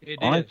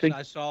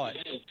 I saw it.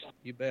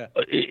 You bet.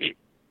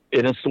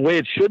 And it's the way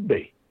it should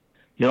be.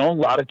 A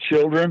lot of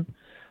children.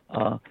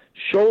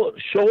 Show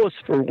us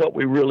for what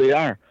we really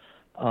are.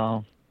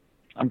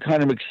 I'm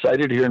kind of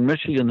excited here in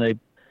Michigan. They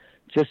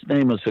just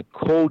named us a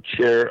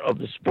co-chair of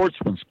the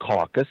Sportsman's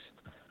Caucus.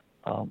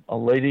 A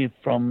lady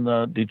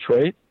from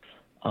Detroit,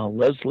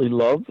 Leslie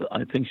Love.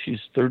 I think she's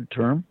third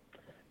term,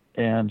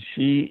 and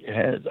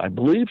I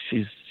believe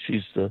she's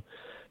the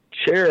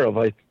chair of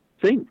I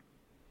think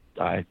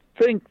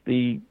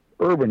the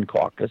Urban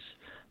Caucus.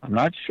 I'm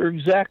not sure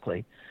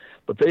exactly,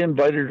 but they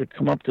invited her to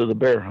come up to the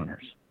bear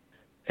hunters,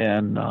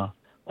 and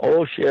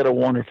she had a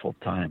wonderful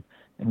time.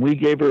 And we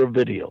gave her a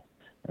video,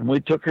 and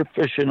we took her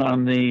fishing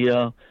on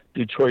the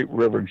Detroit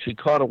River, and she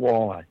caught a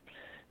walleye.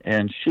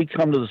 And she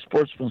come to the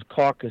Sportsman's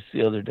Caucus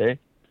the other day,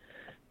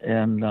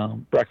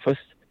 and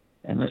breakfast,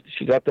 and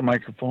she got the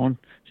microphone.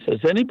 She says,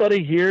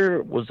 "Anybody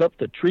here was up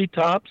the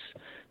treetops?"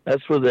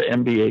 That's where the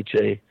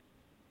MBHA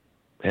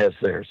has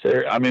theirs.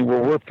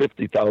 We're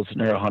 50,000,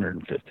 they're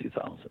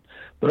 150,000.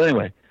 But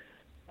anyway,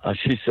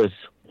 she says,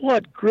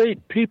 "What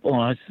great people."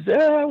 And I said,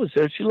 "Yeah, I was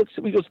there." She looks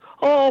at me and goes,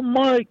 "Oh,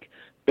 Mike,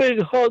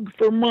 big hug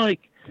for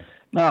Mike."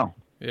 Now,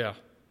 yeah,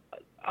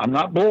 I'm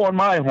not blowing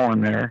my horn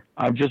there.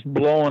 I'm just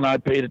blowing. I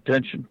paid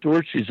attention to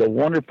her. She's a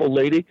wonderful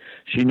lady.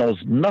 She knows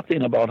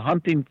nothing about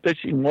hunting,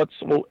 fishing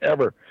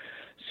whatsoever.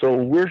 So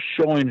we're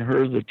showing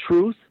her the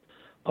truth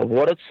of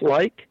what it's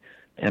like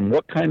and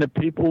what kind of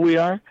people we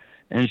are.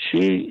 And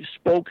she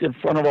spoke in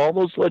front of all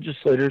those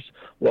legislators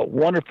what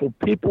wonderful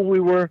people we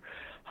were,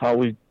 how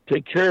we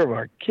take care of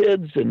our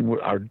kids, and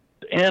our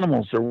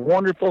animals are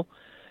wonderful.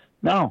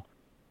 Now,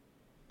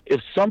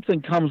 if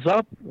something comes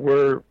up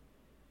where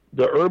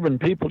the urban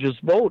people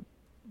just vote,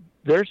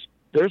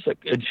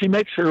 and she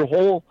makes her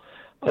whole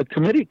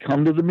committee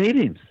come to the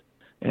meetings.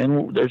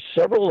 And there's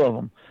several of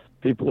them,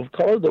 people of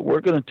color, that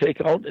we're going to take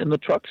out in the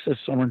truck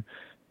system and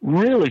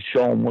really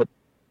show them what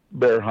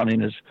bear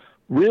hunting is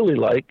really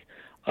like,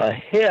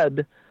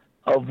 ahead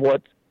of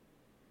what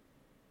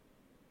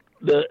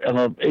the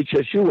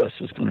HSUS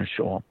is going to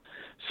show them.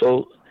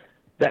 So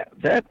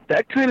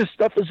that kind of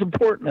stuff is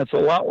important. That's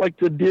a lot like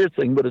the deer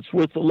thing, but it's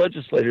with the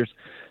legislators.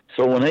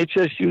 So when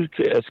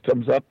HSUS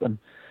comes up and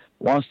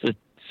wants to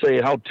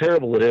say how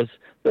terrible it is,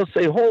 they'll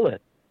say, hold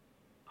it.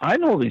 I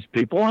know these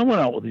people. I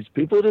went out with these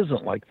people. It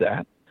isn't like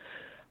that.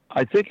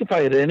 I think if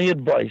I had any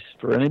advice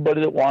for anybody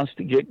that wants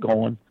to get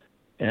going,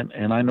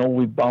 and I know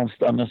we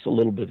bounced on this a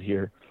little bit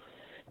here,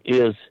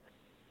 is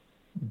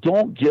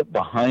don't get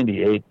behind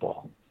the 8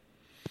 ball.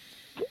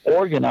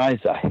 Organize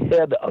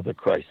ahead of the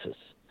crisis.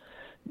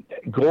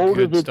 Go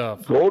to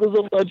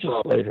the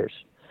legislators.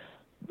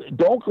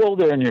 Don't go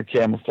there in your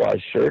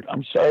camouflage shirt.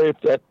 I'm sorry if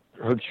that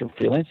hurts your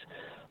feelings,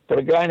 but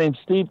a guy named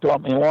Steve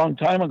taught me a long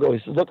time ago. He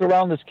said, look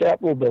around this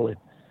Capitol building.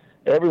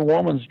 Every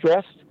woman's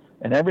dressed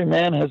and every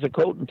man has a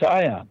coat and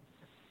tie on.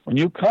 When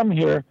you come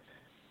here,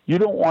 you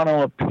don't want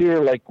to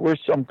appear like we're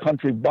some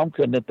country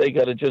bumpkin that they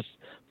got to just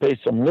pay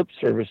some lip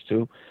service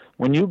to.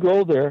 When you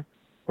go there,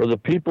 or the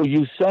people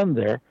you send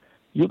there,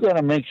 you got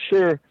to make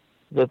sure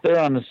that they're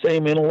on the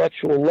same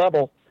intellectual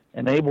level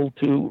and able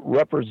to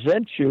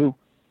represent you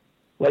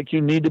like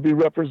you need to be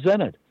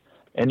represented.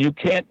 And you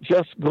can't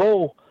just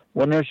go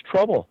when there's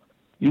trouble.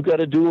 You got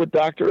to do what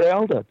Dr.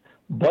 Al did.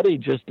 Buddy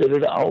just did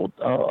it out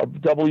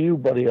of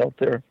Buddy out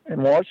there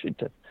in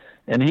Washington,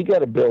 and he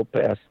got a bill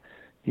passed.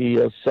 He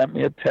sent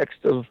me a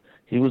text of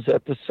he was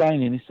at the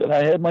signing. He said,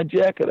 I had my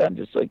jacket on,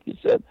 just like you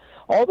said.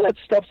 All that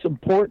stuff's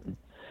important.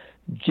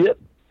 Get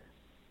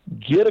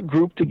a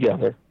group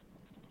together,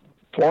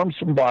 form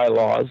some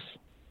bylaws,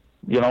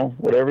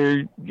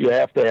 whatever you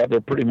have to have.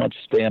 They're pretty much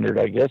standard,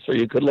 I guess, or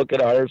you could look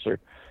at ours or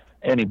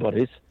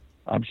anybody's.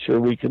 I'm sure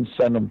we can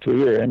send them to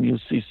you, or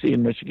MUCC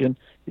in Michigan.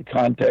 You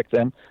contact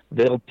them.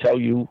 They'll tell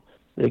you.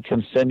 They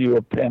can send you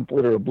a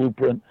pamphlet or a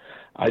blueprint.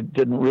 I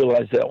didn't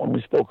realize that when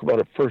we spoke about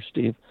it first,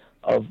 Steve,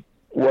 of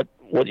what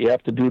you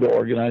have to do to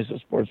organize a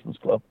sportsman's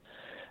club.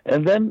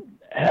 And then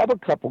have a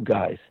couple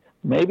guys,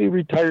 maybe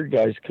retired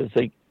guys, because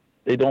they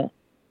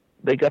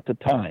got the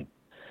time,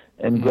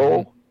 and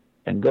go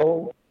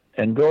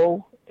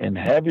and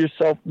have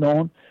yourself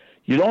known.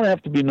 You don't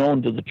have to be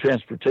known to the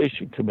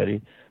Transportation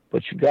Committee,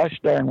 but you gosh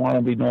darn want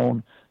to be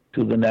known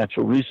to the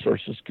Natural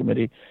Resources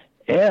Committee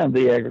and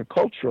the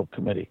Agricultural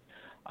Committee.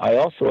 I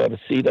also have a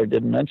seat I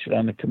didn't mention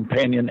on the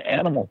Companion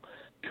Animal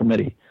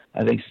Committee.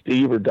 I think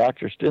Steve or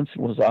Dr.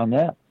 Stinson was on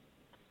that,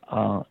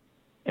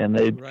 and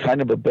they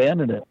kind of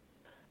abandoned it.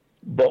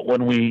 But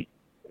when we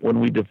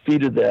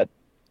defeated that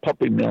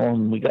puppy mill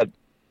and we got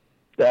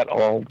that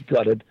all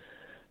gutted,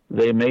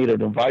 they made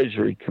an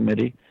advisory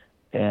committee,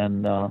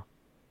 and I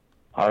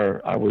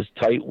was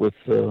tight with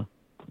the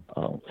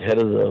head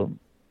of the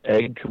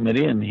Ag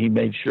Committee, and he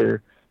made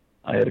sure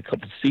I had a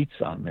couple seats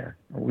on there,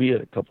 or we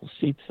had a couple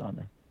seats on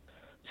there.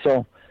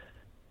 So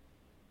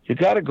you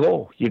got to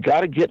go. You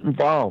got to get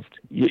involved.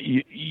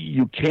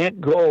 You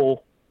can't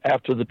go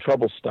after the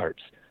trouble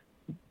starts.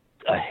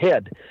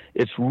 Ahead,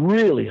 it's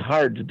really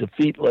hard to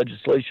defeat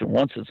legislation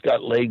once it's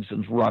got legs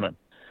and is running,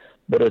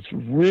 but it's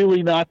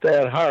really not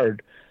that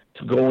hard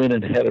to go in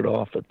and head it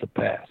off at the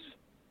pass.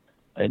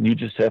 And you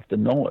just have to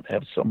know it.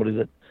 Have somebody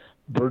that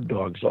bird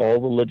dogs all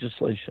the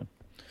legislation.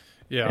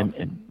 Yeah.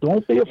 And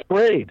don't be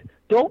afraid.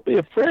 Don't be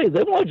afraid.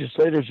 Them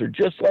legislators are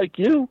just like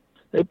you.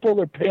 They pull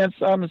their pants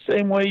on the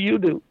same way you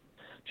do.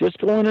 Just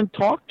go in and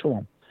talk to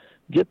them.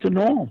 Get to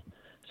know them.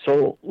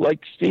 So,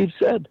 like Steve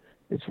said,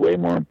 it's way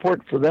more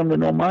important for them to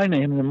know my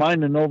name than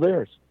mine to know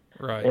theirs.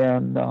 Right.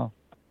 And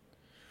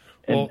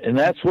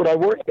that's what I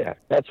work at.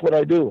 That's what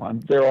I do. I'm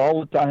there all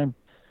the time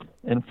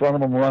in front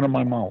of them running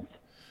my mouth.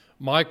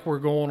 Mike, we're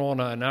going on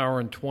an hour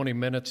and 20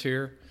 minutes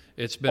here.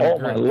 It's been a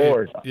great, my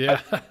Lord.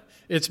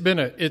 It's been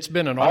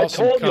an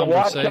awesome conversation.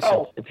 Watch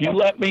out. If you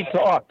let me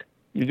talk,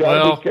 you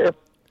got to be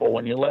careful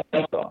when you let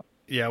me talk.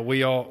 Yeah,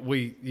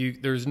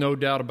 there's no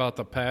doubt about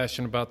the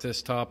passion about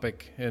this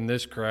topic in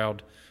this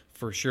crowd,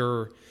 for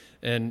sure.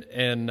 And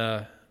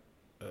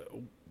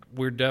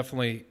we're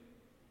definitely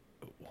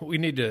we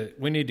need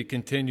to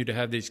continue to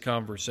have these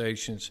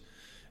conversations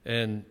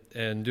and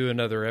do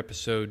another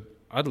episode.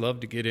 I'd love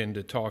to get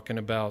into talking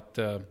about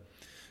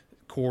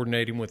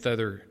coordinating with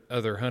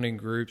other hunting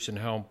groups and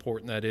how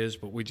important that is,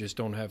 but we just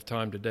don't have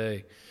time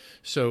today.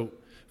 So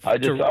I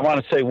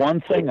want to say one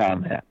thing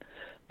on that.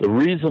 The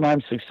reason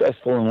I'm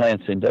successful in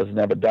Lansing doesn't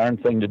have a darn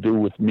thing to do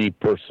with me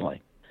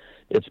personally.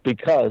 It's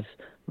because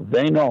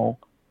they know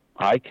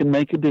I can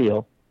make a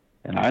deal,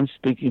 and I'm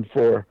speaking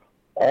for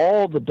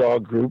all the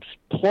dog groups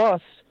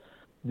plus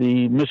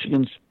the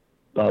Michigan's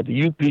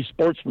the UP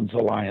Sportsman's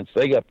Alliance.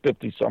 They got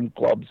 50-some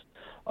clubs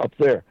up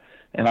there,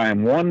 and I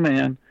am one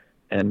man,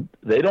 and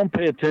they don't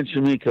pay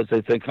attention to me because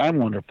they think I'm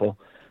wonderful.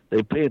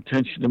 They pay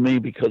attention to me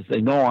because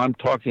they know I'm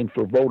talking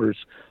for voters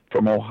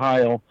from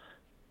Ohio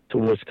to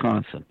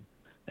Wisconsin,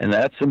 and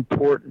that's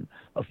important.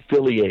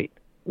 Affiliate,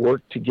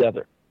 work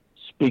together,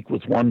 speak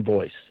with one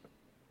voice.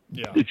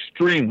 Yeah.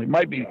 Extremely,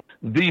 might be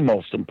the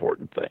most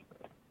important thing.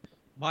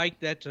 Mike,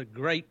 that's a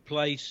great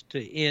place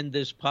to end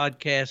this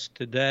podcast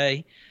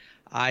today.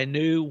 I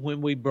knew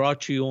when we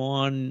brought you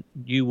on,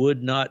 you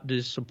would not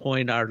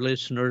disappoint our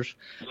listeners.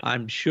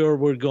 I'm sure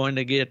we're going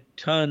to get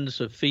tons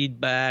of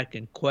feedback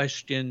and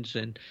questions,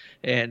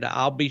 and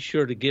I'll be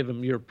sure to give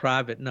them your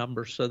private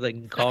number so they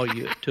can call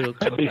you at 2 o'clock.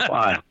 That'd be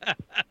fine.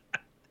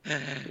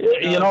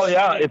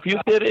 If you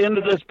get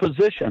into this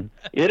position,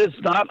 it is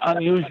not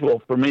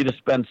unusual for me to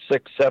spend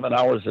 6-7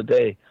 hours a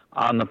day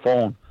on the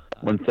phone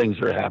when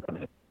things are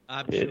happening.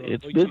 I'm sure.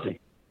 It's busy.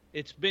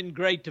 It's been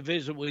great to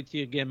visit with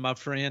you again, my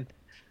friend.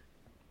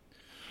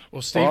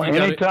 Well, Steve,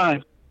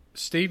 anytime.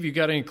 Steve, you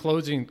got any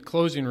closing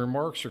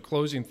remarks or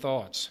closing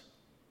thoughts?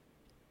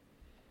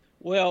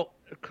 Well,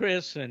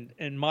 Chris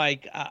and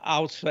Mike,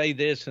 I'll say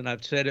this, and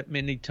I've said it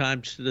many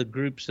times to the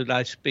groups that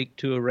I speak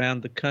to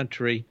around the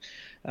country.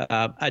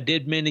 I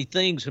did many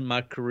things in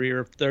my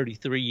career of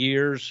 33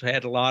 years,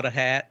 had a lot of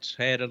hats,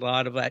 had a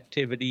lot of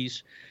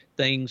activities,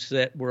 things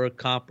that were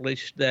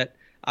accomplished that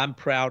I'm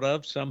proud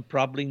of, some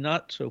probably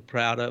not so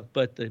proud of,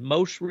 but the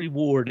most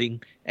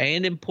rewarding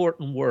and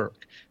important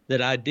work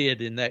that I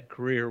did in that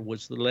career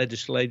was the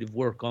legislative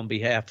work on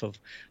behalf of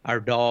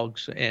our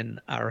dogs and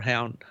our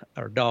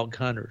dog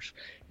hunters.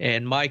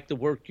 And Mike, the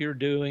work you're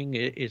doing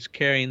is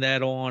carrying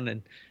that on,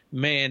 and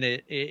man,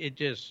 it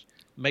just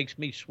makes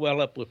me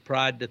swell up with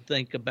pride to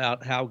think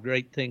about how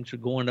great things are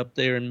going up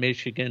there in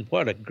Michigan.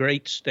 What a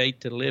great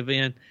state to live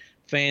in.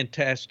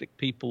 Fantastic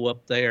people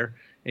up there.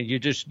 And you're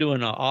just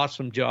doing an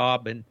awesome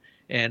job,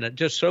 and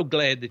just so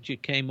glad that you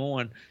came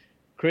on.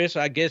 Chris,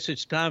 I guess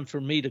it's time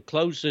for me to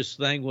close this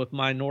thing with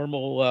my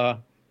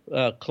normal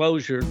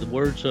closure, the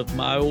words of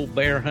my old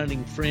bear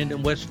hunting friend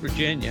in West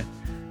Virginia.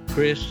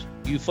 Chris,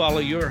 you follow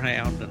your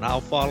hound, and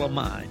I'll follow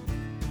mine.